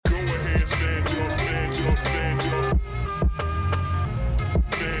 Go ahead, stand up, stand up, stand up.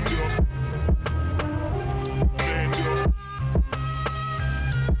 Stand up. Stand up.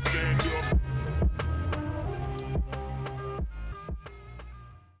 Stand up.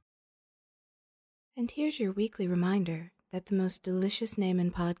 And here's your weekly reminder that the most delicious name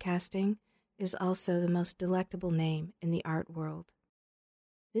in podcasting is also the most delectable name in the art world.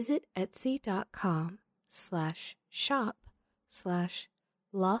 Visit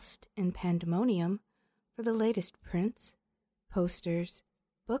etsy.com/shop/lost-in-pandemonium for the latest prints, posters,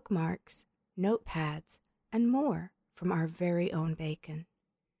 bookmarks, notepads, and more from our very own bacon.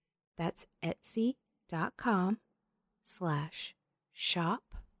 That's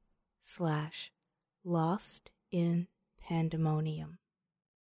etsy.com/shop/lost-in-pandemonium.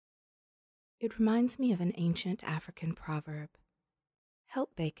 It reminds me of an ancient African proverb.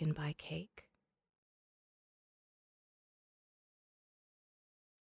 Help bacon buy cake.